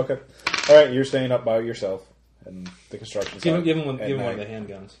keep watching. Okay. All right, you're staying up by yourself in the construction site. Give him one at of night. the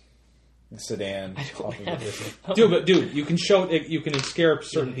handguns. The sedan. I don't have. Dude, you can show it. You can scare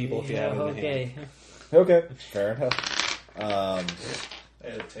certain people if you have it in the hand. Okay. Okay. Fair enough. I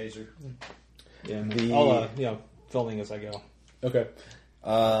had a taser. Yeah, The- I'll filming as I go. Okay.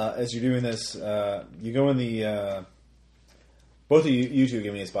 As you're doing this, you go in the. Both of you two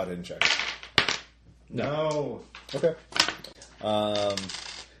give me a spot hidden check. No. Okay.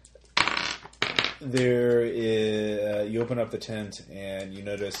 There is. You open up the tent and you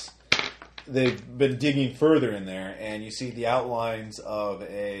notice they've been digging further in there, and you see the outlines of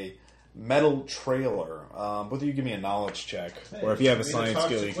a metal trailer. Both of you give me a knowledge check, or if you have a Hey, science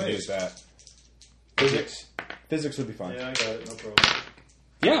toxic skill, you can use waste. that. Physics. Physics would be fine. Yeah, I got it. No problem.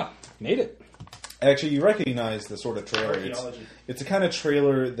 Yeah, made it. Actually, you recognize the sort of trailer. Archaeology. It's a kind of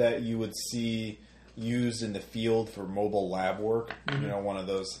trailer that you would see used in the field for mobile lab work. Mm-hmm. One of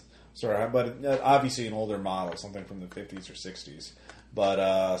those sort of, but obviously an older model, something from the 50s or 60s.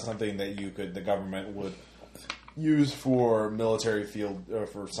 But something that the government would used for military field or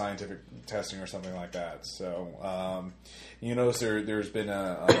for scientific testing or something like that. So you notice there's been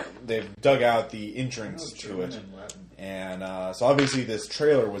they've dug out the entrance to it, and so obviously this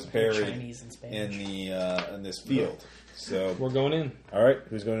trailer was buried in this field. So We're going in. all right,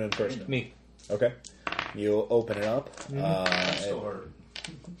 who's going in first? Me. Okay, you'll open it up. Still hurt.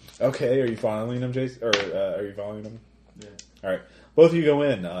 Okay, are you following them, Jason? Or are you following them? Yeah. All right, both of you go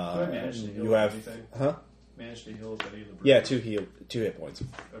in. Do I manage to heal You have, anything? huh? Manage to heal any of the Yeah, bruises? 2 hit points.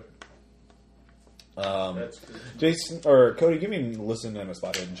 Okay. That's good. Jason or Cody, give me a listen and a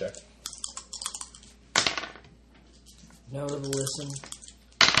spot hidden check. No to the listen.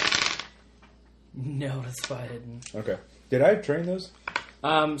 No to spot hidden. Okay. Did I train those?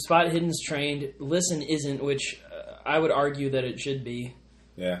 Spot hidden's trained. Listen isn't, which I would argue that it should be.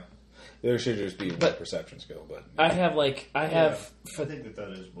 Yeah. There should just be one perception skill, but I have I think that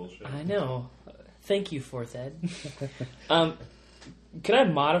is bullshit. I know. Thank you, Fourth Ed. Could I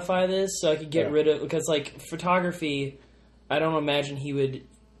modify this so I could get rid of, because photography, I don't imagine he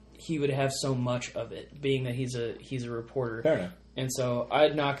would have so much of it, being that he's a reporter. Fair enough. And so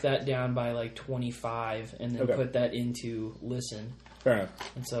I'd knock that down by 25 and then put that into listen. Fair enough.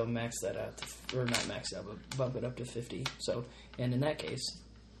 And so max that out or not max it out, but bump it up to 50. So, and in that case,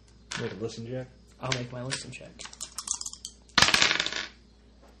 Make a listen check. I'll make my listen check.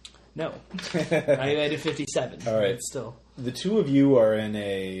 No. I did 57. All right. But still. The two of you are in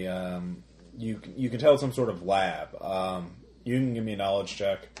a you can tell it's some sort of lab. You can give me a knowledge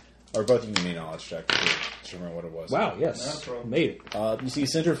check, or both of you can give me a knowledge check to determine what it was. Wow, yes. Natural. Made it. You see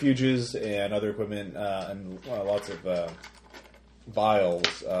centrifuges and other equipment and lots of vials.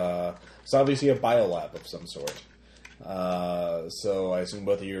 It's obviously a biolab of some sort. So I assume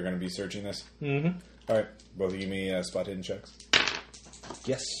both of you are going to be searching this. Mm-hmm. All right, both of you give me spot hidden checks.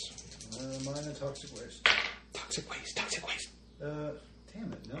 Yes. Mine are toxic waste. Toxic waste.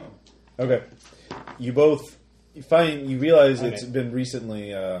 Damn it, no. Okay, you both you realize it's been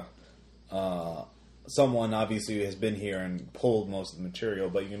recently. Someone obviously has been here and pulled most of the material,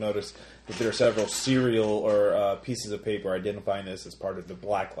 but you notice that there are several serial or pieces of paper identifying this as part of the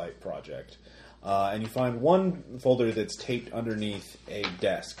Blacklight project. And you find one folder that's taped underneath a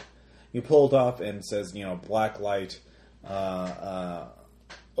desk. You pull it up and it says, Blacklight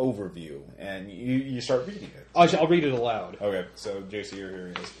overview, and you start reading it. I'll read it aloud. Okay, so JC, you're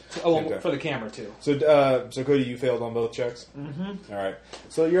hearing this. Oh, Okay. for the camera too. So Cody, you failed on both checks? Mm-hmm. All right.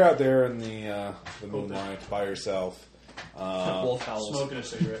 So you're out there in the moonlight by yourself. Wolf howls. Smoking a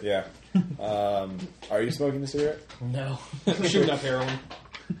cigarette. Yeah. Are you smoking a cigarette? No. Shooting up heroin.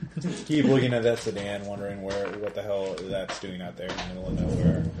 Keep looking at that sedan, wondering what the hell that's doing out there in the middle of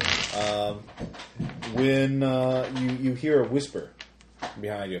nowhere. When you hear a whisper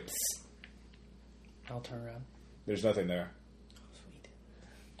behind you, psst, I'll turn around. there's nothing there. Sweet.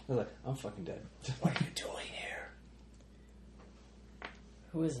 I was like, I'm fucking dead. What are you doing here?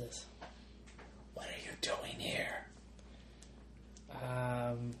 Who is this? What are you doing here?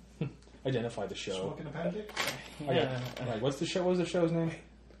 Identify the show. Smoking a pancake? Yeah. Like, what's the show? What was the show's name?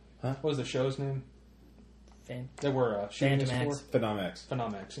 Huh? What was the show's name? Fan. That we're shooting this Phantom for? X. Phenomex.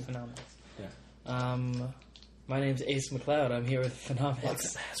 Phenomex. Phenomex. Yeah. My name's Ace McLeod. I'm here with Phenomex.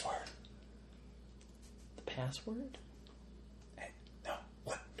 What's the password? The password? Hey, no.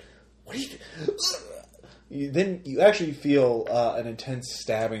 What are you? Then you actually feel an intense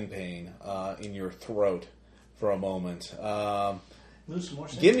stabbing pain in your throat for a moment. Lose some more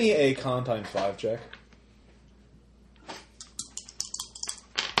Give me a con times 5 check.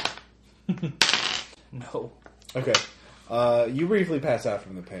 No. Okay. You briefly pass out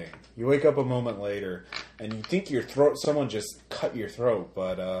from the pain. You wake up a moment later, and you think someone just cut your throat,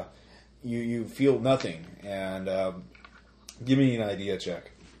 but you feel nothing. And give me an idea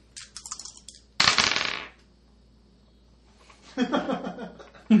check.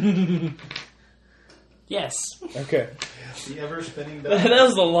 Yes. Okay. The ever spinning That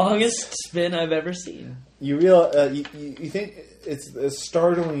was the longest spin I've ever seen. You you think it's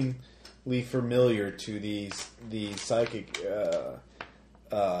startlingly familiar to the psychic.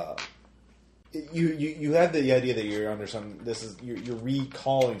 You have the idea that you're under you're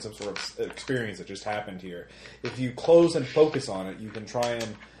recalling some sort of experience that just happened here. If you close and focus on it, you can try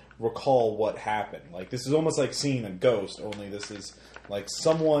and recall what happened. Like, this is almost like seeing a ghost, only this is like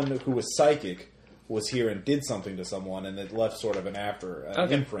someone who was psychic was here and did something to someone, and it left sort of an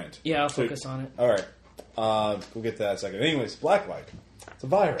imprint. Yeah, I'll focus on it. All right. We'll get to that in a second. Anyways, Blacklight. It's a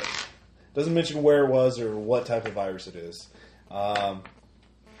virus. Doesn't mention where it was or what type of virus it is.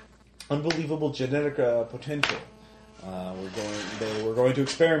 Unbelievable genetic potential. We're going to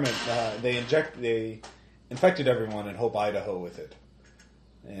experiment. They infected everyone in Hope, Idaho with it.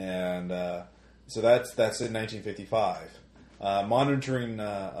 And so that's in 1955. Monitoring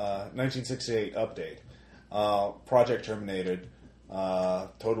 1968 update. Project terminated.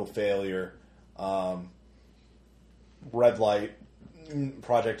 Total failure. Red light.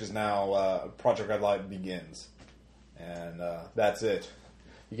 Project is now Project Red Light begins, and that's it.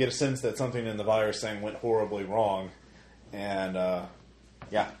 You get a sense that something in the virus thing went horribly wrong, and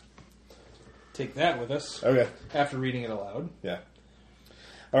yeah. Take that with us. Okay. After reading it aloud. Yeah.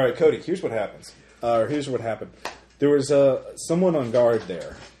 All right, Cody. Here's what happens. Here's what happened. There was someone on guard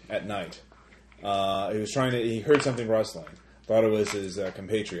there at night. He was trying to. He heard something rustling. Thought it was his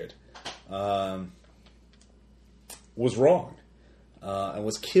compatriot. Was wrong. And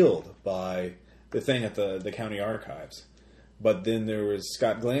was killed by the thing at the county archives. But then there was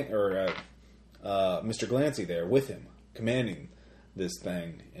Mr. Glancy there with him, commanding this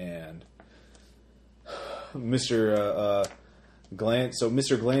thing, and Mr.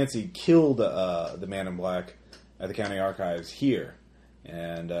 Glancy killed the Man in Black at the county archives here,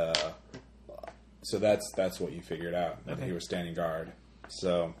 and so that's what you figured out, that he was standing guard.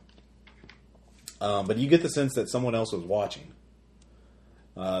 So, but you get the sense that someone else was watching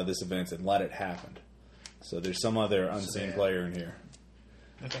this event and let it happen. So there's some other unseen player in here.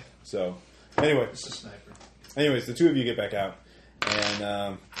 Okay. So anyway, It's a sniper. anyways, the two of you get back out,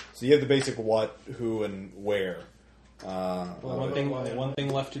 and so you have the basic what, who, and where. One thing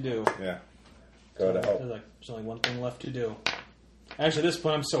left to do. Yeah. Go to help. There's only one thing left to do. Actually, at this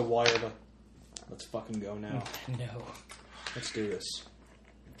point, I'm so wired. Let's fucking go now. No. Let's do this.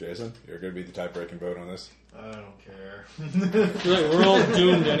 Jason, you're going to be the tie-breaking vote on this. I don't care. We're all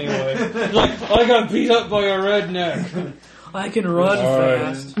doomed anyway. I got beat up by a redneck. I can run All right.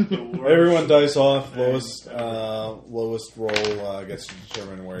 fast. Everyone dice off. Lowest roll gets to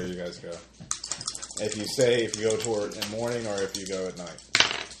determine where you guys go. If you go toward in the morning or if you go at night.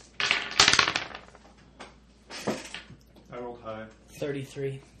 I rolled high.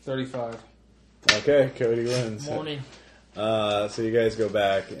 33. 35. Okay, Cody wins. Morning. So you guys go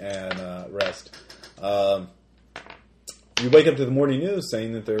back and rest. You wake up to the morning news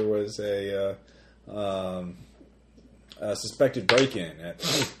saying that there was a suspected break-in at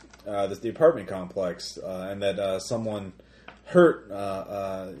the apartment complex, and that someone hurt.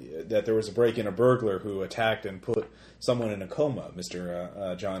 That there was a break-in, a burglar who attacked and put someone in a coma.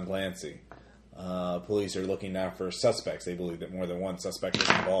 Mr. John Glancy. Police are looking now for suspects. They believe that more than one suspect is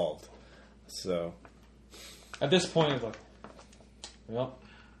involved. So, At this point, it's like, well,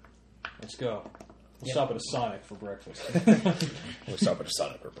 let's go. We'll stop at a Sonic for breakfast. we'll stop at a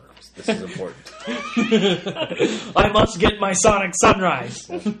Sonic for breakfast. This is important. I must get my Sonic Sunrise.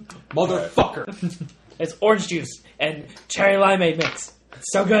 Motherfucker! It's orange juice and cherry limeade mix.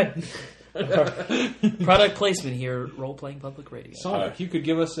 It's so good. Product placement here, Role Playing Public Radio. Sonic, you could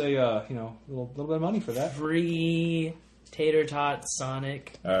give us a little bit of money for that. Free tater tot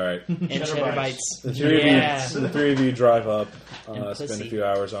Sonic All right. and cheddar bites. The three of you drive up, And spend pussy. a few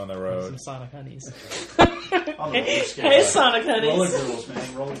hours on the Some road. Sonic honeys. On the roller skate. Hey, Sonic Roller honeys. girls,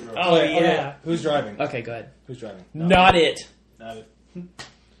 man. Roller girls. Oh, yeah. Who's driving? Okay, go ahead. Who's driving? Not it. Not it.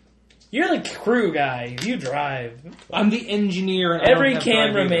 You're the crew guy. You drive. I'm the engineer. And Every I don't have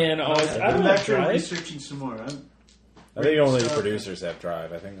drive cameraman either. always. I I'm don't back here drive. researching some more. I think only the producers have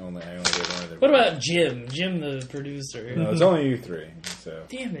drive. I only did one of the. What about Jim? Jim, the producer. No, it's only you three. So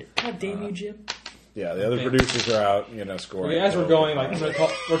Damn it! God damn you, Jim. yeah, the other producers are out, scoring. Okay, as we're going,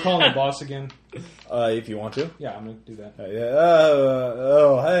 we're calling the boss again. if you want to. Yeah, I'm going to do that.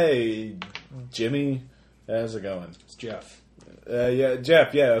 Hey, Jimmy, how's it going? It's Jeff. Yeah,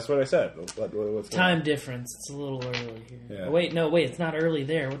 Jeff. Yeah, that's what I said. What's going Time on? difference. It's a little early here. Yeah. Oh, wait, it's not early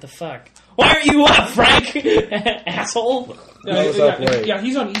there. What the fuck? Why aren't you up, Frank? Asshole. I was up late. Yeah,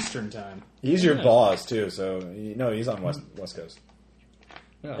 he's on Eastern time. He's your boss too, so he's on West Coast.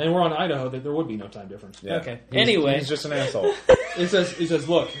 And we're on Idaho. There would be no time difference. Yeah. Okay. He's- Anyway. he's just an asshole. He says,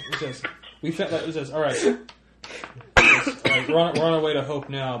 look. We found. He says, all right. We're on our way to Hope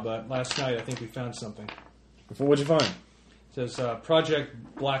now, but last night I think we found something. What'd you find? It says Project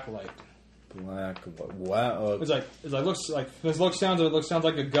Blacklight. Wow. It sounds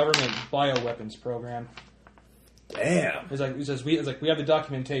like a government bioweapons program. Damn. He says we have the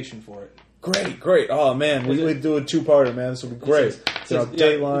documentation for it. Great. Oh man, we do a two-parter, man. This will be great.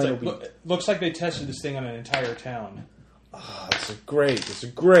 Dateline. Will be... looks like they tested this thing on an entire town. Oh, this is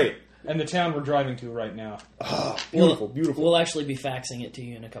great. And the town we're driving to right now. Oh, beautiful. We'll actually be faxing it to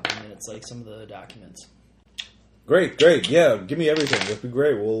you in a couple of minutes, like some of the documents. Great. Yeah, give me everything. That'd be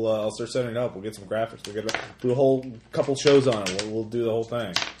great. I'll start setting it up. We'll get some graphics. We'll do a whole couple shows on it. We'll do the whole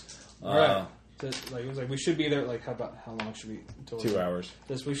thing. All right. It was like we should be there. Like how long should we? Until 2 hours.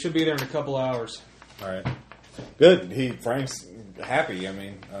 We should be there in a couple hours. All right. Good. Frank's happy. I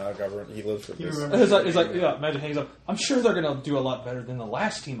mean, government. He lives for this. It's like yeah. Imagine hangs up. I'm sure they're going to do a lot better than the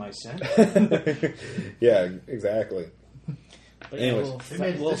last team I sent. Yeah, exactly. But Anyways, They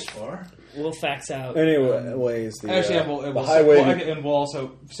made it this far. We'll fax out. Anyways, the highway. We'll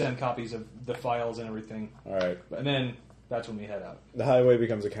also send copies of the files and everything. All right. And then that's when we head out. The highway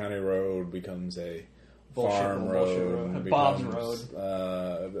becomes a county road, becomes a farm road, Bob's becomes,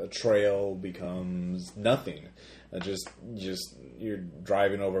 road. A trail becomes nothing. Just you're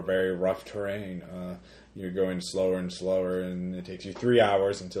driving over very rough terrain. You're going slower and slower, and it takes you 3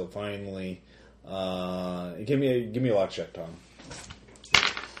 hours until finally. Give me a luck check, Tom.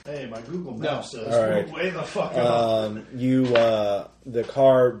 Hey, my Google Maps says All right. way the fuck up. The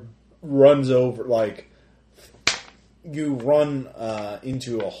car runs over you run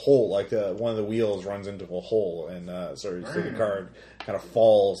into a hole, like one of the wheels runs into a hole, and so the car kind of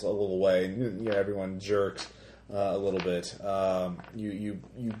falls a little way, and everyone jerks a little bit. You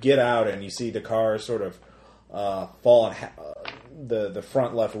get out and you see the car sort of fallen. The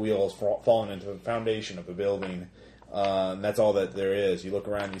front left wheel has fallen into the foundation of the building. And that's all that there is. You look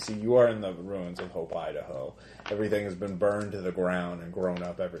around, you see you are in the ruins of Hope, Idaho. Everything has been burned to the ground and grown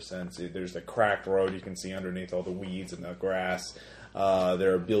up ever since. There's a cracked road you can see underneath all the weeds and the grass.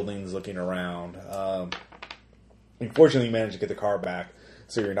 There are buildings looking around. Unfortunately, you managed to get the car back,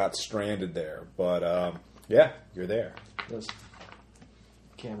 so you're not stranded there. But, yeah, you're there. This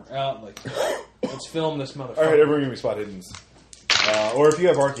camera out, let's film this motherfucker. All right, everyone give me spot hiddens. Or if you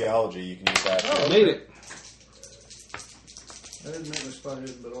have archaeology, you can use that. Oh, made it. I didn't make my spot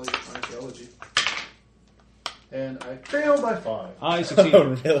hidden, but I'll use archaeology. And I failed by 5. I succeeded. Oh,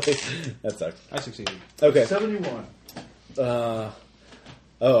 really? That sucks. I succeeded. Okay. 71. I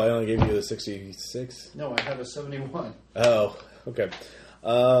only gave you a 66? No, I have a 71. Oh, okay.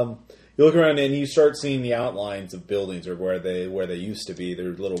 You look around and you start seeing the outlines of buildings or where they used to be. There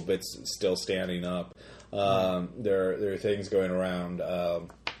are little bits still standing up. There are things going around.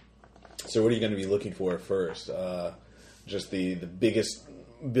 So what are you going to be looking for first? Just the biggest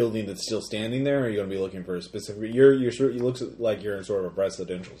building that's still standing there, or are you going to be looking for a specific? You look like you're in sort of a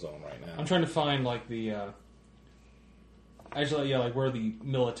residential zone right now. I'm trying to find where the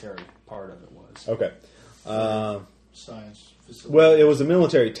military part of it was. Okay. Science facility. Well, it was a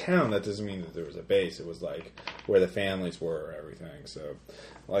military town. That doesn't mean that there was a base. It was like where the families were, everything. So,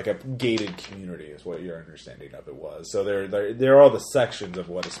 like a gated community is what your understanding of it was. So there are all the sections of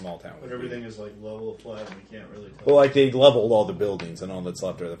what a small town would But everything be. is like level flat, and we can't really tell. Well, like they leveled all the buildings, and all that's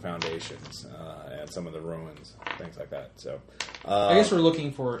left are the foundations and some of the ruins, things like that. So, I guess we're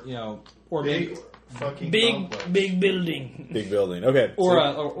looking for or big maybe fucking Big complex. building. big building. Okay. or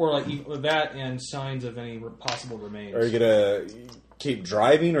so, like that and signs of any possible remains. are you gonna keep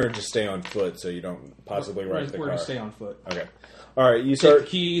driving or just stay on foot so you don't possibly wreck the We're car? gonna stay on foot. Okay. All right. You Take start. the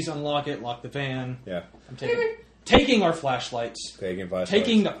keys, unlock it, lock the van. Yeah. I'm taking our flashlights. Taking flashlights.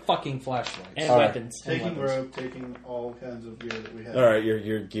 Taking the fucking flashlights. And All right. weapons. Taking rope, taking all kinds of gear that we have. All right.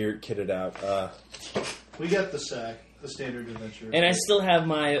 You're gear kitted out. We got the sack, the standard adventure. And I still have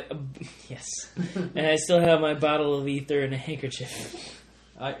my yes, and I still have my bottle of ether and a handkerchief.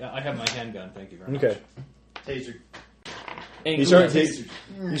 I have my handgun. Thank you very much. Okay. Taser. And You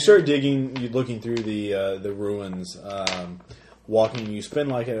glue. start digging. You're looking through the ruins. Walking. You spend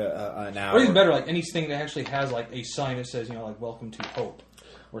like an hour. Or even better, like anything that actually has like a sign that says "Welcome to Hope"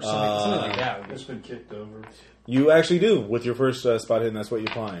 or something like that. It's been kicked over. You actually do with your first spot hidden. That's what you're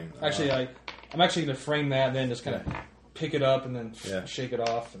applying. Actually, I'm actually going to frame that and then just kind of pick it up and then Yeah. shake it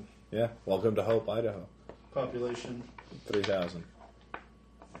off. And Yeah. Welcome to Hope, Idaho. Population. 3,000.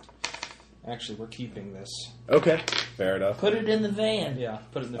 actually, we're keeping this. Okay. Fair enough. Put it in the van. Yeah,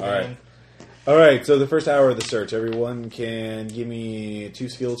 put it in the All van. right. All right, so the first hour of the search, everyone can give me 2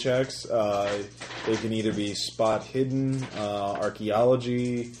 skill checks. They can either be spot hidden,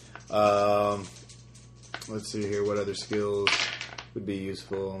 archaeology. Let's see here, what other skills would be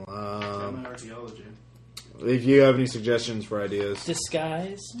useful. My archaeology. If you have any suggestions for ideas,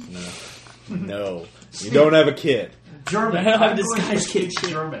 Disguise. no, you don't have a kid, German. I don't have I'm going to disguise speak kitchen.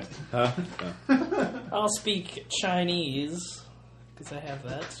 German. huh? No. I'll speak Chinese because I have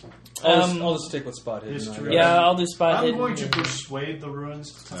that. I'll just stick with spot hidden. History. Yeah, I'll do spot I'm hidden going to and- persuade the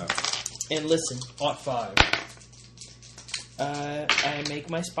ruins to No. and listen. Ought 5. I make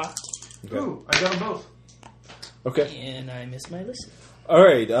my spot Okay. Ooh, I got them both. Okay. and I miss my listen. All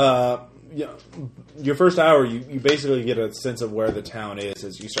right. your first hour, you basically get a sense of where the town is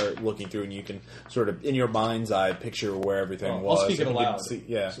as you start looking through, and you can sort of, in your mind's eye, picture where everything was. I'll speak it And you aloud. can see-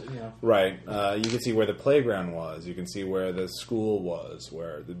 yeah, So, right. You can see where the playground was. You can see where the school was,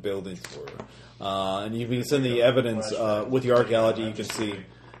 where the buildings were. And you can see the evidence with your archaeology. You can see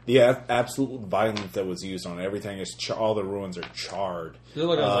the absolute violence that was used on it. Everything is all the ruins are charred. Does it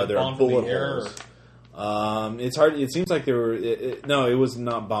look like there are bombed from the bullet air, holes. It's hard. It seems like they were. No, it was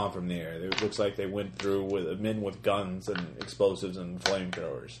not bombed from the air. It looks like they went through with men with guns and explosives and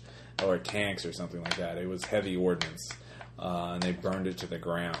flamethrowers, or tanks or something like that. It was heavy ordnance, and they burned it to the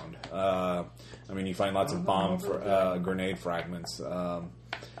ground. I mean, you find lots of grenade fragments.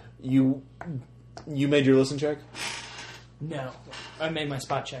 You made your listen check? No. I made my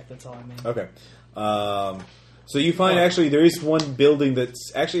spot check. That's all I made. Okay. So you find actually there is one building that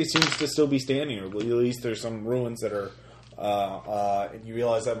actually seems to still be standing, or at least there's some ruins that are. And you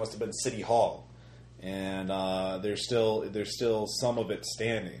realize that must have been City Hall, and there's still some of it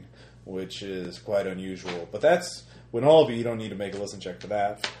standing, which is quite unusual. But that's when all of you don't need to make a listen check for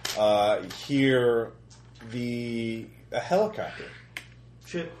that. Hear a helicopter.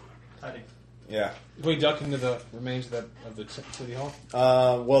 Shit. Hiding. Yeah. Can we duck into the remains of the city hall?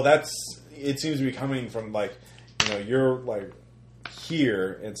 Well, it seems to be coming from you're like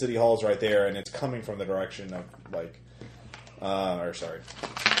here, and City Hall's right there, and it's coming from the direction of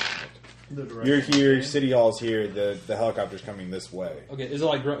you're here, City Hall's here, the helicopter's coming this way. Okay, is it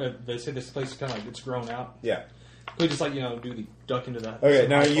like they say this place is kind of like it's grown out? Yeah. Can we just do the duck into that? Okay,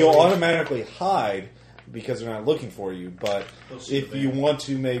 now you'll automatically hide because they're not looking for you, but if you want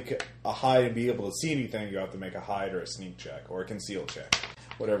to make a hide and be able to see anything, you have to make a hide or a sneak check or a conceal check,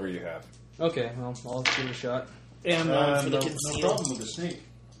 whatever you have. Okay, well, I'll give it a shot. And for the no conceal. problem with the snake.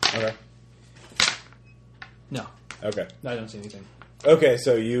 Okay. No, Okay. I don't see anything. Okay,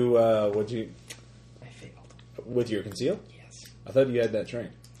 so you, what'd you, I failed. with your conceal? Yes. I thought you had that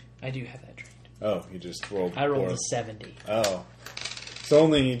trained. I do have that trained. Oh, you just rolled. I rolled poorly. a 70. Oh. So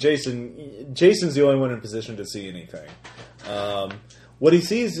only Jason's the only one in position to see anything. What he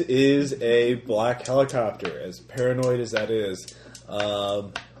sees is a black helicopter, as paranoid as that is.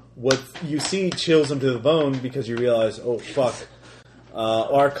 What you see chills him to the bone because you realize, oh, fuck.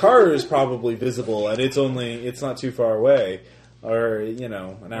 Our car is probably visible, and it's not too far away, or,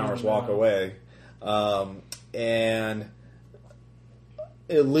 an hour's walk away. And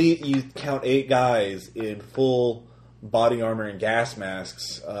you count 8 guys in full body armor and gas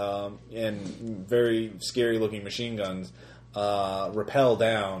masks, and very scary looking machine guns, rappel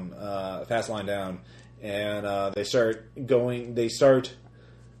down, fast line down, and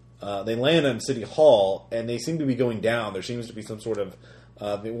they land on City Hall, and they seem to be going down. There seems to be some sort of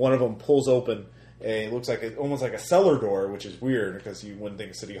one of them pulls open looks like almost like a cellar door, which is weird because you wouldn't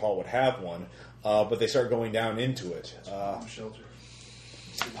think City Hall would have one, but they start going down into it. Shelter.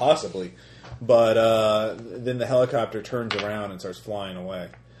 Possibly. But then the helicopter turns around and starts flying away.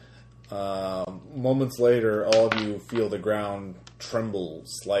 Moments later, all of you feel the ground tremble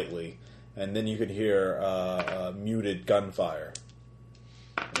slightly, and then you can hear muted gunfire.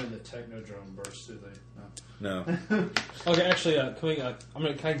 And the technodrome bursts through the... No. Okay, actually, can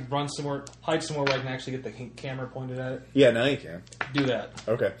I run somewhere, hide somewhere where I can actually get the camera pointed at it? Yeah, now you can. Do that.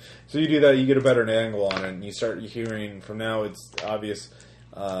 Okay. So you do that, you get a better angle on it, and you start hearing, from now it's obvious...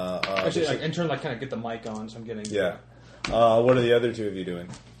 Actually, in turn, kind of get the mic on, so I'm getting... Yeah. What are the other two of you doing?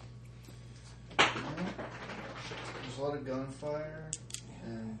 There's a lot of gunfire,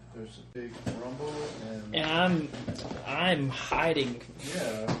 and there's a big rumble, And I'm hiding.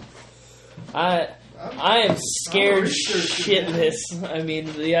 yeah. I am scared shitless. I mean,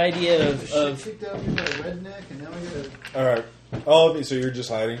 the idea of kicked out of me by a redneck, and now I gotta. All right. All of you, so you're just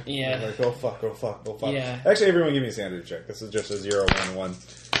hiding? Yeah. Like, go fuck. Yeah. Actually, everyone give me a sanity check. This is just a 0, 1, 1.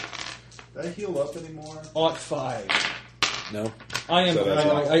 Did I heal up anymore? Ought 5. No? I am. So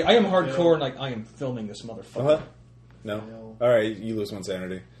that's I am hardcore, and I am filming this motherfucker. Uh-huh. No? No. All right, you lose 1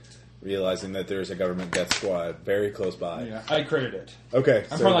 sanity. Realizing that there's a government death squad very close by. Yeah, I credit it. Okay.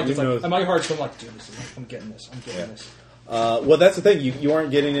 I'm so probably you know- my heart's so like, dude, I'm getting this. I'm getting this. well, that's the thing. You aren't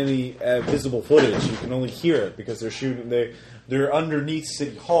getting any visible footage. You can only hear it because they're shooting. They're underneath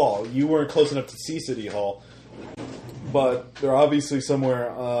City Hall. You weren't close enough to see City Hall, but they're obviously somewhere.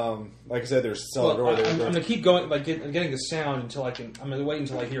 Like I said, there's a cellar door. I'm going to keep going, getting the sound until I can. I'm going to wait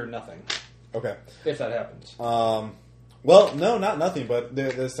until I hear nothing. Okay. If that happens. Well, no, not nothing, but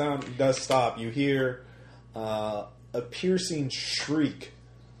the sound does stop. You hear a piercing shriek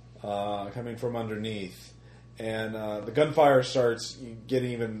coming from underneath, and the gunfire starts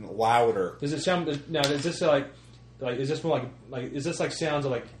getting even louder. Does it sound now? Is this like Like, is this more like is this like sounds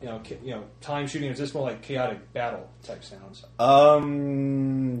of like time shooting? Or is this more like chaotic battle type sounds?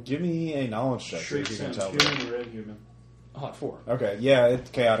 Give me a knowledge check. Shriek See if you can sounds tell. human or inhuman. Hot 4. Okay, yeah,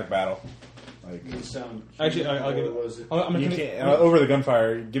 it's chaotic battle. Like Does it sound Actually, human, I'll give or it. was it? I'm you gonna can't over the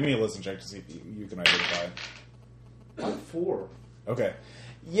gunfire. Give me a listen check to see if you can identify it. Hot 4. Okay,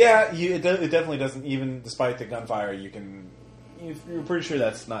 yeah, it definitely doesn't. Even despite the gunfire, you're pretty sure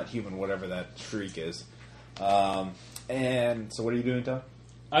that's not human. Whatever that shriek is. And so, what are you doing, Tom?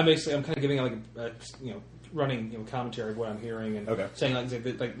 I'm kind of giving like a running commentary of what I'm hearing and Okay. saying like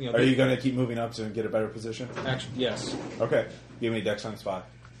Are you going to keep moving up to get a better position? Actually, yes. Okay, give me a dex times 5.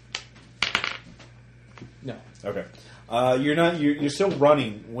 No. Okay. You're not. You're still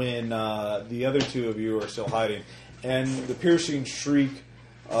running when the other two of you are still hiding, and the piercing shriek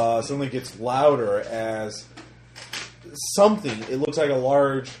suddenly gets louder as something. It looks like a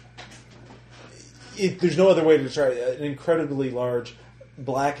large. There's no other way to describe it. An incredibly large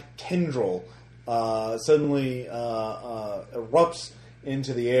black tendril suddenly erupts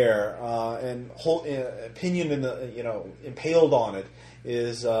into the air, and pinioned in the impaled on it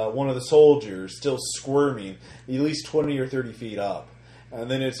is one of the soldiers still squirming, at least 20 or 30 feet up, and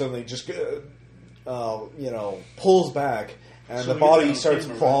then it suddenly just pulls back, and So the body you're starts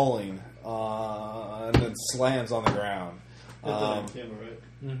on camera, crawling, and then slams on the ground. Hit that on camera, right?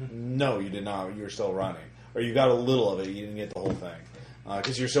 No, you did not. You were still running, or you got a little of it. You didn't get the whole thing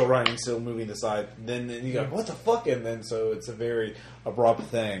because you're still running, still moving to the side. Then you go, "What the fuck?" And then so it's a very abrupt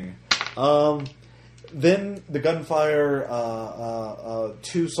thing. Then the gunfire.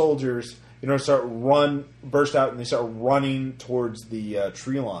 Two soldiers, burst out, and they start running towards the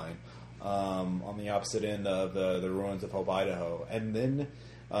tree line on the opposite end of the ruins of Hope, Idaho. And then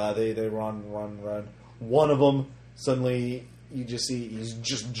they run. One of them suddenly. You just see he's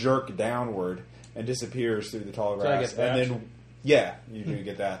just jerked downward and disappears through the tall grass. So I get that. And then, yeah, you do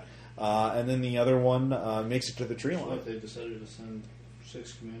get that. And then the other one makes it to the tree line. What, they decided to send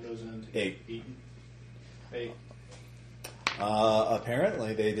 6 commandos in to 8. get eaten? 8.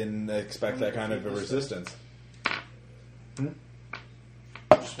 Apparently, they didn't expect that kind of a resistance.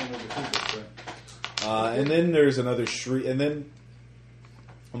 Just wanted to keep it there. And then there's another shriek. And then,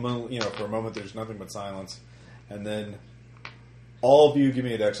 for a moment, there's nothing but silence. And then all of you give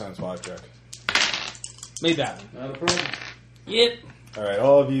me a dex times 5 check. Made that one. Not a problem. Yep. All right,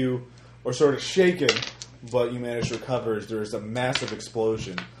 all of you are sort of shaken, but you manage to recover as there is a massive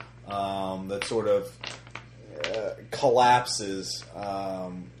explosion that sort of collapses,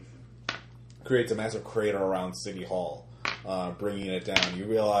 creates a massive crater around City Hall, bringing it down. You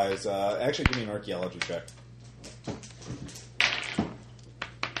realize, actually give me an archaeology check.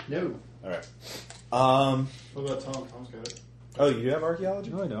 No. All right. What about Tom? Tom's got it. Oh, you do have archaeology?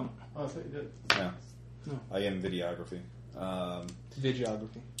 No, I don't. Oh, I thought you did. Yeah. No. I am videography.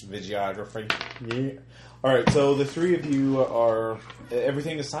 Videography. Videography. Yeah. All right. So the three of you are.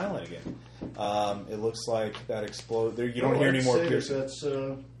 Everything is silent again. It looks like that explode. You don't hear any more I'd say piercing. That's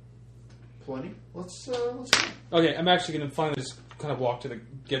plenty. Let's go. Okay, I'm actually going to finally just kind of walk to the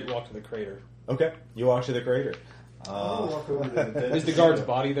crater. Okay. You walk to the crater. I'll walk over to the dead. Is the guard's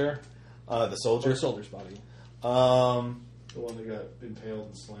body there? The Or the soldier. soldier's body? The one that got impaled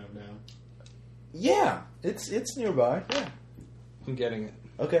and slammed down. Yeah. It's nearby. Yeah. I'm getting it.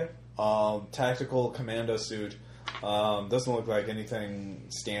 Okay. Tactical commando suit. Doesn't look like anything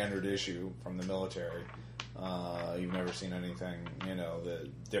standard issue from the military. You've never seen anything, the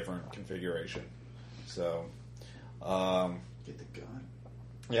different configuration. So, Get the gun.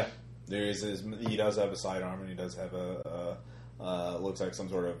 yeah, he does have a sidearm, and he does have looks like some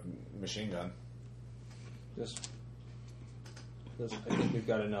sort of machine gun. I think we've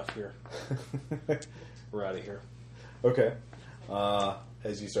got enough here. We're out of here. Okay.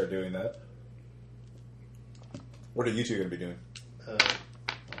 As you start doing that, what are you two going to be doing?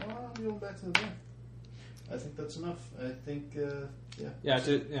 I'm going back to the van. I think that's enough. I think, yeah.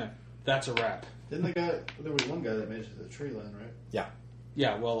 Yeah, that's a wrap. There was one guy that made it to the tree line, right? Yeah.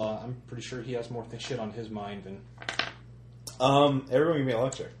 Yeah, well, I'm pretty sure he has more shit on his mind than... Everyone give me a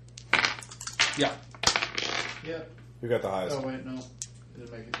luck check. Yeah. Yeah. Who got the highest? Oh, wait, no.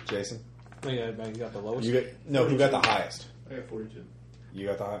 Didn't make it. Jason? Oh, yeah, he got the lowest. Who got the highest? I got 42. You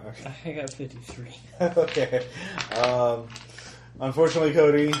got the highest? Okay. I got 53. Okay. Unfortunately,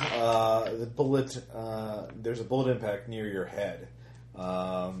 Cody, the bullet. There's a bullet impact near your head.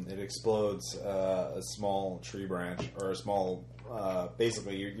 It explodes a small tree branch, or a small.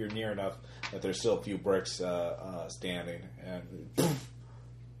 Basically, you're near enough that there's still a few bricks standing, and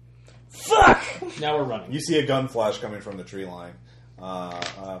Fuck! Now we're running. you see a gun flash coming from the tree line.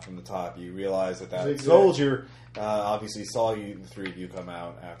 from the top. You realize that Zigzag. soldier obviously saw you, the three of you come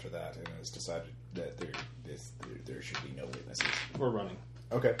out after that, and has decided that there should be no witnesses. We're running.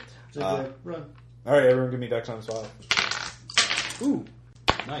 Okay. Run. All right, everyone, give me Dex times 5. Ooh,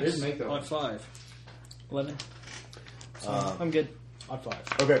 I nice. didn't make that Odd one. 5. 11. I'm good. Odd 5.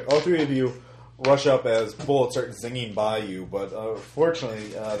 Okay, all three of you rush up as bullets start zinging by you, but fortunately,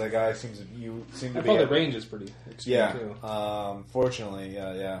 the guy seem to I be. thought the range is pretty extreme too. Fortunately,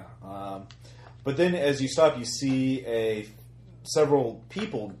 yeah. But then, as you stop, you see several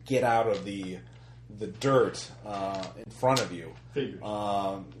people get out of the dirt in front of you. Figures.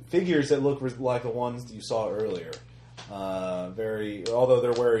 Figures that look like the ones you saw earlier. Although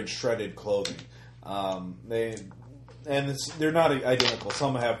they're wearing shredded clothing. They're not identical.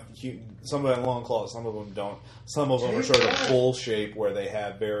 Some have long claws, some of them don't. Some of them are sort of bull shape where they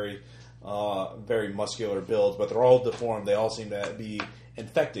have very muscular builds, but they're all deformed. They all seem to be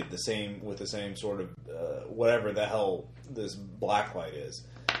infected with the same sort of whatever the hell this blacklight is.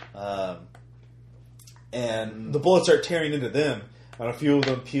 And the bullets start tearing into them, and a few of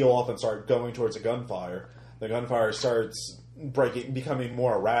them peel off and start going towards a gunfire. The gunfire starts becoming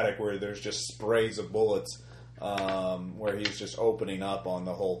more erratic, where there's just sprays of bullets. Where he's just opening up on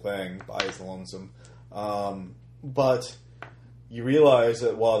the whole thing by his lonesome. But you realize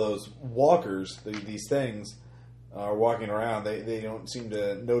that while those walkers, these things, are walking around, they don't seem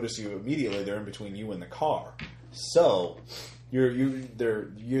to notice you immediately. They're in between you and the car. So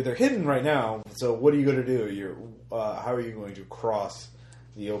they're hidden right now. So what are you going to do? How are you going to cross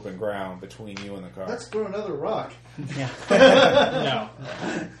the open ground between you and the car? Let's throw another rock. Yeah. No,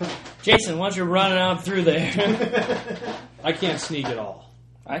 Jason, why don't you run out through there? I can't sneak at all.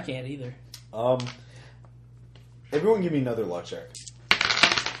 I can't either. Everyone give me another luck check.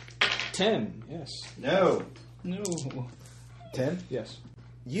 10. Yes. No. No. 10? Yes.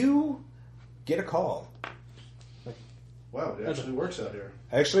 You get a call. Wow, it actually works out here.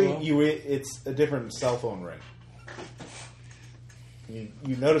 Actually, Hello? it's a different cell phone ring.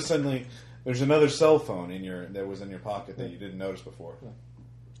 You notice suddenly there's another cell phone that was in your pocket that you didn't notice before.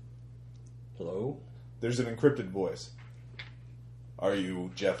 Hello? There's an encrypted voice. Are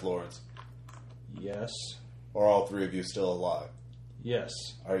you Jeff Lawrence? Yes. Are all three of you still alive? Yes.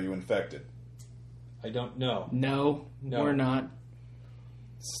 Are you infected? I don't know. No, No. we're not.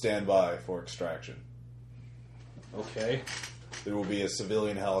 Stand by for extraction. Okay. There will be a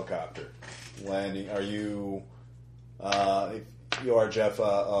civilian helicopter landing. Are you... if you are Jeff,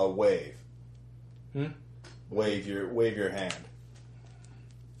 wave. Wave your hand.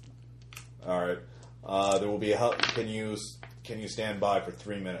 All right. There will be a can you stand by for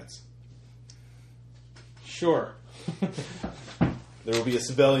 3 minutes? Sure. There will be a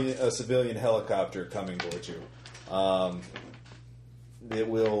civilian helicopter coming towards you. It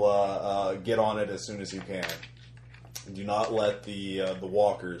will get on it as soon as you can. Do not let the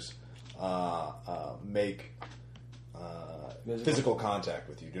walkers make physical contact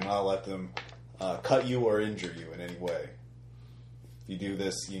with you. Do not let them cut you or injure you in any way. If you do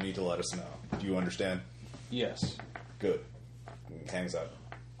this, you need to let us know. Do you understand? Yes. Good. Hangs up.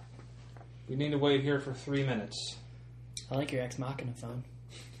 We need to wait here for 3 minutes. I like your Ex Machina phone.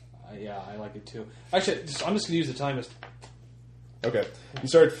 Yeah, I like it too. Actually, I'm just going to use the time. Okay. You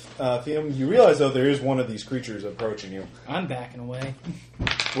start feeling. You realize though there is one of these creatures approaching you. I'm backing away.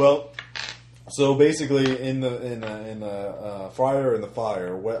 Well, so basically, in the fire and the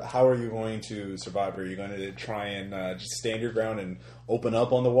fire, how are you going to survive? Are you going to try and just stand your ground and open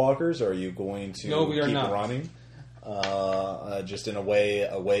up on the walkers, or are you going to No, we are keep not. running, just in a way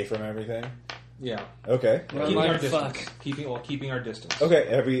away from everything? Yeah. Okay. Run Keeping like our a distance. fuck. Keeping our distance. Okay.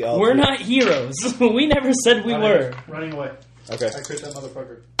 We're not heroes. We never said we were. Running away. Okay. I crit that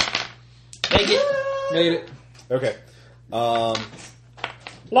motherfucker. Make it. Made it. Okay. La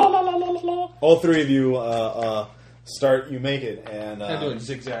la la la la la. All three of you start. You make it, and I'm doing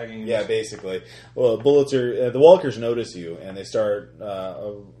zigzagging. yeah, basically. Well, bullets are the walkers notice you, and they start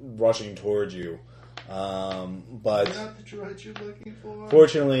rushing towards you. But Not the droid you're looking for.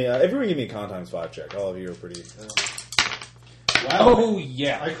 fortunately, everyone give me a con times 5 check. All of you are pretty. Wow. Oh,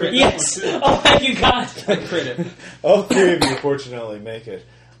 yeah. I crit Yes. that one too. Oh, thank you, God. I crit it. All three of you fortunately make it,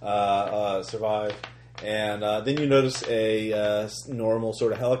 survive, and then you notice a normal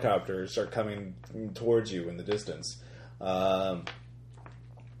sort of helicopter start coming towards you in the distance. Then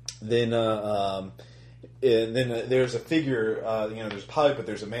there's a figure, there's a pipe, but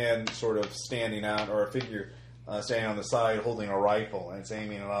there's a man sort of standing out, or a figure standing on the side holding a rifle, and it's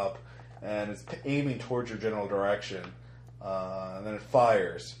aiming it up, and it's aiming towards your general direction, and then it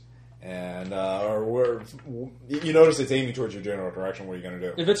fires, And you notice it's aiming towards your general direction. What are you going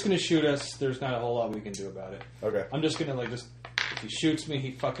to do? If it's going to shoot us, there's not a whole lot we can do about it. Okay. I'm just going to, if he shoots me,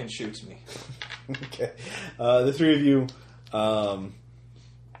 he fucking shoots me. Okay. The three of you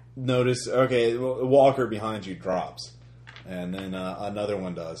notice, a walker behind you drops. And then another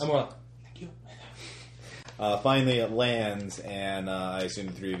one does. I'm going, thank you. Finally, it lands, and I assume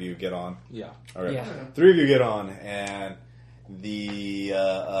the three of you get on. Yeah. All right. Yeah. Three of you get on, and the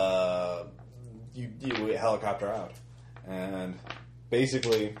you helicopter out, and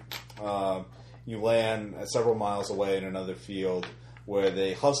basically you land several miles away in another field where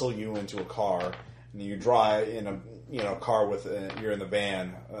they hustle you into a car, and you drive in a car with you're in the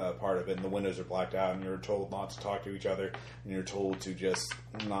van part of it, and the windows are blacked out, and you're told not to talk to each other, and you're told to just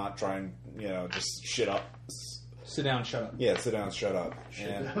not try and just shit up. Sit down, shut up. Yeah, sit down, shut up.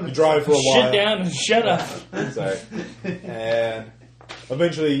 And you drive for a while. Shit down and shut up. Sorry. And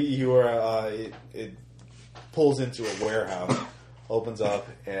eventually you are. It pulls into a warehouse, opens up,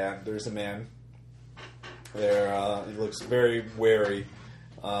 and there's a man there. He looks very wary,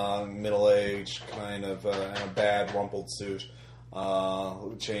 middle-aged, kind of in a bad, rumpled suit,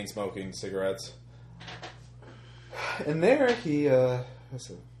 chain smoking cigarettes. And there he.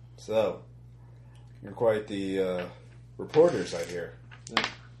 So. You're quite the reporters, I hear.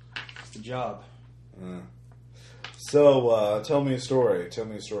 It's the job. So, tell me a story. Tell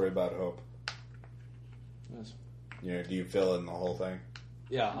me a story about Hope. Yes. Do you fill in the whole thing?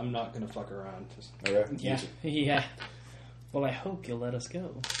 Yeah, I'm not going to fuck around. Okay. Yeah. Well, I hope you'll let us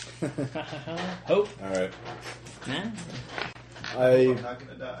go. Hope? All right. Nah. I'm not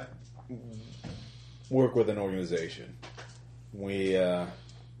going to die. Work with an organization. We, kind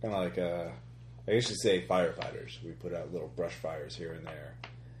of like, I used to say firefighters. We put out little brush fires here and there.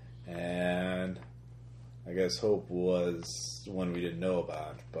 And I guess Hope was one we didn't know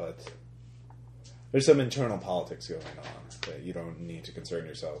about, but there's some internal politics going on that you don't need to concern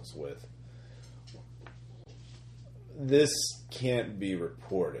yourselves with. This can't be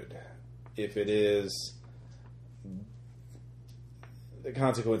reported. If it is, the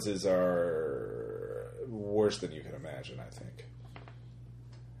consequences are worse than you can imagine, I think.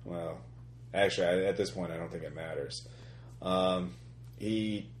 Well, actually, at this point, I don't think it matters.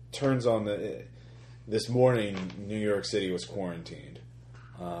 He turns on this morning, New York City was quarantined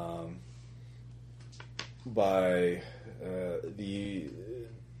by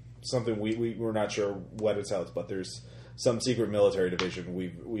something we're not sure what it's out, but there's some secret military division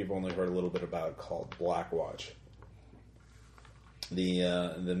we've only heard a little bit about called Black Watch. The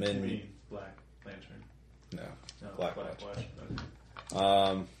men. You mean Black Lantern? No, Black Watch.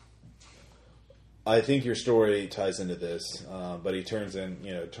 Okay. I think your story ties into this, but he turns on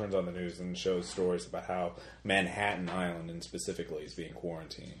the news and shows stories about how Manhattan Island, and specifically, is being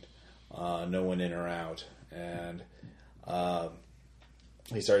quarantined. No one in or out, and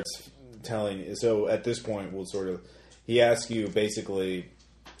he starts telling. So at this point, he asks you basically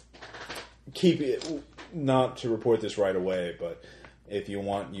keep it, not to report this right away, but if you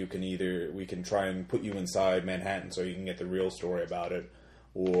want, we can try and put you inside Manhattan so you can get the real story about it.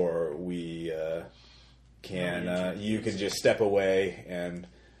 Or you can just step away and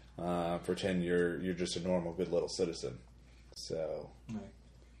pretend you're just a normal, good little citizen. So, Right.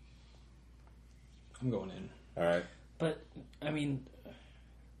 I'm going in. All right. But I mean,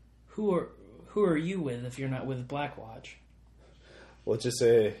 who are you with if you're not with Blackwatch? Let's just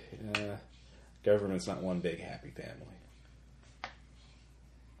say government's not one big happy family.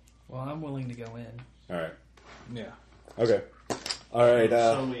 Well, I'm willing to go in. All right. Yeah. Okay. All right.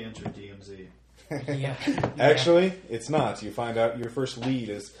 So we enter DMZ. Yeah. Actually, it's not. You find out your first lead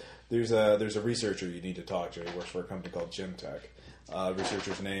is there's a researcher you need to talk to. He works for a company called Gymtech.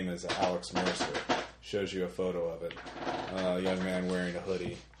 Researcher's name is Alex Mercer. Shows you a photo of it. A young man wearing a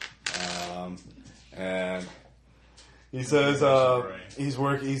hoodie. And he says he's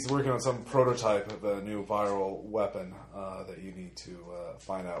working on some prototype of a new viral weapon that you need to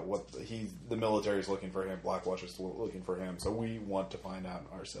find out what the military is looking for him. Blackwatch is looking for him, so we want to find out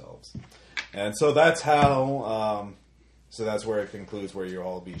ourselves. And so that's how. So that's where it concludes, where you'll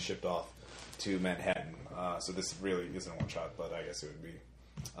all be shipped off to Manhattan. So this really isn't one shot, but I guess it would be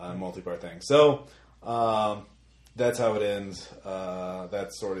a multi-part thing. So that's how it ends.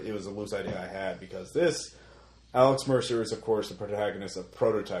 It was a loose idea I had because this. Alex Mercer is, of course, the protagonist of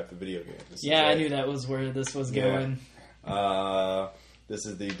Prototype, the video game. I knew that was where this was going. This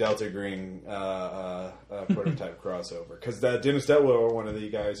is the Delta Green Prototype crossover. Because Dennis Detwiller, one of the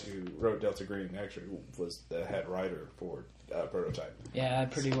guys who wrote Delta Green, actually was the head writer for Prototype. Yeah,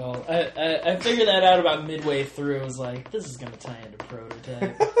 pretty well. I figured that out about midway through. I was like, this is going to tie into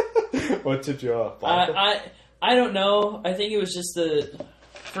Prototype. What tipped you off? I don't know. I think it was just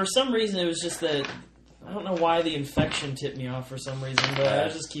for some reason it was just that. I don't know why the infection tipped me off for some reason, but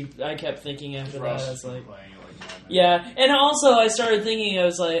I kept thinking after that. I was like, yeah, and also I started thinking. I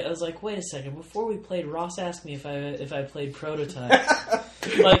was like, wait a second. Before we played, Ross asked me if I played Prototype.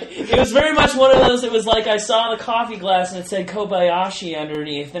 Like it was very much one of those. It was like I saw the coffee glass and it said Kobayashi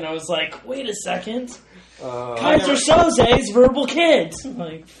underneath, and I was like, wait a second. Kaiser Soze's Verbal Kid. I'm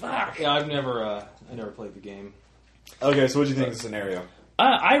like, fuck. Yeah, I never played the game. Okay, so what do you think of the scenario?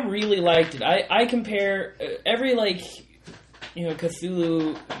 I really liked it. I compare every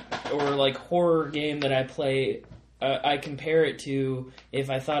Cthulhu or horror game that I play. I compare it to if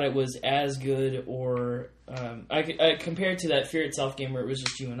I thought it was as good, or I compare it to that Fear Itself game where it was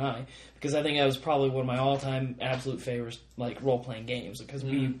just you and I, because I think that was probably one of my all-time absolute favorites, role-playing games, because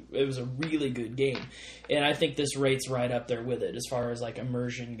it was a really good game, and I think this rates right up there with it as far as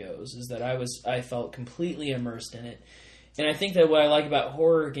immersion goes. Is that I felt completely immersed in it. And I think that what I like about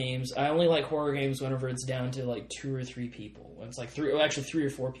horror games, I only like horror games whenever it's down to 2 or 3 people. When it's 3 or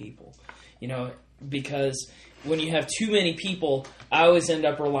 4 people, because when you have too many people, I always end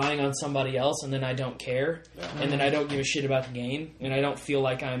up relying on somebody else, and then I don't care, and then I don't give a shit about the game, and I don't feel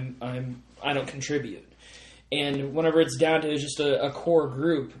like I don't contribute. And whenever it's down to just a core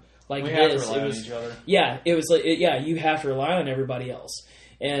group like we this, have to rely on each other. Yeah, it was you have to rely on everybody else.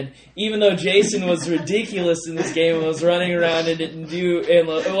 And even though Jason was ridiculous in this game and was running around and didn't do,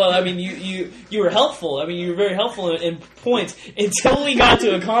 you were helpful. I mean, you were very helpful in points until we got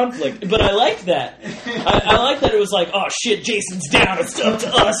to a conflict. But I liked that. I liked that it was oh shit, Jason's down. It's up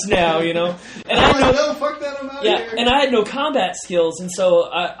to us now, And fuck that, I'm out here. And I had no combat skills, and so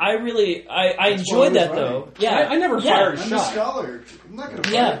I enjoyed that though. Yeah, I never fired a I'm shot. A scholar. I'm not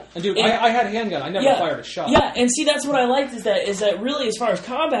gonna. Yeah, and dude, I had a handgun. I never fired a shot. Yeah, and see, that's what I liked is that really, as far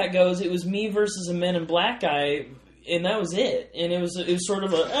as combat goes, it was me versus a Men in Black guy, and that was it. And it was sort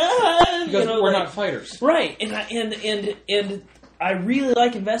of because we're not fighters, right? And I really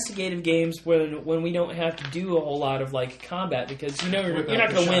like investigative games when we don't have to do a whole lot of combat, because you're not going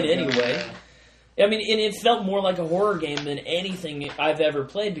to win anyway. I mean, and it felt more like a horror game than anything I've ever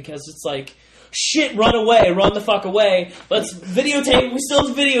played, because it's shit, run away, run the fuck away. Let's videotape. We still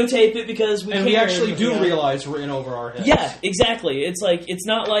have to videotape it because we. And we actually do realize we're in over our heads. Yeah, exactly. It's it's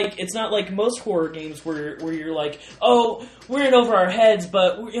not like most horror games where you're oh, we're in over our heads,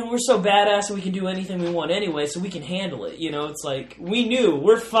 but we're so badass and we can do anything we want anyway, so we can handle it. It's we knew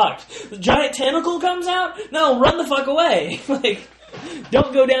we're fucked. The giant tentacle comes out. No, run the fuck away.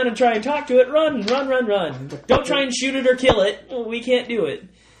 Don't go down and try and talk to it. Run. Don't try and shoot it or kill it. We can't do it.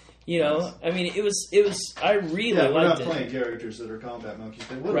 I mean, it was. I really liked it. We're not playing characters that are combat monkeys.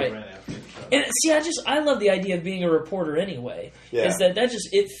 They would have ran after each other. And see, I love the idea of being a reporter anyway. Yeah. Is that just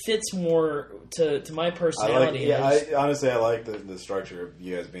it fits more to my personality. I like the structure of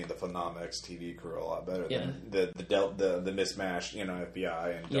you guys being the Phenomex TV crew a lot better than the mismatched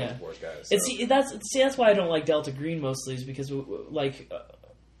FBI and Delta Force guys. So. And that's why I don't like Delta Green mostly, is because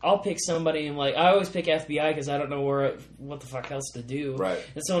I'll pick somebody and I always pick FBI because I don't know what the fuck else to do. Right.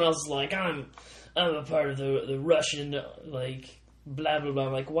 And someone else is I'm a part of the Russian blah blah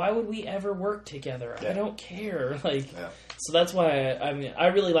blah. I'm why would we ever work together? Yeah. I don't care. So that's why I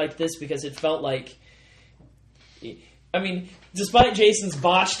really liked this, because it felt despite Jason's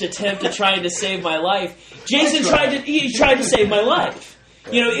botched attempt at trying to save my life, Jason tried to save my life.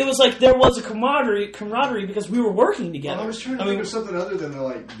 It was there was a camaraderie because we were working together. Well, I was trying to think of something other than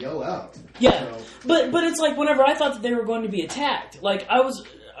to yell out. Yeah, so. But it's whenever I thought that they were going to be attacked, I'm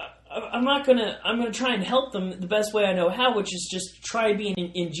gonna try and help them the best way I know how, which is just try being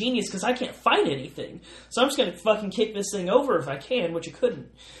ingenious, because I can't fight anything. So I'm just gonna fucking kick this thing over if I can, which I couldn't.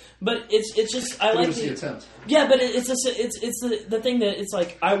 But it's just I like the attempt. Yeah, but it's the thing that it's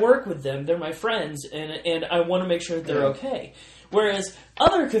I work with them, they're my friends, and I want to make sure that they're okay. Whereas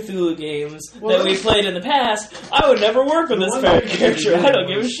other Cthulhu games that we played in the past, I would never work with this character. I don't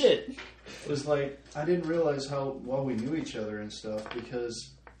give a shit. It was I didn't realize how well we knew each other and stuff,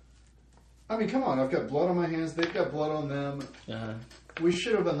 because, come on, I've got blood on my hands, they've got blood on them. Uh-huh. We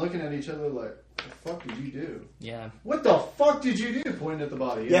should have been looking at each other what the fuck did you do? Yeah. What the fuck did you do? Pointing at the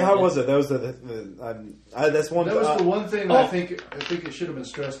body. Yeah, how was it? That was that's one. That was the one thing I think it should have been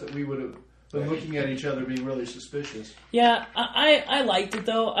stressed, that we would have been looking at each other being really suspicious. Yeah, I liked it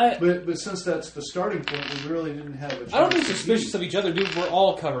though. But since that's the starting point, we really didn't have a chance. I don't be suspicious of each other, dude. We're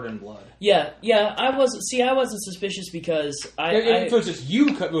all covered in blood. Yeah. I wasn't suspicious because it was just you.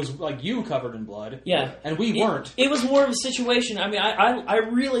 It was you covered in blood. Yeah, and we weren't. It was more of a situation. I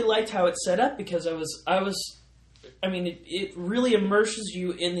really liked how it set up, because I was it really immerses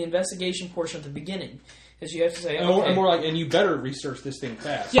you in the investigation portion at the beginning. Because you have to say, and more like, and you better research this thing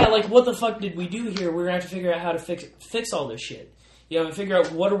fast. Yeah, like, what the fuck did we do here? We're going to have to figure out how to fix all this shit. And figure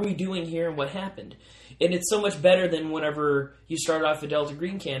out what are we doing here and what happened. And it's so much better than whenever you start off a Delta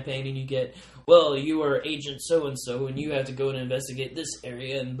Green campaign and you get, well, you are Agent so-and-so and you have to go and investigate this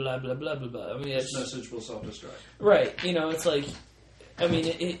area and blah, blah, blah, blah, blah. This message will self-destruct. Right. It's like,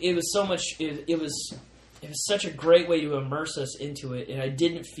 it was so much, it was such a great way to immerse us into it, and I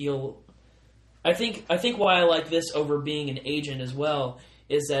didn't feel... I think why I like this over being an agent as well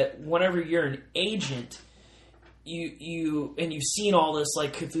is that whenever you're an agent, you've seen all this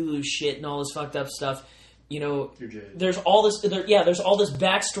like Cthulhu shit and all this fucked up stuff. There's all this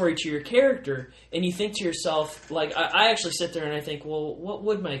backstory to your character, and you think to yourself, like, I actually sit there and I think, well, what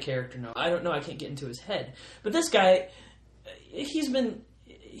would my character know? I don't know. I can't get into his head. But this guy, he's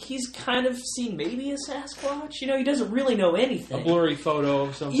kind of seen maybe a Sasquatch. He doesn't really know anything. A blurry photo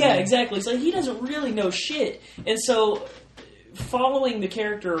of something. Yeah, exactly. So he doesn't really know shit. And so following the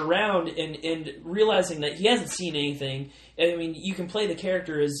character around and realizing that he hasn't seen anything, you can play the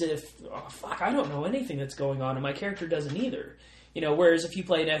character as if, oh, fuck, I don't know anything that's going on, and my character doesn't either. Whereas if you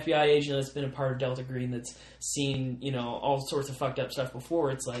play an FBI agent that's been a part of Delta Green that's seen, all sorts of fucked up stuff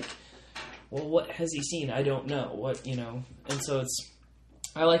before, it's like, well, what has he seen? I don't know. And so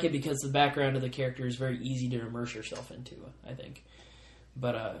I like it because the background of the character is very easy to immerse yourself into, I think.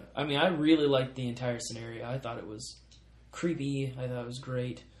 But, I really liked the entire scenario. I thought it was creepy. I thought it was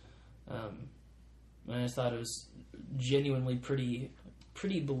great. And I thought it was genuinely pretty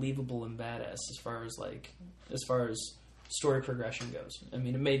believable and badass as far as story progression goes.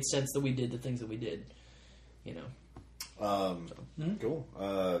 It made sense that we did the things that we did, Cool.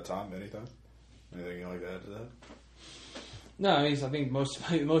 Tom, anything you like to add to that? No, I think most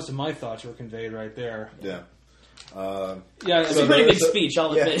of my thoughts were conveyed right there. Yeah. It's a pretty big speech,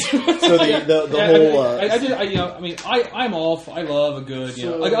 I'll admit. So the whole... I'm all... I love a good, I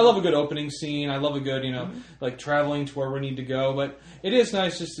love a good opening scene. I love a good, like traveling to where we need to go. But it is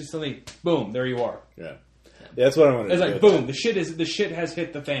nice just to suddenly, boom, there you are. Yeah. Yeah, that's what I wanted to do. It's like, boom, the shit has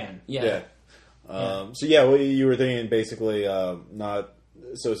hit the fan. Yeah. What you were thinking basically not...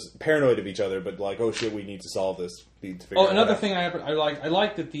 So it's paranoid of each other, but like, oh shit, we need to solve this. Another thing I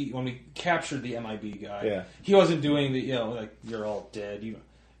like that when we captured the MIB guy, he wasn't doing the like you're all dead.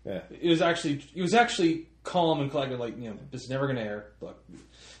 It was actually calm and collected. Like, this is never going to air. Look,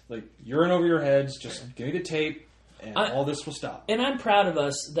 like, you're in over your heads. Just give me the tape, and all this will stop. And I'm proud of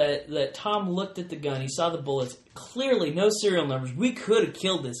us that Tom looked at the gun. He saw the bullets. Clearly, no serial numbers. We could have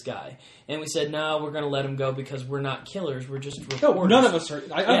killed this guy. And we said, no, we're going to let him go because we're not killers. We're just reporters. No, none of us are.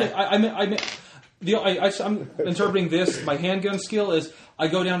 I'm interpreting this. My handgun skill is I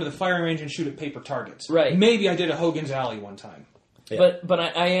go down to the firing range and shoot at paper targets. Right. Maybe I did a Hogan's Alley one time. Yeah. But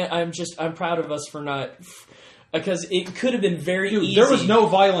I'm proud of us for not, because it could have been very easy. There was no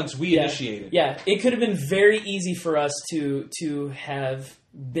violence we initiated. Yeah, it could have been very easy for us to have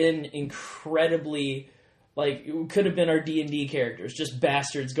been incredibly. Like, it could have been our D&D characters, just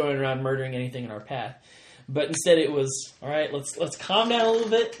bastards going around murdering anything in our path. But instead it was, all right, let's calm down a little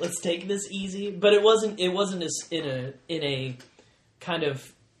bit, let's take this easy. But it wasn't as in a kind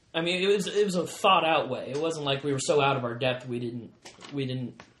of, it was a thought out way. It wasn't like we were so out of our depth we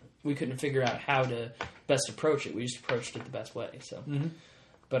couldn't figure out how to best approach it. We just approached it the best way. So,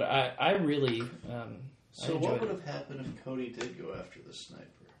 but I really. So what would have happened if Cody did go after the sniper?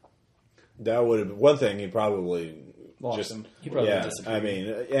 That would have been one thing. He probably lost him. He probably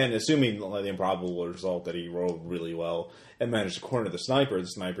disappeared. And assuming the improbable result that he rolled really well and managed to corner the sniper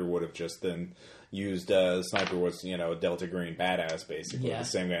would have just then used the sniper was a Delta Green badass, basically the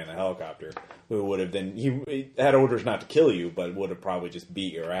same guy in the helicopter, who would have then he had orders not to kill you, but would have probably just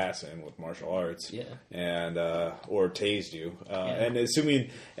beat your ass in with martial arts, and or tased you, and assuming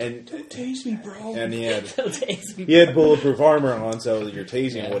don't tase me, bro, and he had bulletproof armor on, so your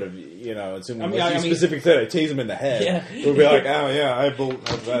tasing would have assuming specific said I tase him in the head, it would be like, oh yeah, I have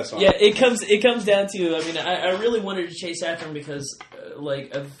bulletproof vest on. Yeah, it comes down to I really wanted to chase after him because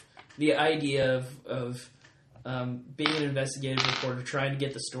of the idea of being an investigative reporter, trying to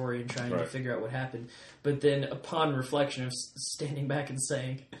get the story and trying to figure out what happened. But then upon reflection of standing back and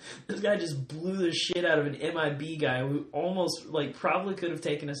saying, this guy just blew the shit out of an MIB guy who almost, probably could have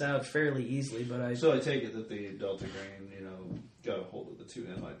taken us out fairly easily. So I take it that the Delta Green, got a hold of the two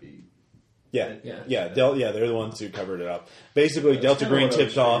MIB. They're the ones who covered it up. Basically, Delta Green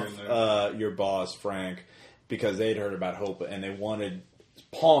tipped off your boss, Frank, because they'd heard about Hope, and they wanted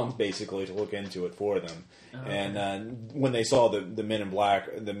pawns basically to look into it for them. And when they saw the Men in Black,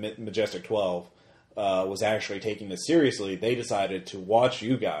 the Majestic 12, was actually taking this seriously, they decided to watch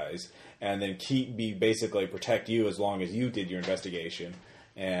you guys and then basically protect you as long as you did your investigation.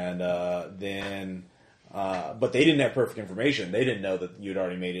 And then, but they didn't have perfect information. They didn't know that you'd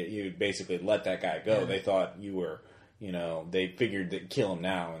already made it. You'd basically let that guy go. Yeah. They thought you were, they figured they'd kill him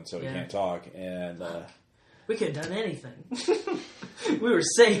now, and so he can't talk. And we could have done anything. We were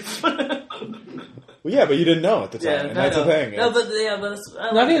safe. Well, yeah, but you didn't know at the time, and that's the thing. No,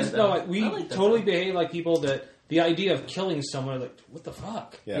 but we totally behave like people that the idea of killing someone, like, what the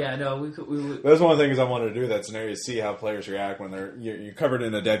fuck? Yeah, no, we That's one of the things I wanted to do that scenario, see how players react when you're covered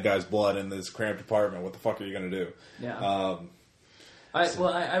in a dead guy's blood in this cramped apartment. What the fuck are you going to do? Yeah.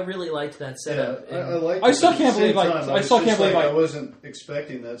 I really liked that setup. Yeah, I still can't believe I wasn't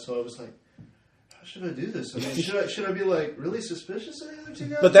expecting that, so I was like, how should I do this? I mean, should I be like really suspicious of the other two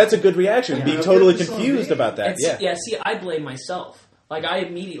guys? But that's a good reaction. Being totally confused about that. See, I blame myself. Like, I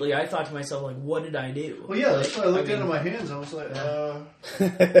thought to myself, like, what did I do? Well, yeah, that's why I looked into my hands. I was like, I'm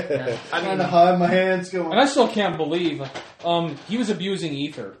trying to hide my hands going. And I still can't believe, he was abusing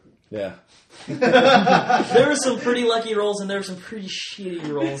ether. Yeah. There were some pretty lucky rolls, and there were some pretty shitty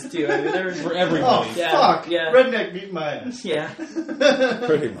rolls, too. I mean, there was for everybody. Oh, fuck. Yeah. Redneck beat my ass. Yeah.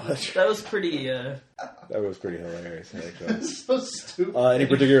 Pretty much. That was pretty, That was pretty hilarious, actually. That's so stupid. Any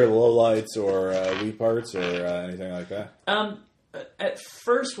particular lowlights or weak parts or anything like that? At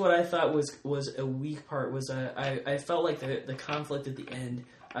first, what I thought was a weak part was I felt like the conflict at the end,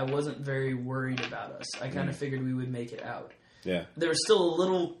 I wasn't very worried about us. I kind of figured we would make it out. Yeah. There was still a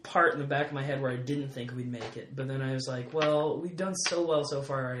little part in the back of my head where I didn't think we'd make it, but then I was like, well, we've done so well so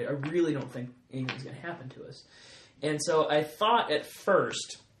far, I really don't think anything's going to happen to us. And so I thought at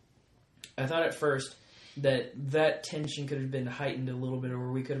first that tension could have been heightened a little bit,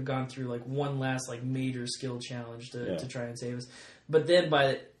 or we could have gone through like one last like major skill challenge to try and save us. But then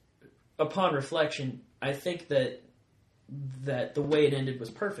upon reflection, I think that the way it ended was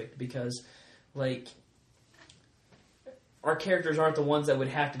perfect, because like our characters aren't the ones that would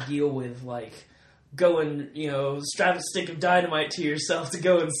have to deal with like go and strap a stick of dynamite to yourself to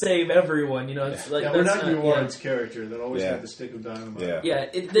go and save everyone. It's like we're not Ward's character that always had the stick of dynamite. We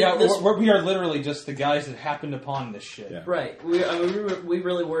are literally just the guys that happened upon this shit. Yeah. Right. We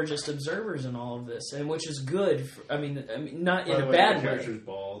really were just observers in all of this, and which is good. I mean, not in a bad way. The character's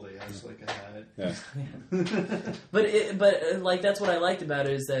bald. He has like a hat. Yeah. But like that's what I liked about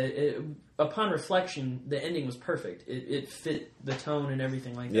it, is that upon reflection, the ending was perfect. It fit the tone and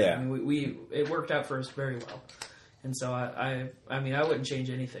everything like that. Yeah. I mean, it worked out for us very well, and so I wouldn't change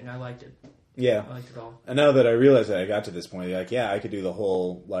anything. I liked it. Yeah, I liked it all. And now that I realize that I got to this point, like, I could do the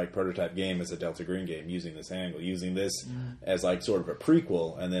whole like prototype game as a Delta Green game using this angle, using this as like sort of a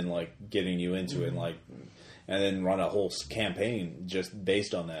prequel, and then like getting you into it, and then run a whole campaign just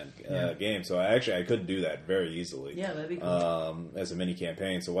based on that game. So I could do that very easily. Yeah, that'd be cool. As a mini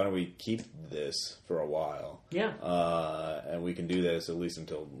campaign. So why don't we keep this for a while? Yeah. And we can do this at least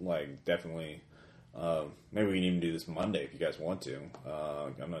until like definitely. Maybe we can even do this Monday if you guys want to.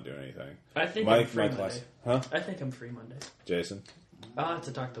 I'm not doing anything. I think I'm free Monday. Huh? I think I'm free Monday. Jason? I'll have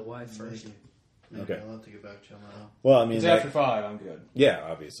to talk to Wyatt first. Okay. I'll have to get back to you on that. Well, I mean, it's after 5. I'm good. Yeah,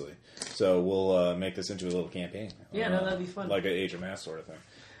 obviously. So we'll make this into a little campaign. Yeah, that'd be fun. Like an Age of Mass sort of thing.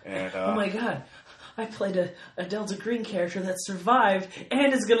 And, oh my god. I played a Delta Green character that survived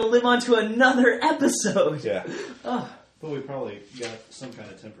and is going to live on to another episode. Yeah. Oh. But we probably got some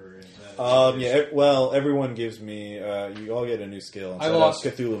kind of temporary. Well, everyone gives me. You all get a new skill. I lost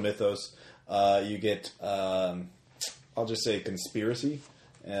Cthulhu Mythos. You get. I'll just say conspiracy,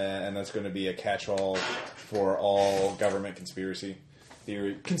 and that's going to be a catch-all for all government conspiracy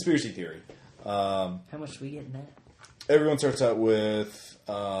theory. How much do we get in that? Everyone starts out with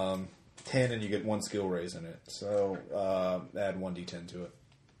 10, and you get 1 skill raise in it. So add 1d10 to it.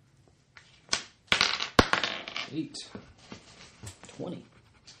 8. 20.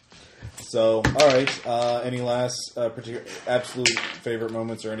 So, all right. Any last particular absolute favorite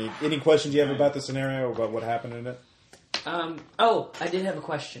moments, or any questions you have about the scenario or about what happened in it? I did have a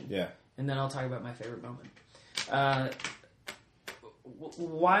question. Yeah. And then I'll talk about my favorite moment.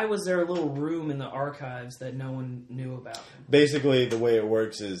 Why was there a little room in the archives that no one knew about? Basically, the way it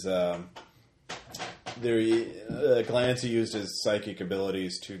works is Glancy used his psychic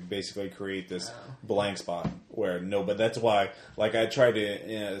abilities to basically create this blank spot where but that's why, like, I tried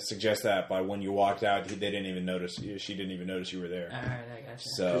to suggest that by when you walked out, they didn't even notice. She didn't even notice you were there. All right, I gotcha.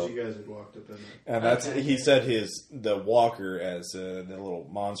 So because you guys had walked up in it, and that's he said the walker as the little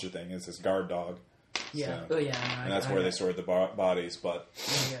monster thing is this guard dog. Yeah. So, Oh yeah. and that's where they stored the bodies. But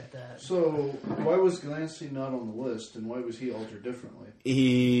I got that. So, why was Glancy not on the list, and why was he altered differently?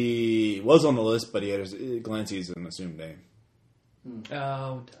 he was on the list, but he had Glancy's an assumed name.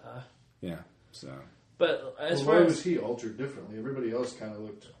 Oh, duh. Yeah. So. But as Why far was as he altered differently? Everybody else kind of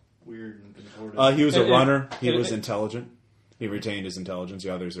looked weird and contorted. He was a runner. He was intelligent. He retained his intelligence.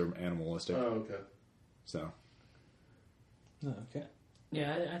 The others are animalistic. Oh, okay. So. Oh, okay.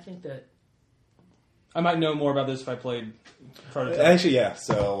 yeah, I think that. I might know more about this if I played Prototype. Actually, yeah.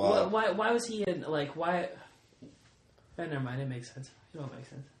 So. Why was he in why? Never mind. It makes sense. It don't make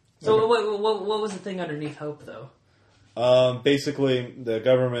sense. So what was the thing underneath Hope though? Basically, the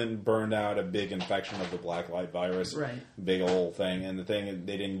government burned out a big infection of the blacklight virus. Right. Big old thing. And the thing,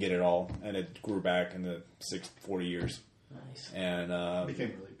 they didn't get it all. And it grew back in the 40 years. Nice. And It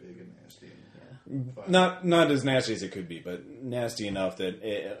became really big and nasty. not as nasty as it could be, but nasty enough that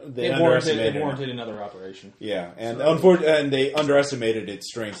they It underestimated warranted another operation. Yeah, and and they underestimated its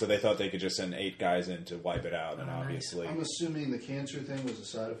strength, so they thought they could just send 8 guys in to wipe it out. And obviously, I'm assuming the cancer thing was a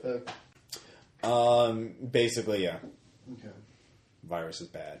side effect. Basically, yeah. Okay. Virus is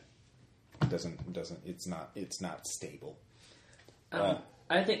bad. It's not stable.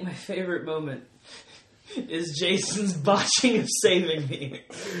 I think my favorite moment is Jason's botching of saving me.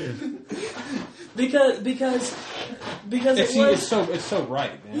 because it's so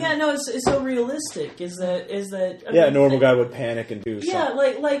right, man. Yeah, no, it's so realistic. Is that I Yeah, a mean, normal guy would panic and do yeah,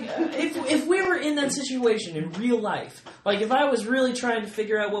 something. like if we were in that situation in real life, like if I was really trying to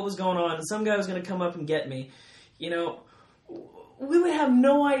figure out what was going on and some guy was going to come up and get me, we would have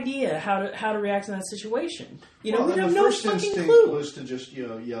no idea how to react in that situation. We'd have no fucking instinct clue. Was to just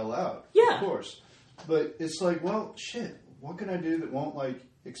yell out. Yeah. Of course. But it's like, well, shit. What can I do that won't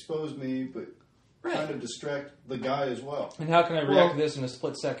expose me, but kind of distract the guy as well? And how can I react to this in a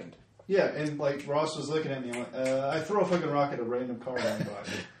split second? Yeah, and Ross was looking at me like, I throw a fucking rock at a random car going by.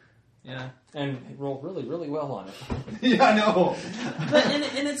 Yeah, and roll really, really well on it. Yeah, I know. But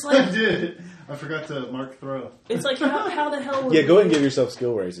and it's like I did. I forgot to mark throw. It's like how the hell? Would Go ahead and give yourself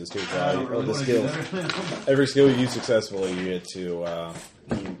skill raises too. I don't really the want to skill. do that. Every skill you use successfully, you get to.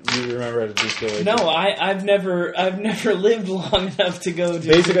 You remember how to do skill raises? No, I've never lived long enough to go to.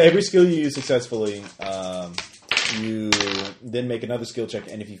 Basically, every skill you use successfully, you then make another skill check,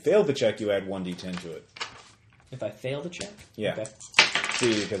 and if you fail the check, you add 1d10 to it. If I fail the check, Yeah. Okay.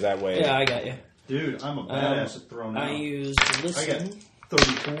 See, because that way. Yeah, I got you. Dude, I'm a badass at throwing out. I used listen. I got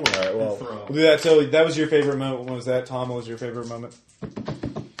 34. All right, well, throw. we'll do that. So that was your favorite moment. What was that, Tom? What was your favorite moment?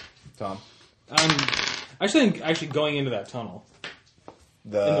 Tom? I think actually going into that tunnel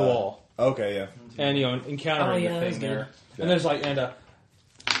in the wall. Okay, yeah. And encountering the that was thing there. good. And there's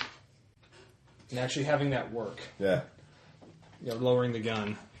and actually having that work. Yeah. Lowering the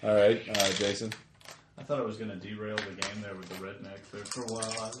gun. All right, Jason. I thought I was going to derail the game there with the redneck there for a while.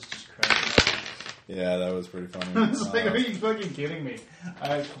 I was just cracking up. Yeah, that was pretty funny. It's like, are you fucking kidding me?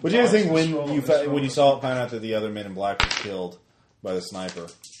 What do you think when you found out that the other Men in Black was killed by the sniper?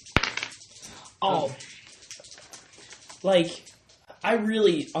 Oh, I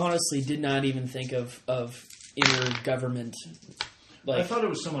really, honestly, did not even think of intergovernment. I thought it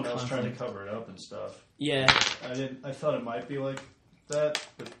was someone else trying to cover it up and stuff. Yeah, I thought it might be like that,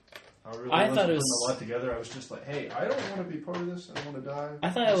 but I wasn't thought it putting was- a lot together. I was just like, hey, I don't want to be part of this. I don't want to die. I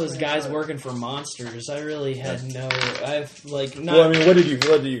thought it was guys working for monsters. I really had no. I've not. Well, I mean, what did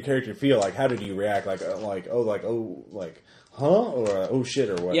your character feel like? How did you react? Huh, or oh shit,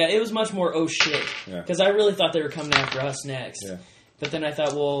 or what? Yeah, it was much more oh shit Yeah. because I really thought they were coming after us next. Yeah. But then I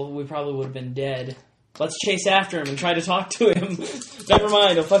thought, well, we probably would have been dead. Let's chase after him and try to talk to him. Never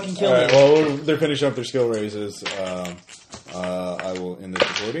mind, he'll fucking kill All right, me. well, they're finishing up their skill raises. I will end this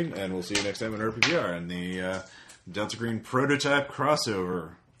recording, and we'll see you next time in RPPR and the Delta Green Prototype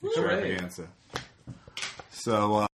crossover extravaganza. So.